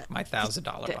I drink my $1,000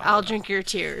 bottle. I'll drink your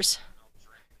tears.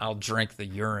 I'll drink the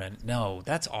urine. No,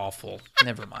 that's awful.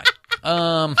 Never mind.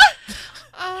 Oh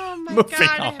my Moving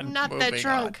god, on, I'm not that moving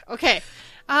drunk. Okay,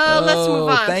 let's move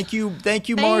on. Thank you, Marco. Thank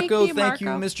you, Thank you,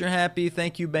 Marco. Mr. Happy.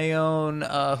 Thank you, Bayonne.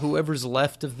 Whoever's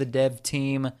left of the dev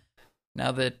team,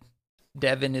 now that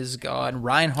Devin is gone.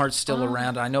 Reinhardt's still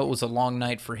around. I know it was a long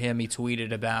night for him. He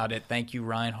tweeted about it. Thank you,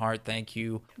 Reinhardt. Thank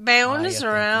you. Bayonne Maya. is Thank you,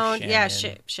 around. Yeah,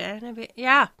 Shannon. Shannon.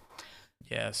 Yeah.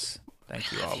 Yes.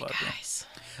 Thank you, all of you. Guys.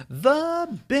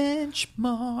 The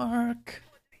benchmark.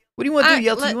 What do you want to do,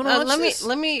 Yeltsin? You want to watch this?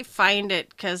 Let me find it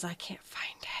because I can't find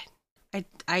it.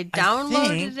 I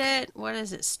downloaded it. What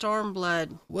is it?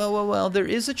 Stormblood. Well. There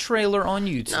is a trailer on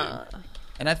YouTube,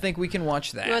 and I think we can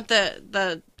watch that. You want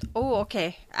the? Oh,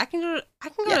 okay. I can go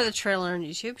to the trailer on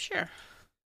YouTube. Sure.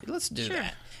 Let's do Sure.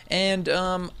 that. And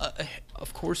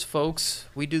of course, folks,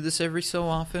 we do this every so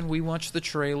often. We watch the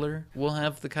trailer. We'll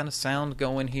have the kind of sound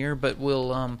going here, but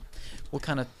we'll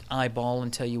kind of eyeball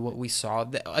and tell you what we saw.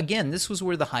 Again, this was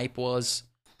where the hype was.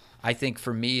 I think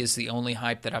for me is the only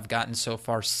hype that I've gotten so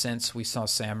far since we saw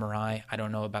Samurai. I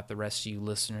don't know about the rest of you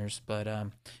listeners, but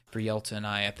for Yelta and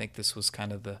I think this was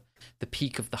kind of the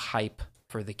peak of the hype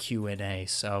for the Q&A.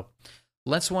 So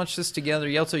let's watch this together.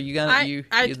 Yelta, you got you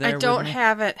there? I don't with me?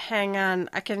 have it. Hang on.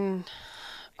 I can.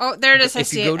 Oh, there it is. I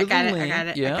If you see go it. to I got the it. link, I got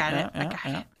it. yeah, I got yeah, it. I got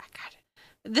yeah. it.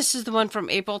 This is the one from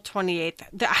April 28th.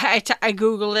 I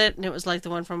googled it and it was like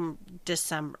the one from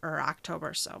December or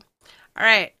October. So, all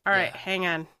right. Yeah. Hang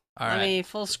on. All Let right. me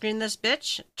full screen this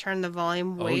bitch. Turn the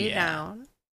volume way yeah. down.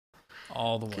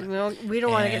 All the 'Cause way. we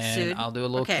don't want to get And sued. I'll do a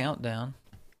little Okay. countdown.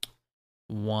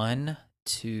 1,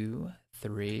 2,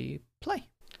 3, play.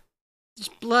 There's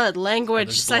blood, language,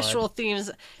 there's blood. sexual themes,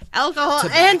 alcohol,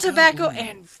 Tobacco. and tobacco,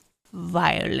 and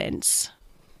violence.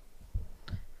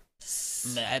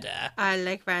 Nada. I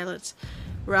like violence.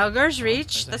 Ralgar's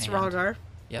Reach. there's a That's hand. Ralgar.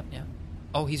 Yep.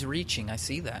 Oh, he's reaching. I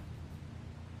see that.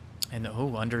 And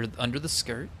under the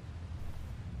skirt,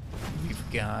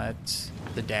 we've got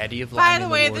the Daddy of Light. By and the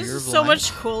way, Warrior this is of so Light.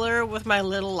 much cooler with my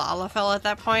little Lalafell at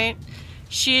that point.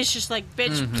 She is just like,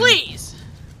 bitch, Mm-hmm. please.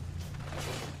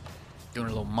 Doing a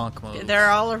little monk move. They're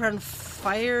all around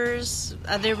fires.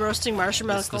 Are they roasting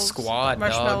marshmallows? It's the squad,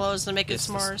 marshmallows dog. and making It's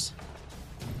the s'mores.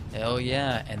 Hell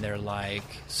yeah. And they're like,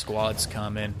 squad's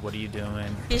coming. What are you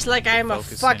doing? He's like, I'm a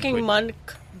Focus in fucking quick. monk,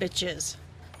 bitches.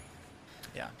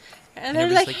 Yeah. And they're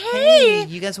like, everybody's hey,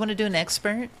 you guys want to do an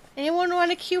expert? anyone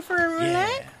want a cue for a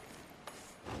roulette? Yeah.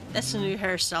 That's a new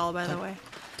hairstyle, by the way.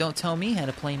 Don't tell me how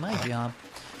to play my job.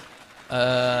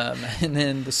 And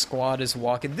then the squad is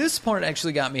walking. This part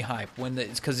actually got me hyped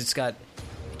because it's got.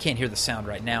 You can't hear the sound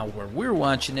right now where we're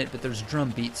watching it, but there's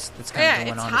drum beats that's kind of Yeah,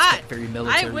 going it's on. hot. It's got very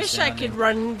military I wish I sounding. could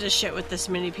run into shit with this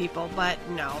many people, but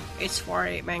no. It's for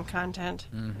 8-man content.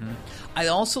 I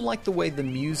also like the way the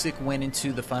music went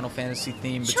into the Final Fantasy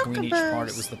theme between each part.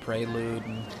 It Chocobos. was the prelude.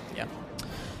 And, yeah.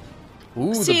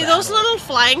 Ooh, See, the those battle. little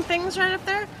flying things right up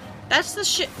there? That's the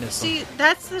shit. Missile. See,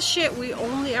 that's the shit we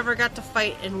only ever got to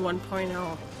fight in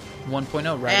 1.0.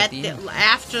 1.0 right at the end.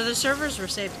 After the servers were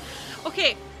saved.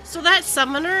 Okay, so that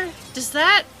summoner, does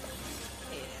that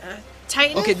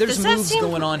Titan? Okay, there's does that moves seem-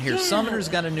 going on here. Yeah. Summoner's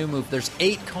got a new move. There's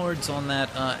 8 cards on that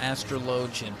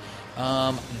Astrologian.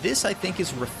 This, I think,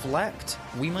 is Reflect.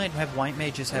 We might have White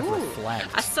Mages have Ooh. Reflect.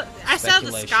 I saw the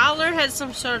Speculation. Scholar had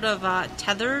some sort of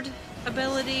tethered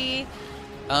ability.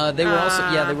 They were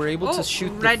also, they were able to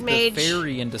shoot Red the Mage.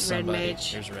 fairy into Red somebody.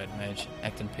 Mage. There's Red Mage.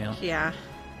 Acting pimp. Yeah.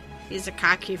 He's a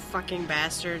cocky fucking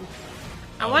bastard.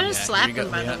 I Oh, want to yeah, slap here you him,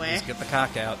 go. by Yeah, the way. Let's get the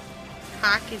cock out.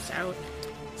 Cock is out.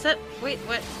 Is that... Wait,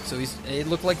 what? So it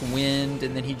looked like wind,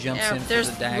 and then he jumps Yeah, in for there's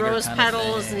the dagger rose kind of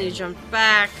petals, thing. and he jumped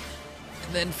back.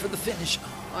 And then for the finish,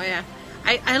 Oh, yeah.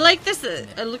 I like this.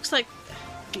 It looks like...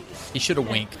 he should have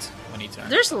winked when he turned.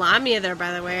 There's Lamia there,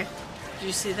 by the way. Did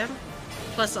you see them?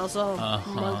 Plus also Uh-huh.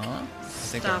 monk I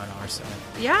think they're on stuff. our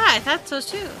side. Yeah, I thought so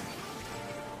too.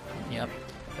 Yep.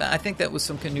 I think that was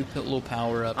some kind of new little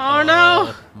power up. Oh,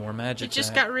 no! More magic. It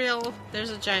just back. got real.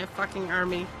 There's a giant fucking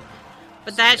army.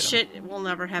 But that shit will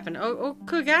never happen. Oh,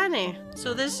 Kugane.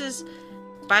 So this is...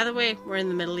 By the way, we're in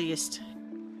the Middle East.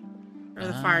 Or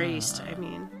the Far East, I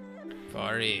mean.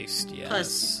 Far East, yes.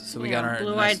 Plus, so we you got know, our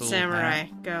blue-eyed nice little samurai.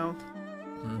 Go.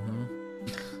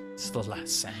 It's the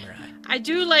last samurai. I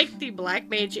do like the Black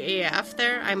Mage AF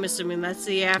there. I'm assuming that's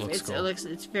the AF. Looks cool.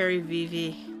 It's very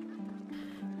VV.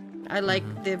 I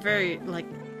like the very like.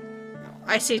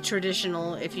 I say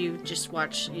traditional if you just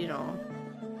watch, you know,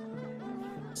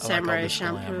 Samurai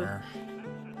Champloo.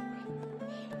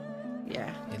 Yeah,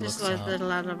 It there's looks, a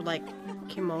lot of like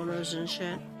kimonos and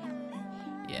shit.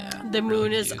 Yeah. The really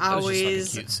moon is cute. That was just, like, a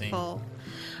always cute scene. full.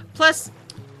 Plus,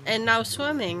 and now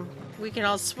swimming. We can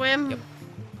all swim. Yep.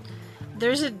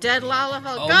 There's a dead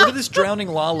Lalafell. Oh, look at this drowning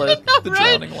Lala. The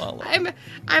Right? drowning Lala.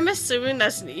 I'm assuming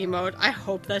that's an emote. I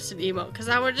hope that's an emote because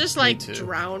I would just like too.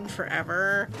 drown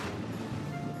forever.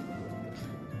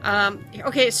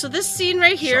 Okay, so this scene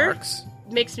right here Sharks.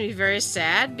 makes me very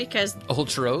sad because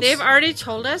Ultros. they've already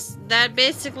told us that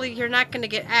basically you're not going to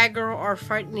get aggro or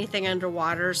fight anything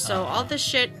underwater, so all this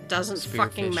shit doesn't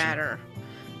fucking Spearfishing. matter.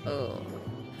 Oh.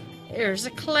 Here's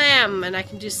a clam, and I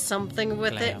can do something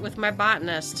with it Clam. with my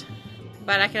botanist.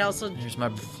 But I can also, Here's my.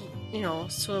 you know,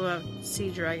 swim a sea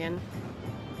dragon.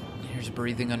 Here's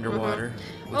breathing underwater.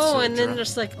 with Oh, and then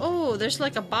Sildra. there's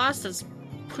like a boss that's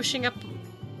pushing up,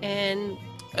 and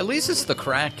At least it's the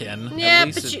Kraken. yeah, At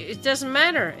least but it doesn't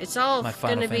matter. It's all My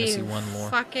Final gonna be Fantasy 1 lore.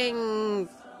 fucking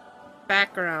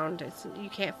background. You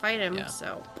can't fight him. Yeah.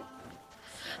 So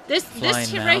this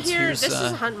Flying right mounts. here, Here's, this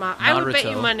is a hunt mob. I would bet you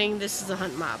Naruto. money this is a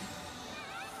hunt mob.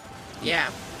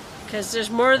 Yeah, because there's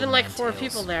more than like 4 Ninetales.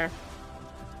 people there.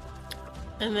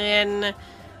 And then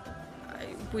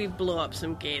we blow up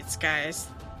some gates, guys.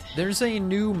 There's a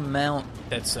new mount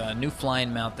that's a new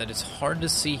flying mount that is hard to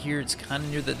see here. It's kind of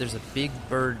near that. There's a big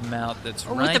bird mount that's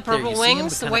Oh, with right the purple there. You see him,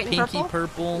 wings, the kinda white and pinky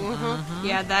purple? purple.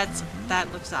 Yeah,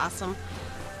 that looks awesome.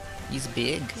 He's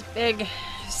big. Big.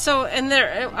 So, and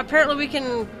there apparently we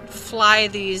can fly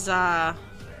these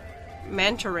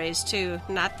manta rays too.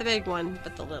 Not the big one,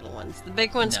 but the little ones. The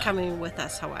big one's No. coming with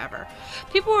us, however.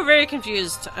 People were very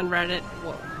confused on Reddit.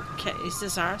 Whoa, okay, is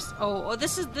this ours? Oh,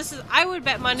 this is. I would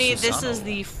bet money this is Susanoo.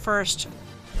 the first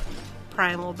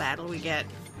primal battle we get.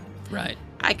 Right.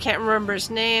 I can't remember his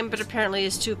name, but apparently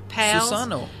his 2 pals.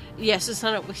 Susanoo. Yes,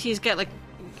 Susanoo. He's got like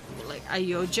a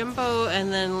Yojimbo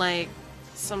and then like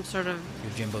some sort of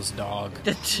Yojimbo's dog.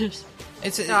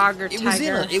 It's a Dog or it was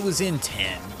in tiger. it was in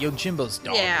 10. Yojimbo's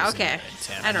dog. Yeah, was in okay.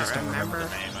 10. I don't just remember.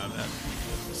 the name of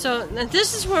it. So now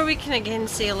this is where we can again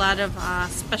see a lot of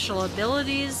special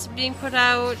abilities being put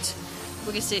out.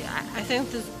 We can see. I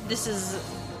think this is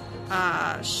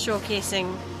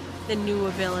showcasing the new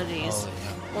abilities,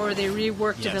 Oh, or the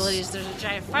reworked Yes. abilities. There's a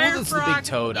giant fire that's the big frog.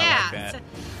 toad, I Yeah, like that.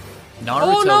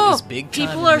 Naruto is big time.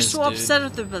 People are so upset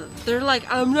at they're like,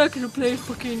 I'm not gonna play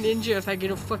fucking ninja if I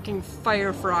get a fucking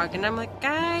fire frog, and I'm like,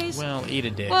 guys. Well, eat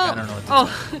a dick. Well, I don't know what to tell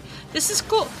you. This is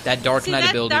cool. That Dark Knight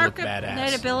ability looked badass. Dark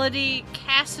Knight ability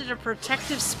casted a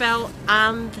protective spell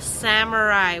on the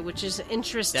samurai, which is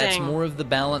interesting. That's more of the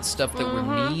balance stuff that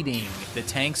we're needing. The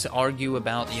tanks argue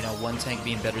about, one tank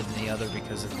being better than the other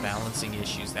because of the balancing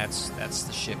issues. That's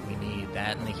the shit we need.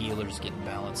 That and the healers getting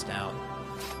balanced out.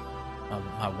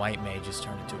 My white mage just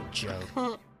turned into a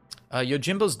joke.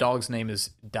 Yojimbo's dog's name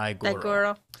is Daigoro.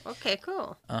 Daigoro. Okay,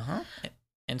 cool.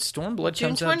 And Stormblood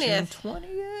comes out June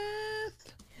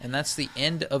 20th. And that's the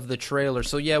end of the trailer.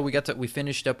 So yeah, we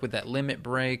finished up with that limit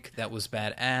break. That was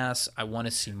badass. I want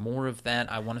to see more of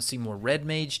that. I want to see more red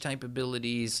mage type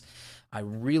abilities. I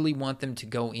really want them to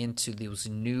go into those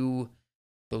new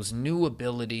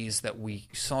abilities that we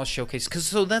saw showcased.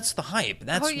 So that's the hype.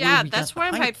 That's that's where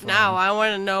I'm hyped now. I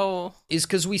want to know. Is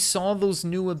because we saw those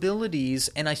new abilities,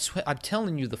 and I'm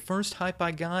telling you, the first hype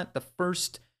I got, the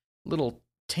first little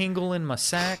tingle in my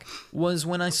sack, was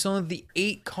when I saw the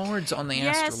 8 cards on the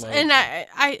Astrolabe. And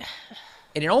I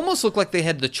and it almost looked like they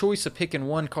had the choice of picking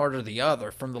one card or the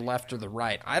other from the left or the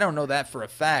right. I don't know that for a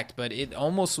fact, but it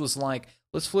almost was like,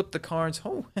 let's flip the cards.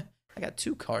 Oh, I got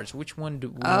 2 cards. Which one do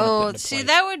we want to put into play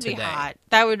that would today? be hot.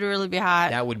 That would really be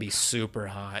hot. That would be super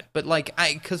hot. But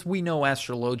because we know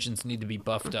astrologians need to be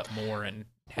buffed up more and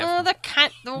have they're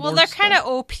kind of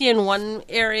OP in one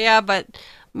area, but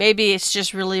maybe it's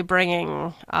just really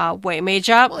bringing White Mage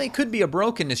up. Well, it could be a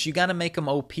brokenness. You got to make them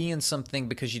OP in something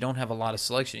because you don't have a lot of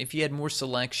selection. If you had more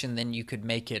selection, then you could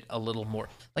make it a little more.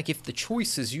 Like if the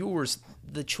choice is yours,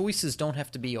 the choices don't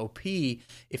have to be OP.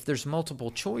 If there's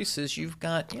multiple choices, you've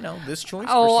got, this choice.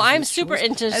 Oh, I'm super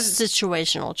into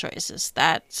situational choices.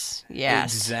 That's,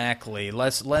 yes. Exactly.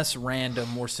 Less random,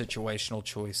 more situational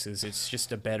choices. It's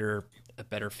just a better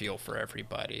feel for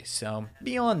everybody. So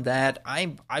beyond that,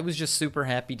 I was just super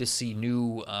happy to see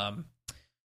new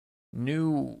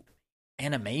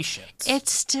animations. It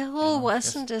still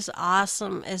wasn't as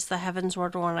awesome as the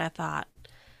Heavensward one, I thought.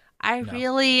 I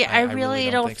really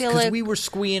don't feel like... Because we were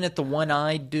squeeing at the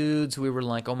one-eyed dudes. We were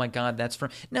like, oh my god, that's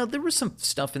from... Now, there was some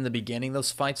stuff in the beginning,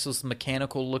 those fights, those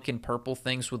mechanical-looking purple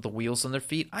things with the wheels on their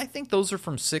feet. I think those are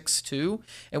from 6 too.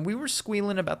 And we were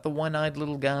squealing about the one-eyed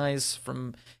little guys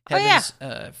from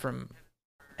from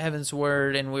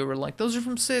Heavensward, and we were like, those are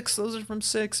from 6,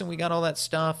 and we got all that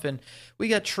stuff, and we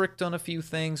got tricked on a few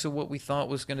things of what we thought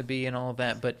was going to be and all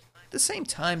that, but... At the same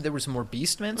time, there was more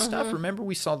Beastmen stuff. Remember,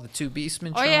 we saw the 2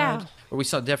 Beastmen tribes? Or we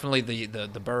saw definitely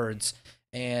the birds.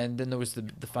 And then there was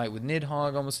the fight with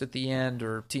Nidhogg almost at the end,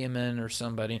 or Tiamat or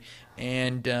somebody.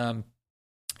 And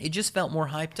it just felt more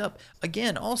hyped up.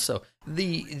 Again, also,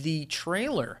 the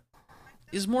trailer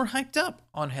is more hyped up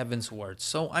on Heavensward.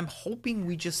 So I'm hoping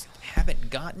we just haven't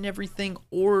gotten everything.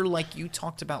 Or like you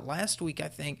talked about last week, I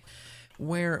think,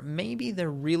 where maybe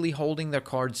they're really holding their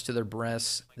cards to their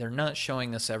breasts. They're not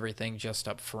showing us everything just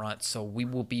up front, so we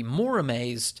will be more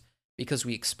amazed because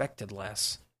we expected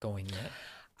less going in.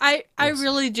 I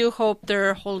really do hope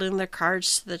they're holding their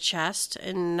cards to the chest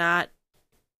and not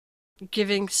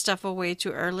giving stuff away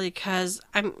too early, because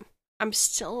I'm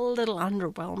still a little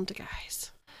underwhelmed,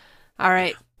 guys. All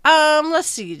right. Let's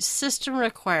see. System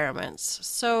requirements.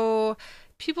 So...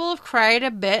 People have cried a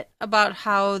bit about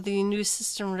how the new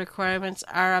system requirements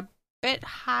are a bit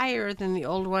higher than the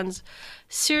old ones.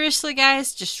 Seriously,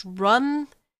 guys, just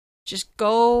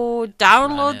go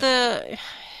download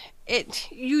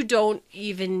you don't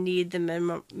even need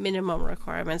the minimum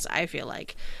requirements, I feel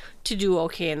like, to do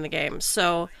okay in the game.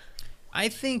 So I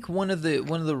think one of the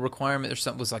requirements or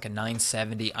something was like a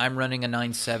 970. I'm running a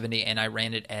 970 and I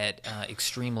ran it at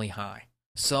extremely high.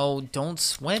 So don't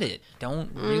sweat it.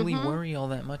 Don't really worry all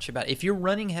that much about it. If you're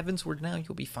running Heavensward now,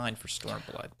 you'll be fine for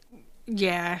Stormblood.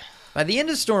 Yeah. By the end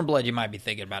of Stormblood, you might be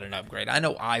thinking about an upgrade. I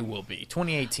know I will be.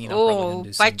 2018, I'm probably going to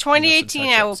do some... By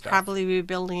 2018, I will probably be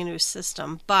building a new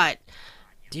system, but...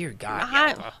 Dear God,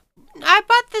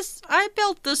 I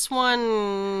built this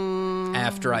one...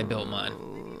 After I built mine.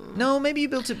 No, maybe you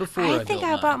built it before I think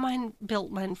I built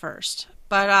mine first.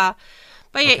 But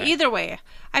yeah, either way,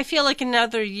 I feel like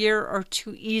another year or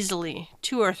 2 easily,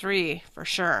 2 or 3 for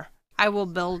sure. I will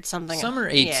build something. Summer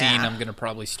 18, I'm going to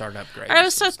to start upgrading. I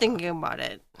was still thinking about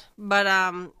it. But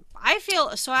I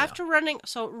feel, so after running,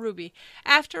 Ruby,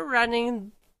 after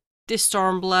running the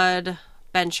Stormblood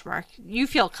benchmark, you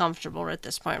feel comfortable at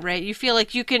this point, right? You feel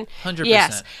like you can... 100%.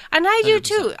 Yes, and I do 100%.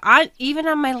 too. Even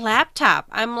on my laptop,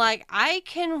 I'm like, I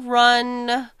can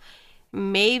run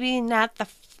maybe not the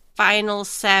final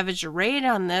Savage Raid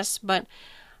on this, but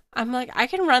I'm like, I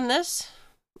can run this.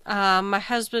 My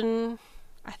husband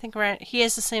I think he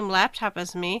has the same laptop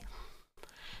as me.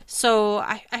 So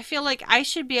I feel like I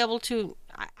should be able to.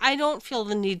 I don't feel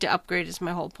the need to upgrade. Is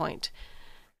my whole point.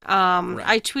 Right.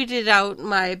 I tweeted out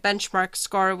my benchmark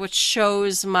score, which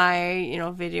shows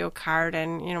my video card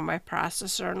and my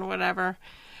processor and whatever.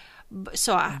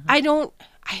 So I don't.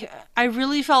 I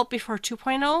really felt before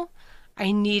 2.0,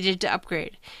 I needed to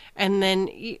upgrade, and then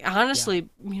honestly,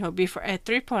 before at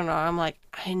 3.0, I'm like,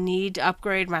 I need to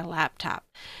upgrade my laptop.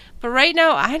 But right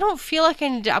now, I don't feel like I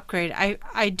need to upgrade.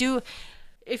 I do.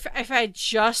 If I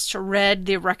just read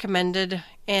the recommended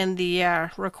and the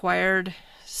required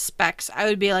specs, I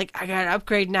would be like, I gotta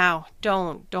upgrade now.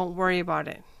 Don't worry about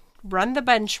it. Run the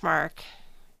benchmark.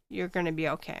 You're gonna be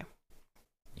okay.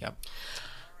 Yep.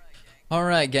 All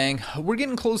right, gang. We're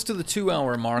getting close to the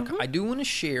 2-hour mark. I do want to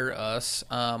share us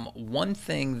one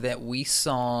thing that we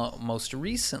saw most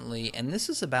recently, and this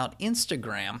is about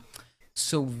Instagram.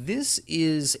 So this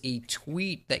is a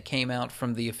tweet that came out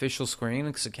from the official Square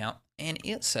Enix account, and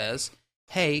it says,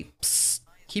 hey, psst,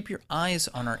 keep your eyes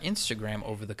on our Instagram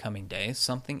over the coming days.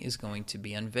 Something is going to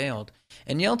be unveiled.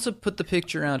 And Yelta put the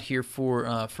picture out here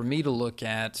for me to look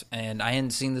at, and I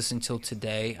hadn't seen this until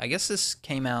today. I guess this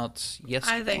came out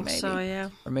yesterday, I think maybe? so, yeah.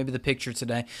 Or maybe the picture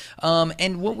today.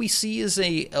 And what we see is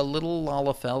a little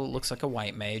Lalafell that looks like a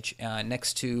white mage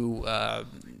next to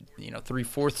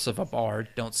 3/4 of a bard.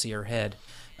 Don't see her head.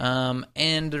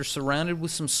 And they're surrounded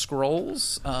with some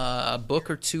scrolls, a book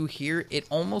or two here. It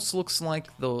almost looks like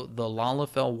the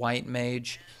Lalafell white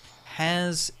mage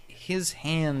has his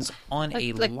hands on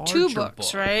a larger two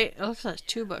books, book. right? It looks like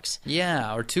 2 books.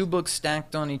 Yeah, or 2 books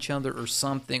stacked on each other or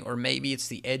something, or maybe it's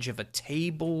the edge of a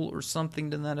table or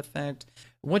something to that effect.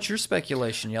 What's your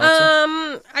speculation,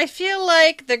 Yeltsin? I feel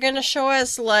like they're gonna show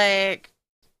us like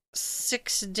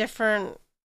 6 different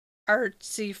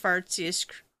artsy fartsy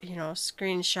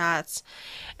screenshots,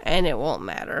 and it won't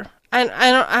matter. I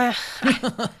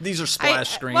don't. These are splash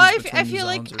screens. Well, between I feel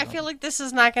zones like this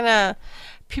is not gonna.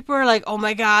 People are like, oh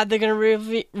my god, they're gonna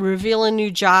reveal a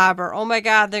new job, or oh my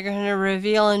god, they're gonna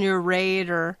reveal a new raid,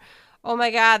 or oh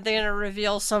my god, they're gonna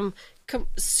reveal some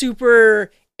super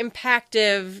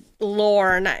impactive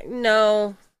lore.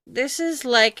 No, this is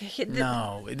like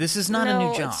no, this is not a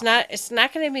new job. It's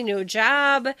not gonna be a new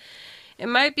job. It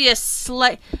might be a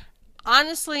slight.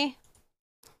 Honestly,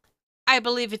 I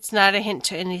believe it's not a hint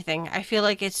to anything. I feel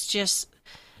like it's just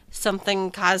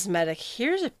something cosmetic.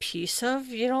 Here's a piece of,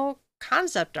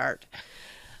 concept art.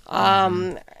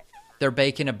 They're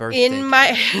baking a birthday. In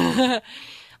my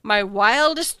my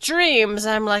wildest dreams,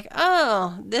 I'm like,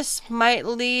 oh, this might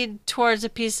lead towards a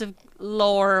piece of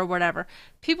lore or whatever.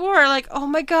 People are like, oh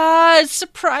my god,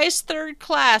 surprise 3rd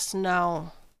class.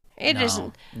 No. It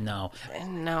isn't. No.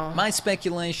 No. My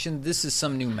speculation, this is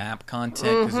some new map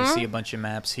content, because I see a bunch of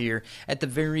maps here. At the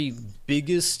very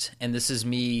biggest, and this is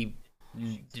me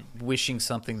wishing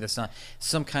something that's not,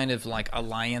 some kind of like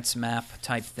alliance map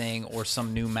type thing, or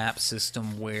some new map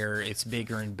system where it's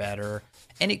bigger and better.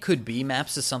 And it could be.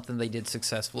 Maps is something they did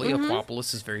successfully.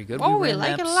 Aquapolis is very good. Oh, we we ran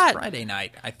like Maps it a lot. Friday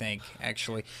night, I think,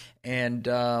 actually. And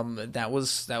that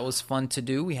was fun to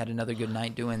do. We had another good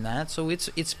night doing that. So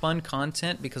it's fun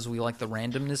content because we like the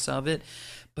randomness of it.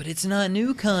 But it's not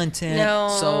new content. No.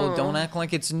 So don't act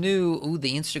like it's new. Ooh,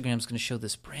 the Instagram's going to show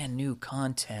this brand new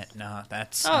content. No,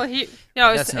 that's...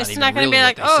 it's not going to be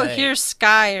like, here's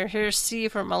Sky or here's C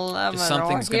from 11.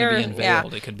 Something's going to be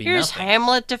unveiled. It could be here's nothing.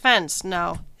 Hamlet Defense.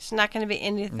 No, it's not going to be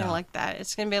anything like that.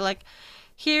 It's going to be like,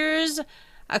 here's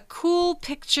a cool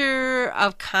picture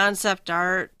of concept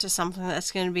art to something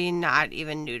that's going to be not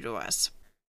even new to us.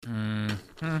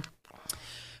 Mm-hmm.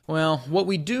 Well, what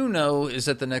we do know is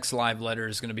that the next live letter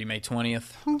is going to be May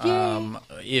 20th.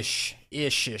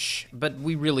 Ish. But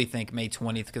we really think May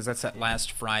 20th because that's that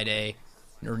last Friday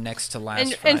or next to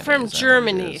last Friday. And from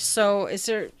Germany. So is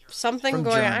there something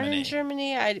going on in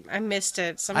Germany? I missed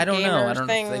it. I don't know. I don't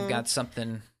know if they've got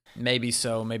something. Maybe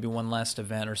so. Maybe one last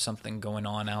event or something going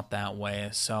on out that way.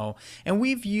 So, and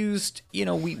we've used,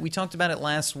 we talked about it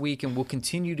last week, and we'll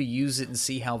continue to use it and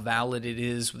see how valid it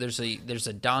is. There's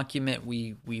a document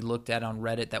we looked at on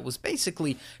Reddit that was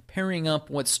basically pairing up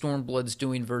what Stormblood's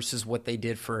doing versus what they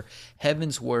did for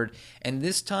Heaven's Word. And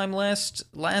this time last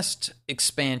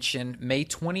expansion, May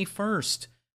 21st,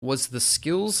 was the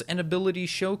Skills and Abilities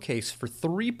Showcase for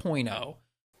 3.0.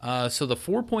 So the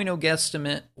 4.0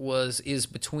 guesstimate is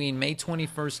between May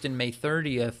 21st and May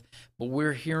 30th, but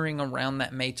we're hearing around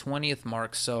that May 20th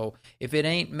mark. So if it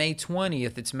ain't May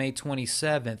 20th, it's May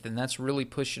 27th, and that's really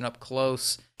pushing up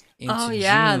close into June. Oh,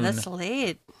 yeah, that's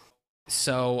late.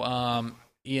 So,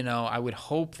 I would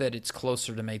hope that it's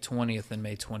closer to May 20th than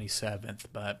May 27th,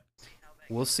 but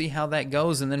we'll see how that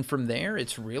goes. And then from there,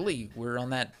 it's really, we're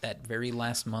on that very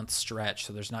last month stretch.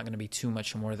 So there's not going to be too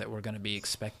much more that we're going to be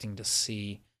expecting to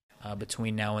see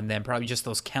between now and then. Probably just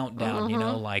those countdown,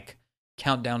 like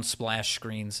countdown splash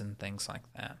screens and things like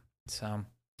that. So,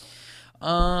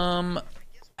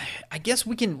 I guess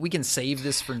we can save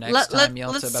this for next time,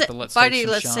 Yelta, about the Let's Take Some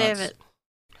let's Shots. Save it.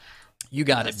 You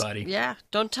got it, buddy. Yeah,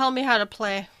 don't tell me how to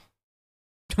play.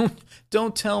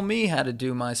 Don't tell me how to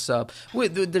do my sub.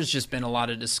 There's just been a lot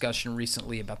of discussion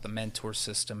recently about the mentor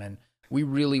system, and we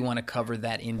really want to cover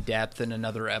that in depth in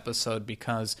another episode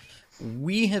because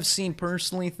we have seen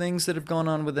personally things that have gone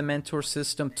on with the mentor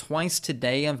system. Twice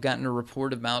today I've gotten a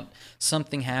report about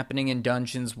something happening in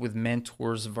dungeons with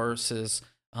mentors versus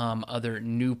other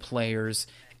new players,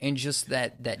 and just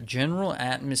that general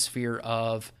atmosphere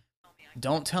of,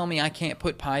 don't tell me I can't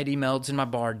put piety melds in my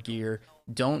bard gear.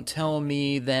 Don't tell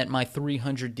me that my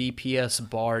 300 DPS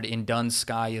bard in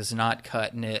Dunsky is not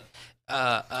cutting it.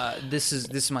 This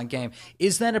is my game.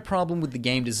 Is that a problem with the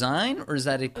game design, or is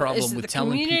that a problem with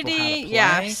telling people how to play?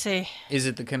 Yeah, see. Is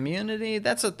it the community?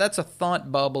 That's a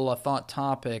thought bubble, a thought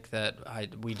topic that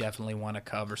we definitely want to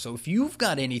cover. So if you've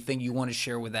got anything you want to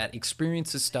share with that,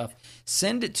 experiences stuff,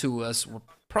 send it to us. We're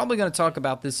probably going to talk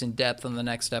about this in depth on the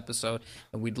next episode,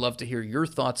 and we'd love to hear your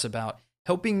thoughts about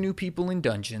helping new people in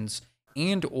dungeons,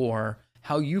 and or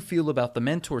how you feel about the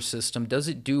mentor system. Does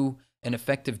it do an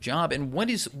effective job? And what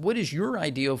is your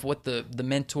idea of what the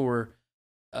mentor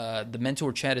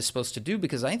chat is supposed to do?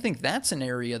 Because I think that's an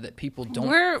area that people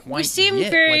don't we seem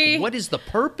get. very, like, what is the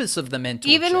purpose of the mentor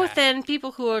even chat? within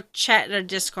people who are chatting on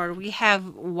Discord, we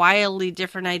have wildly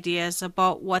different ideas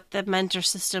about what the mentor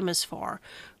system is for,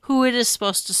 who it is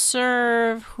supposed to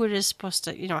serve, who it is supposed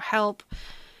to help,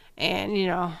 and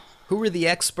who are the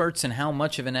experts, and how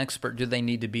much of an expert do they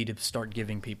need to be to start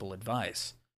giving people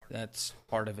advice? That's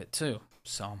part of it too.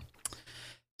 So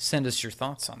send us your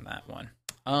thoughts on that one.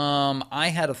 I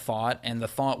had a thought, and the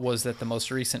thought was that the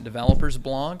most recent developers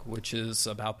blog, which is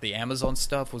about the Amazon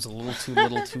stuff, was a little too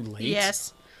little too late.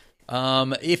 Yes.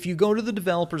 If you go to the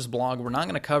developers blog, we're not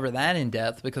going to cover that in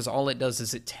depth because all it does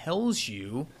is it tells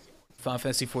you Final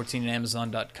Fantasy 14 and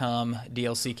Amazon.com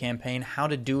DLC campaign, how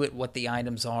to do it, what the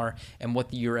items are, and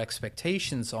what your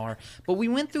expectations are. But we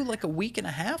went through like a week and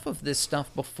a half of this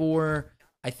stuff before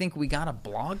I think we got a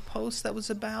blog post that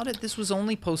was about it. This was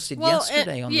only posted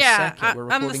yesterday on the 2nd. We're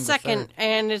recording on the 2nd,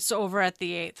 and it's over at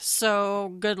the 8th.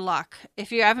 So good luck.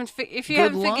 If you haven't figured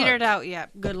it out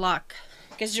yet, good luck.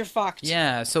 Because you're fucked.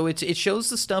 Yeah, so it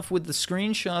shows the stuff with the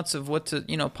screenshots of what to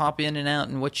pop in and out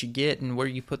and what you get and where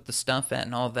you put the stuff at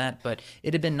and all that. But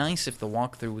it'd have been nice if the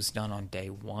walkthrough was done on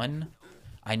day one.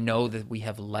 I know that we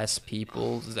have less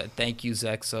people. Thank you,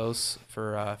 Zexos,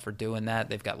 for doing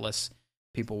that. They've got less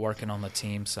people working on the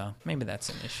team, so maybe that's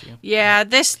an issue. Yeah,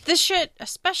 this shit,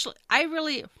 especially,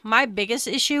 my biggest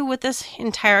issue with this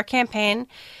entire campaign,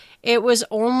 it was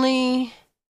only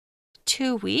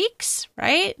 2 weeks,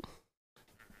 right?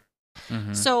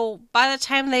 Mm-hmm. So by the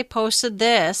time they posted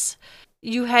this,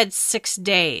 you had 6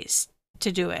 days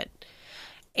to do it.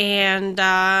 And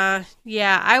I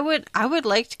would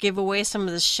like to give away some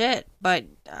of the shit, but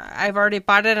I've already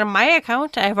bought it on my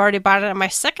account. I've already bought it on my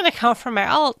second account for my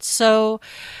alt. So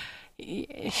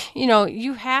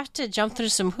you have to jump through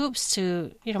some hoops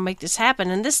to make this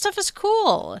happen. And this stuff is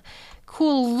cool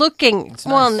looking. It's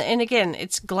nice. And again,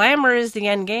 it's glamour is the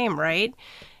end game, right?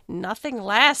 Nothing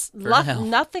lasts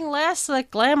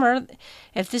like glamour.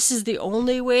 If this is the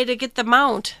only way to get the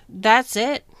mount, that's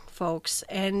it, folks.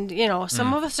 And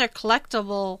some of us are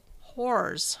collectible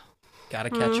whores. Gotta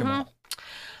catch them all.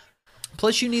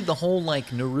 Plus, you need the whole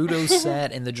Naruto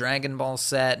set and the Dragon Ball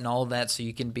set and all that, so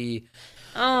you can be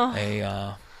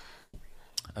a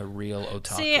real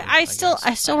otaku. See, I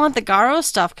still want the Garo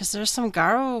stuff because there's some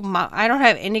Garo. I don't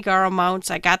have any Garo mounts.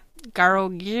 I got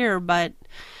Garo gear, but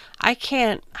I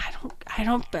can't. I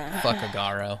don't. Fuck a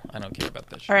Garo. I don't care about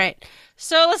that shit. All right,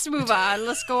 so let's move on.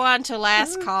 Let's go on to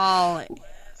last call.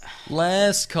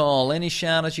 Last call. Any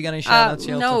shout-outs? You got any shout-outs,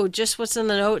 Yelta? No, just what's in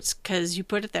the notes, because you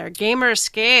put it there. Gamer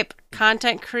Escape,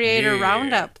 Content Creator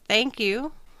Roundup. Thank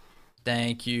you.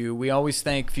 Thank you. We always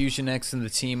thank FusionX and the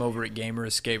team over at Gamer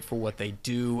Escape for what they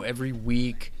do. Every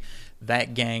week,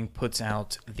 that gang puts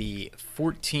out the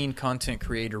 14 Content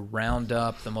Creator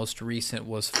Roundup. The most recent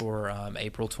was for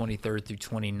April 23rd through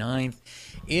 29th.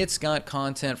 It's got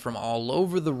content from all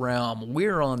over the realm.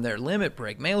 We're on there. Limit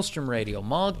Break, Maelstrom Radio,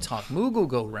 Mog Talk, Moogle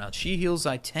Go Round, She Heals,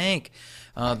 I Tank,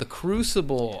 The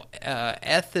Crucible,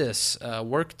 Ethos,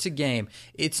 Work to Game.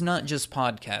 It's not just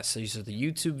podcasts. These are the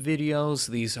YouTube videos.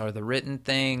 These are the written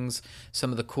things.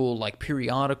 Some of the cool like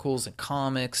periodicals and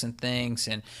comics and things.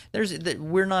 And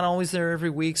we're not always there every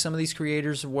week. Some of these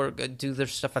creators do their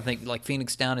stuff. I think like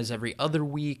Phoenix Down is every other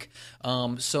week.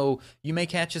 So you may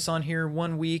catch us on here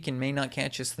one week and may not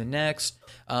catch us the next.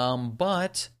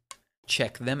 But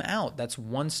check them out. That's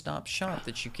one-stop shop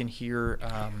that you can hear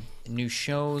new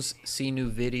shows, see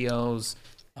new videos,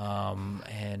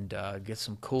 and get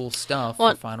some cool stuff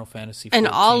for Final Fantasy XIV. And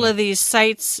all of these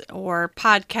sites or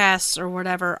podcasts or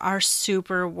whatever are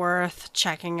super worth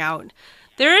checking out.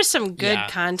 There is some good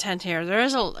content here. There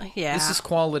is This is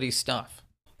quality stuff.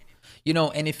 You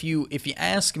know, and if you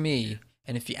ask me,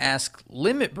 and if you ask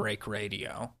Limit Break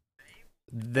Radio,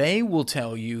 they will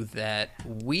tell you that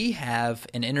we have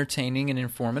an entertaining and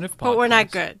informative podcast. But we're not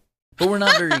good. But we're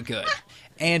not very good.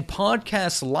 And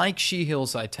podcasts like She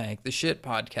Heals I Tank, the shit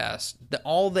podcast,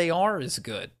 all they are is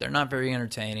good. They're not very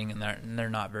entertaining, and they're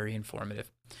not very informative.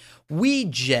 We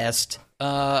just,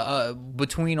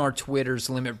 between our Twitters,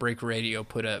 Limit Break Radio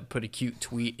put a cute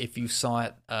tweet. If you saw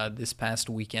it this past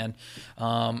weekend,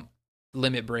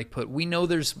 Limit Break put, we know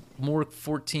there's more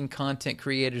 14 content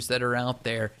creators that are out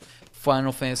there.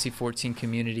 Final Fantasy XIV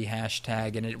community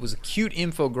hashtag, and it was a cute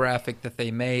infographic that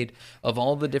they made of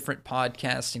all the different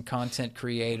podcasts and content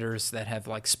creators that have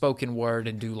like spoken word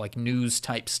and do like news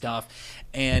type stuff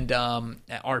and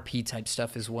RP type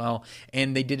stuff as well.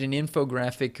 And they did an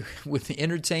infographic with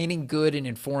entertaining, good, and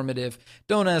informative.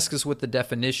 Don't ask us what the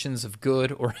definitions of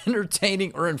good or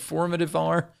entertaining or informative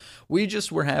are. We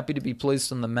just were happy to be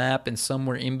placed on the map and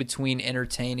somewhere in between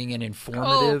entertaining and informative.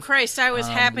 Oh Christ, I was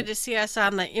happy to see us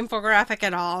on the infographic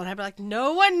at all, and I'd be like,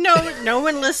 no one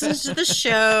listens to the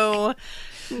show,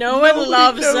 no one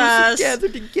loves us.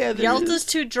 Together. Yelta's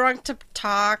too drunk to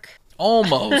talk.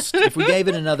 Almost. If we gave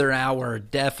it another hour,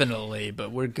 definitely.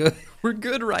 But we're good. We're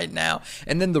good right now.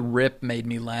 And then the rip made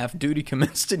me laugh. Duty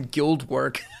commenced in guild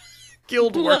work.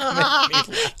 Guild work made me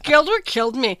laugh. Guild work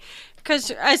killed me.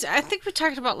 Because as I think we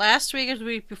talked about last week or the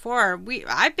week before,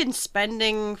 I've been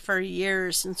spending for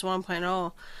years since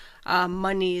 1.0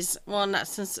 monies. Well, not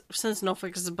since No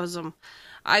Fix's Bosom.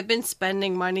 I've been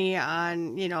spending money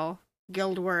on,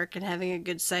 guild work and having a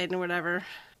good site and whatever.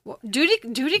 Well, Duty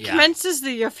commences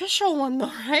the official one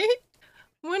though, right?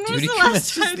 When was Duty the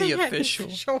last time the they had official?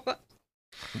 an official one?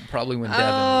 Probably when Devin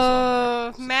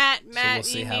was on. Matt, So we'll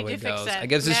see you how need it to fix goes. that. I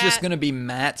guess it's Matt. just going to be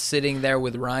Matt sitting there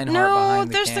with Reinhardt No, behind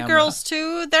the there's camera. the girls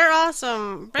too. They're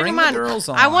awesome. Bring them the on. girls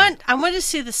on. I want to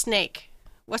see the snake.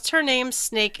 What's her name?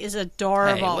 Snake is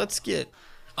adorable. Hey, let's get...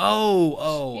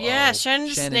 Oh. Yeah,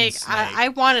 Shannon's snake. I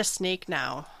want a snake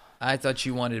now. I thought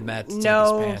you wanted Matt to take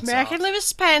his pants Matt off. can leave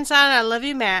his pants on. I love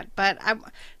you, Matt. But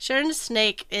Shannon's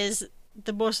snake is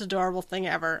the most adorable thing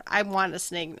ever. I want a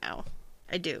snake now.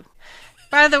 I do.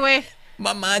 By the way...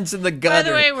 My mind's in the gutter. By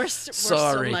the way, we're still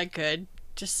Sorry. not good.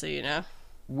 Just so you know.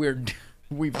 We've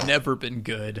never been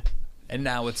good. And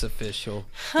now it's official.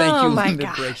 Thank you,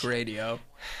 Limit Break Radio.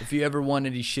 If you ever want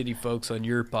any shitty folks on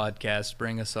your podcast,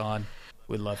 bring us on.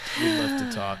 We'd love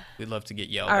to talk. We'd love to get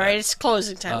yelled at. All right, it's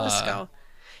closing time. Let's go.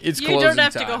 It's You closing don't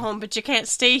have time. to go home, but you can't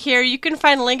stay here. You can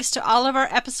find links to all of our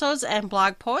episodes and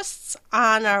blog posts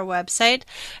on our website,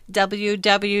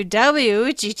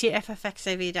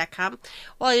 www.gtffxiv.com.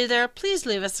 While you're there, please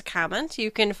leave us a comment.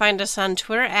 You can find us on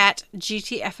Twitter at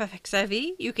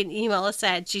GTFFXIV. You can email us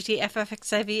at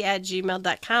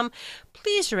gtffxiv@gmail.com.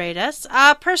 Please rate us.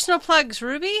 Personal plugs,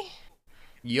 Ruby?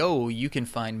 Yo, you can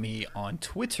find me on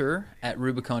Twitter at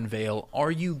RubiconVale,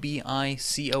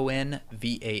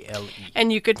 RubiconVale.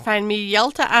 And you can find me,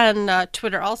 Yelta, on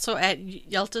Twitter also at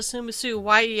YeltaSumasu,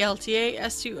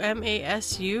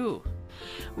 YeltaSumasu.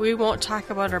 We won't talk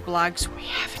about our blogs. We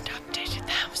haven't updated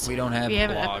them. We don't have We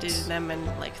haven't blogs. updated them in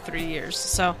like 3 years.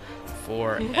 So,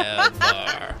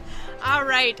 Forever. all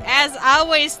right. As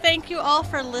always, thank you all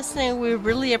for listening. We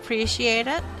really appreciate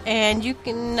it. And you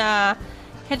can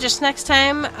catch us next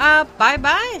time.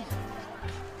 Bye-bye.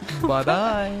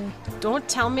 Bye-bye. Don't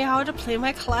tell me how to play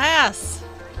my class.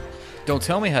 Don't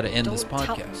tell me how to end this Don't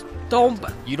tell- podcast.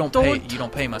 You don't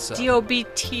pay myself.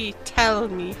 DOBT, tell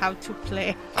me how to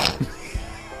play.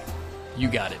 You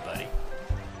got it, buddy.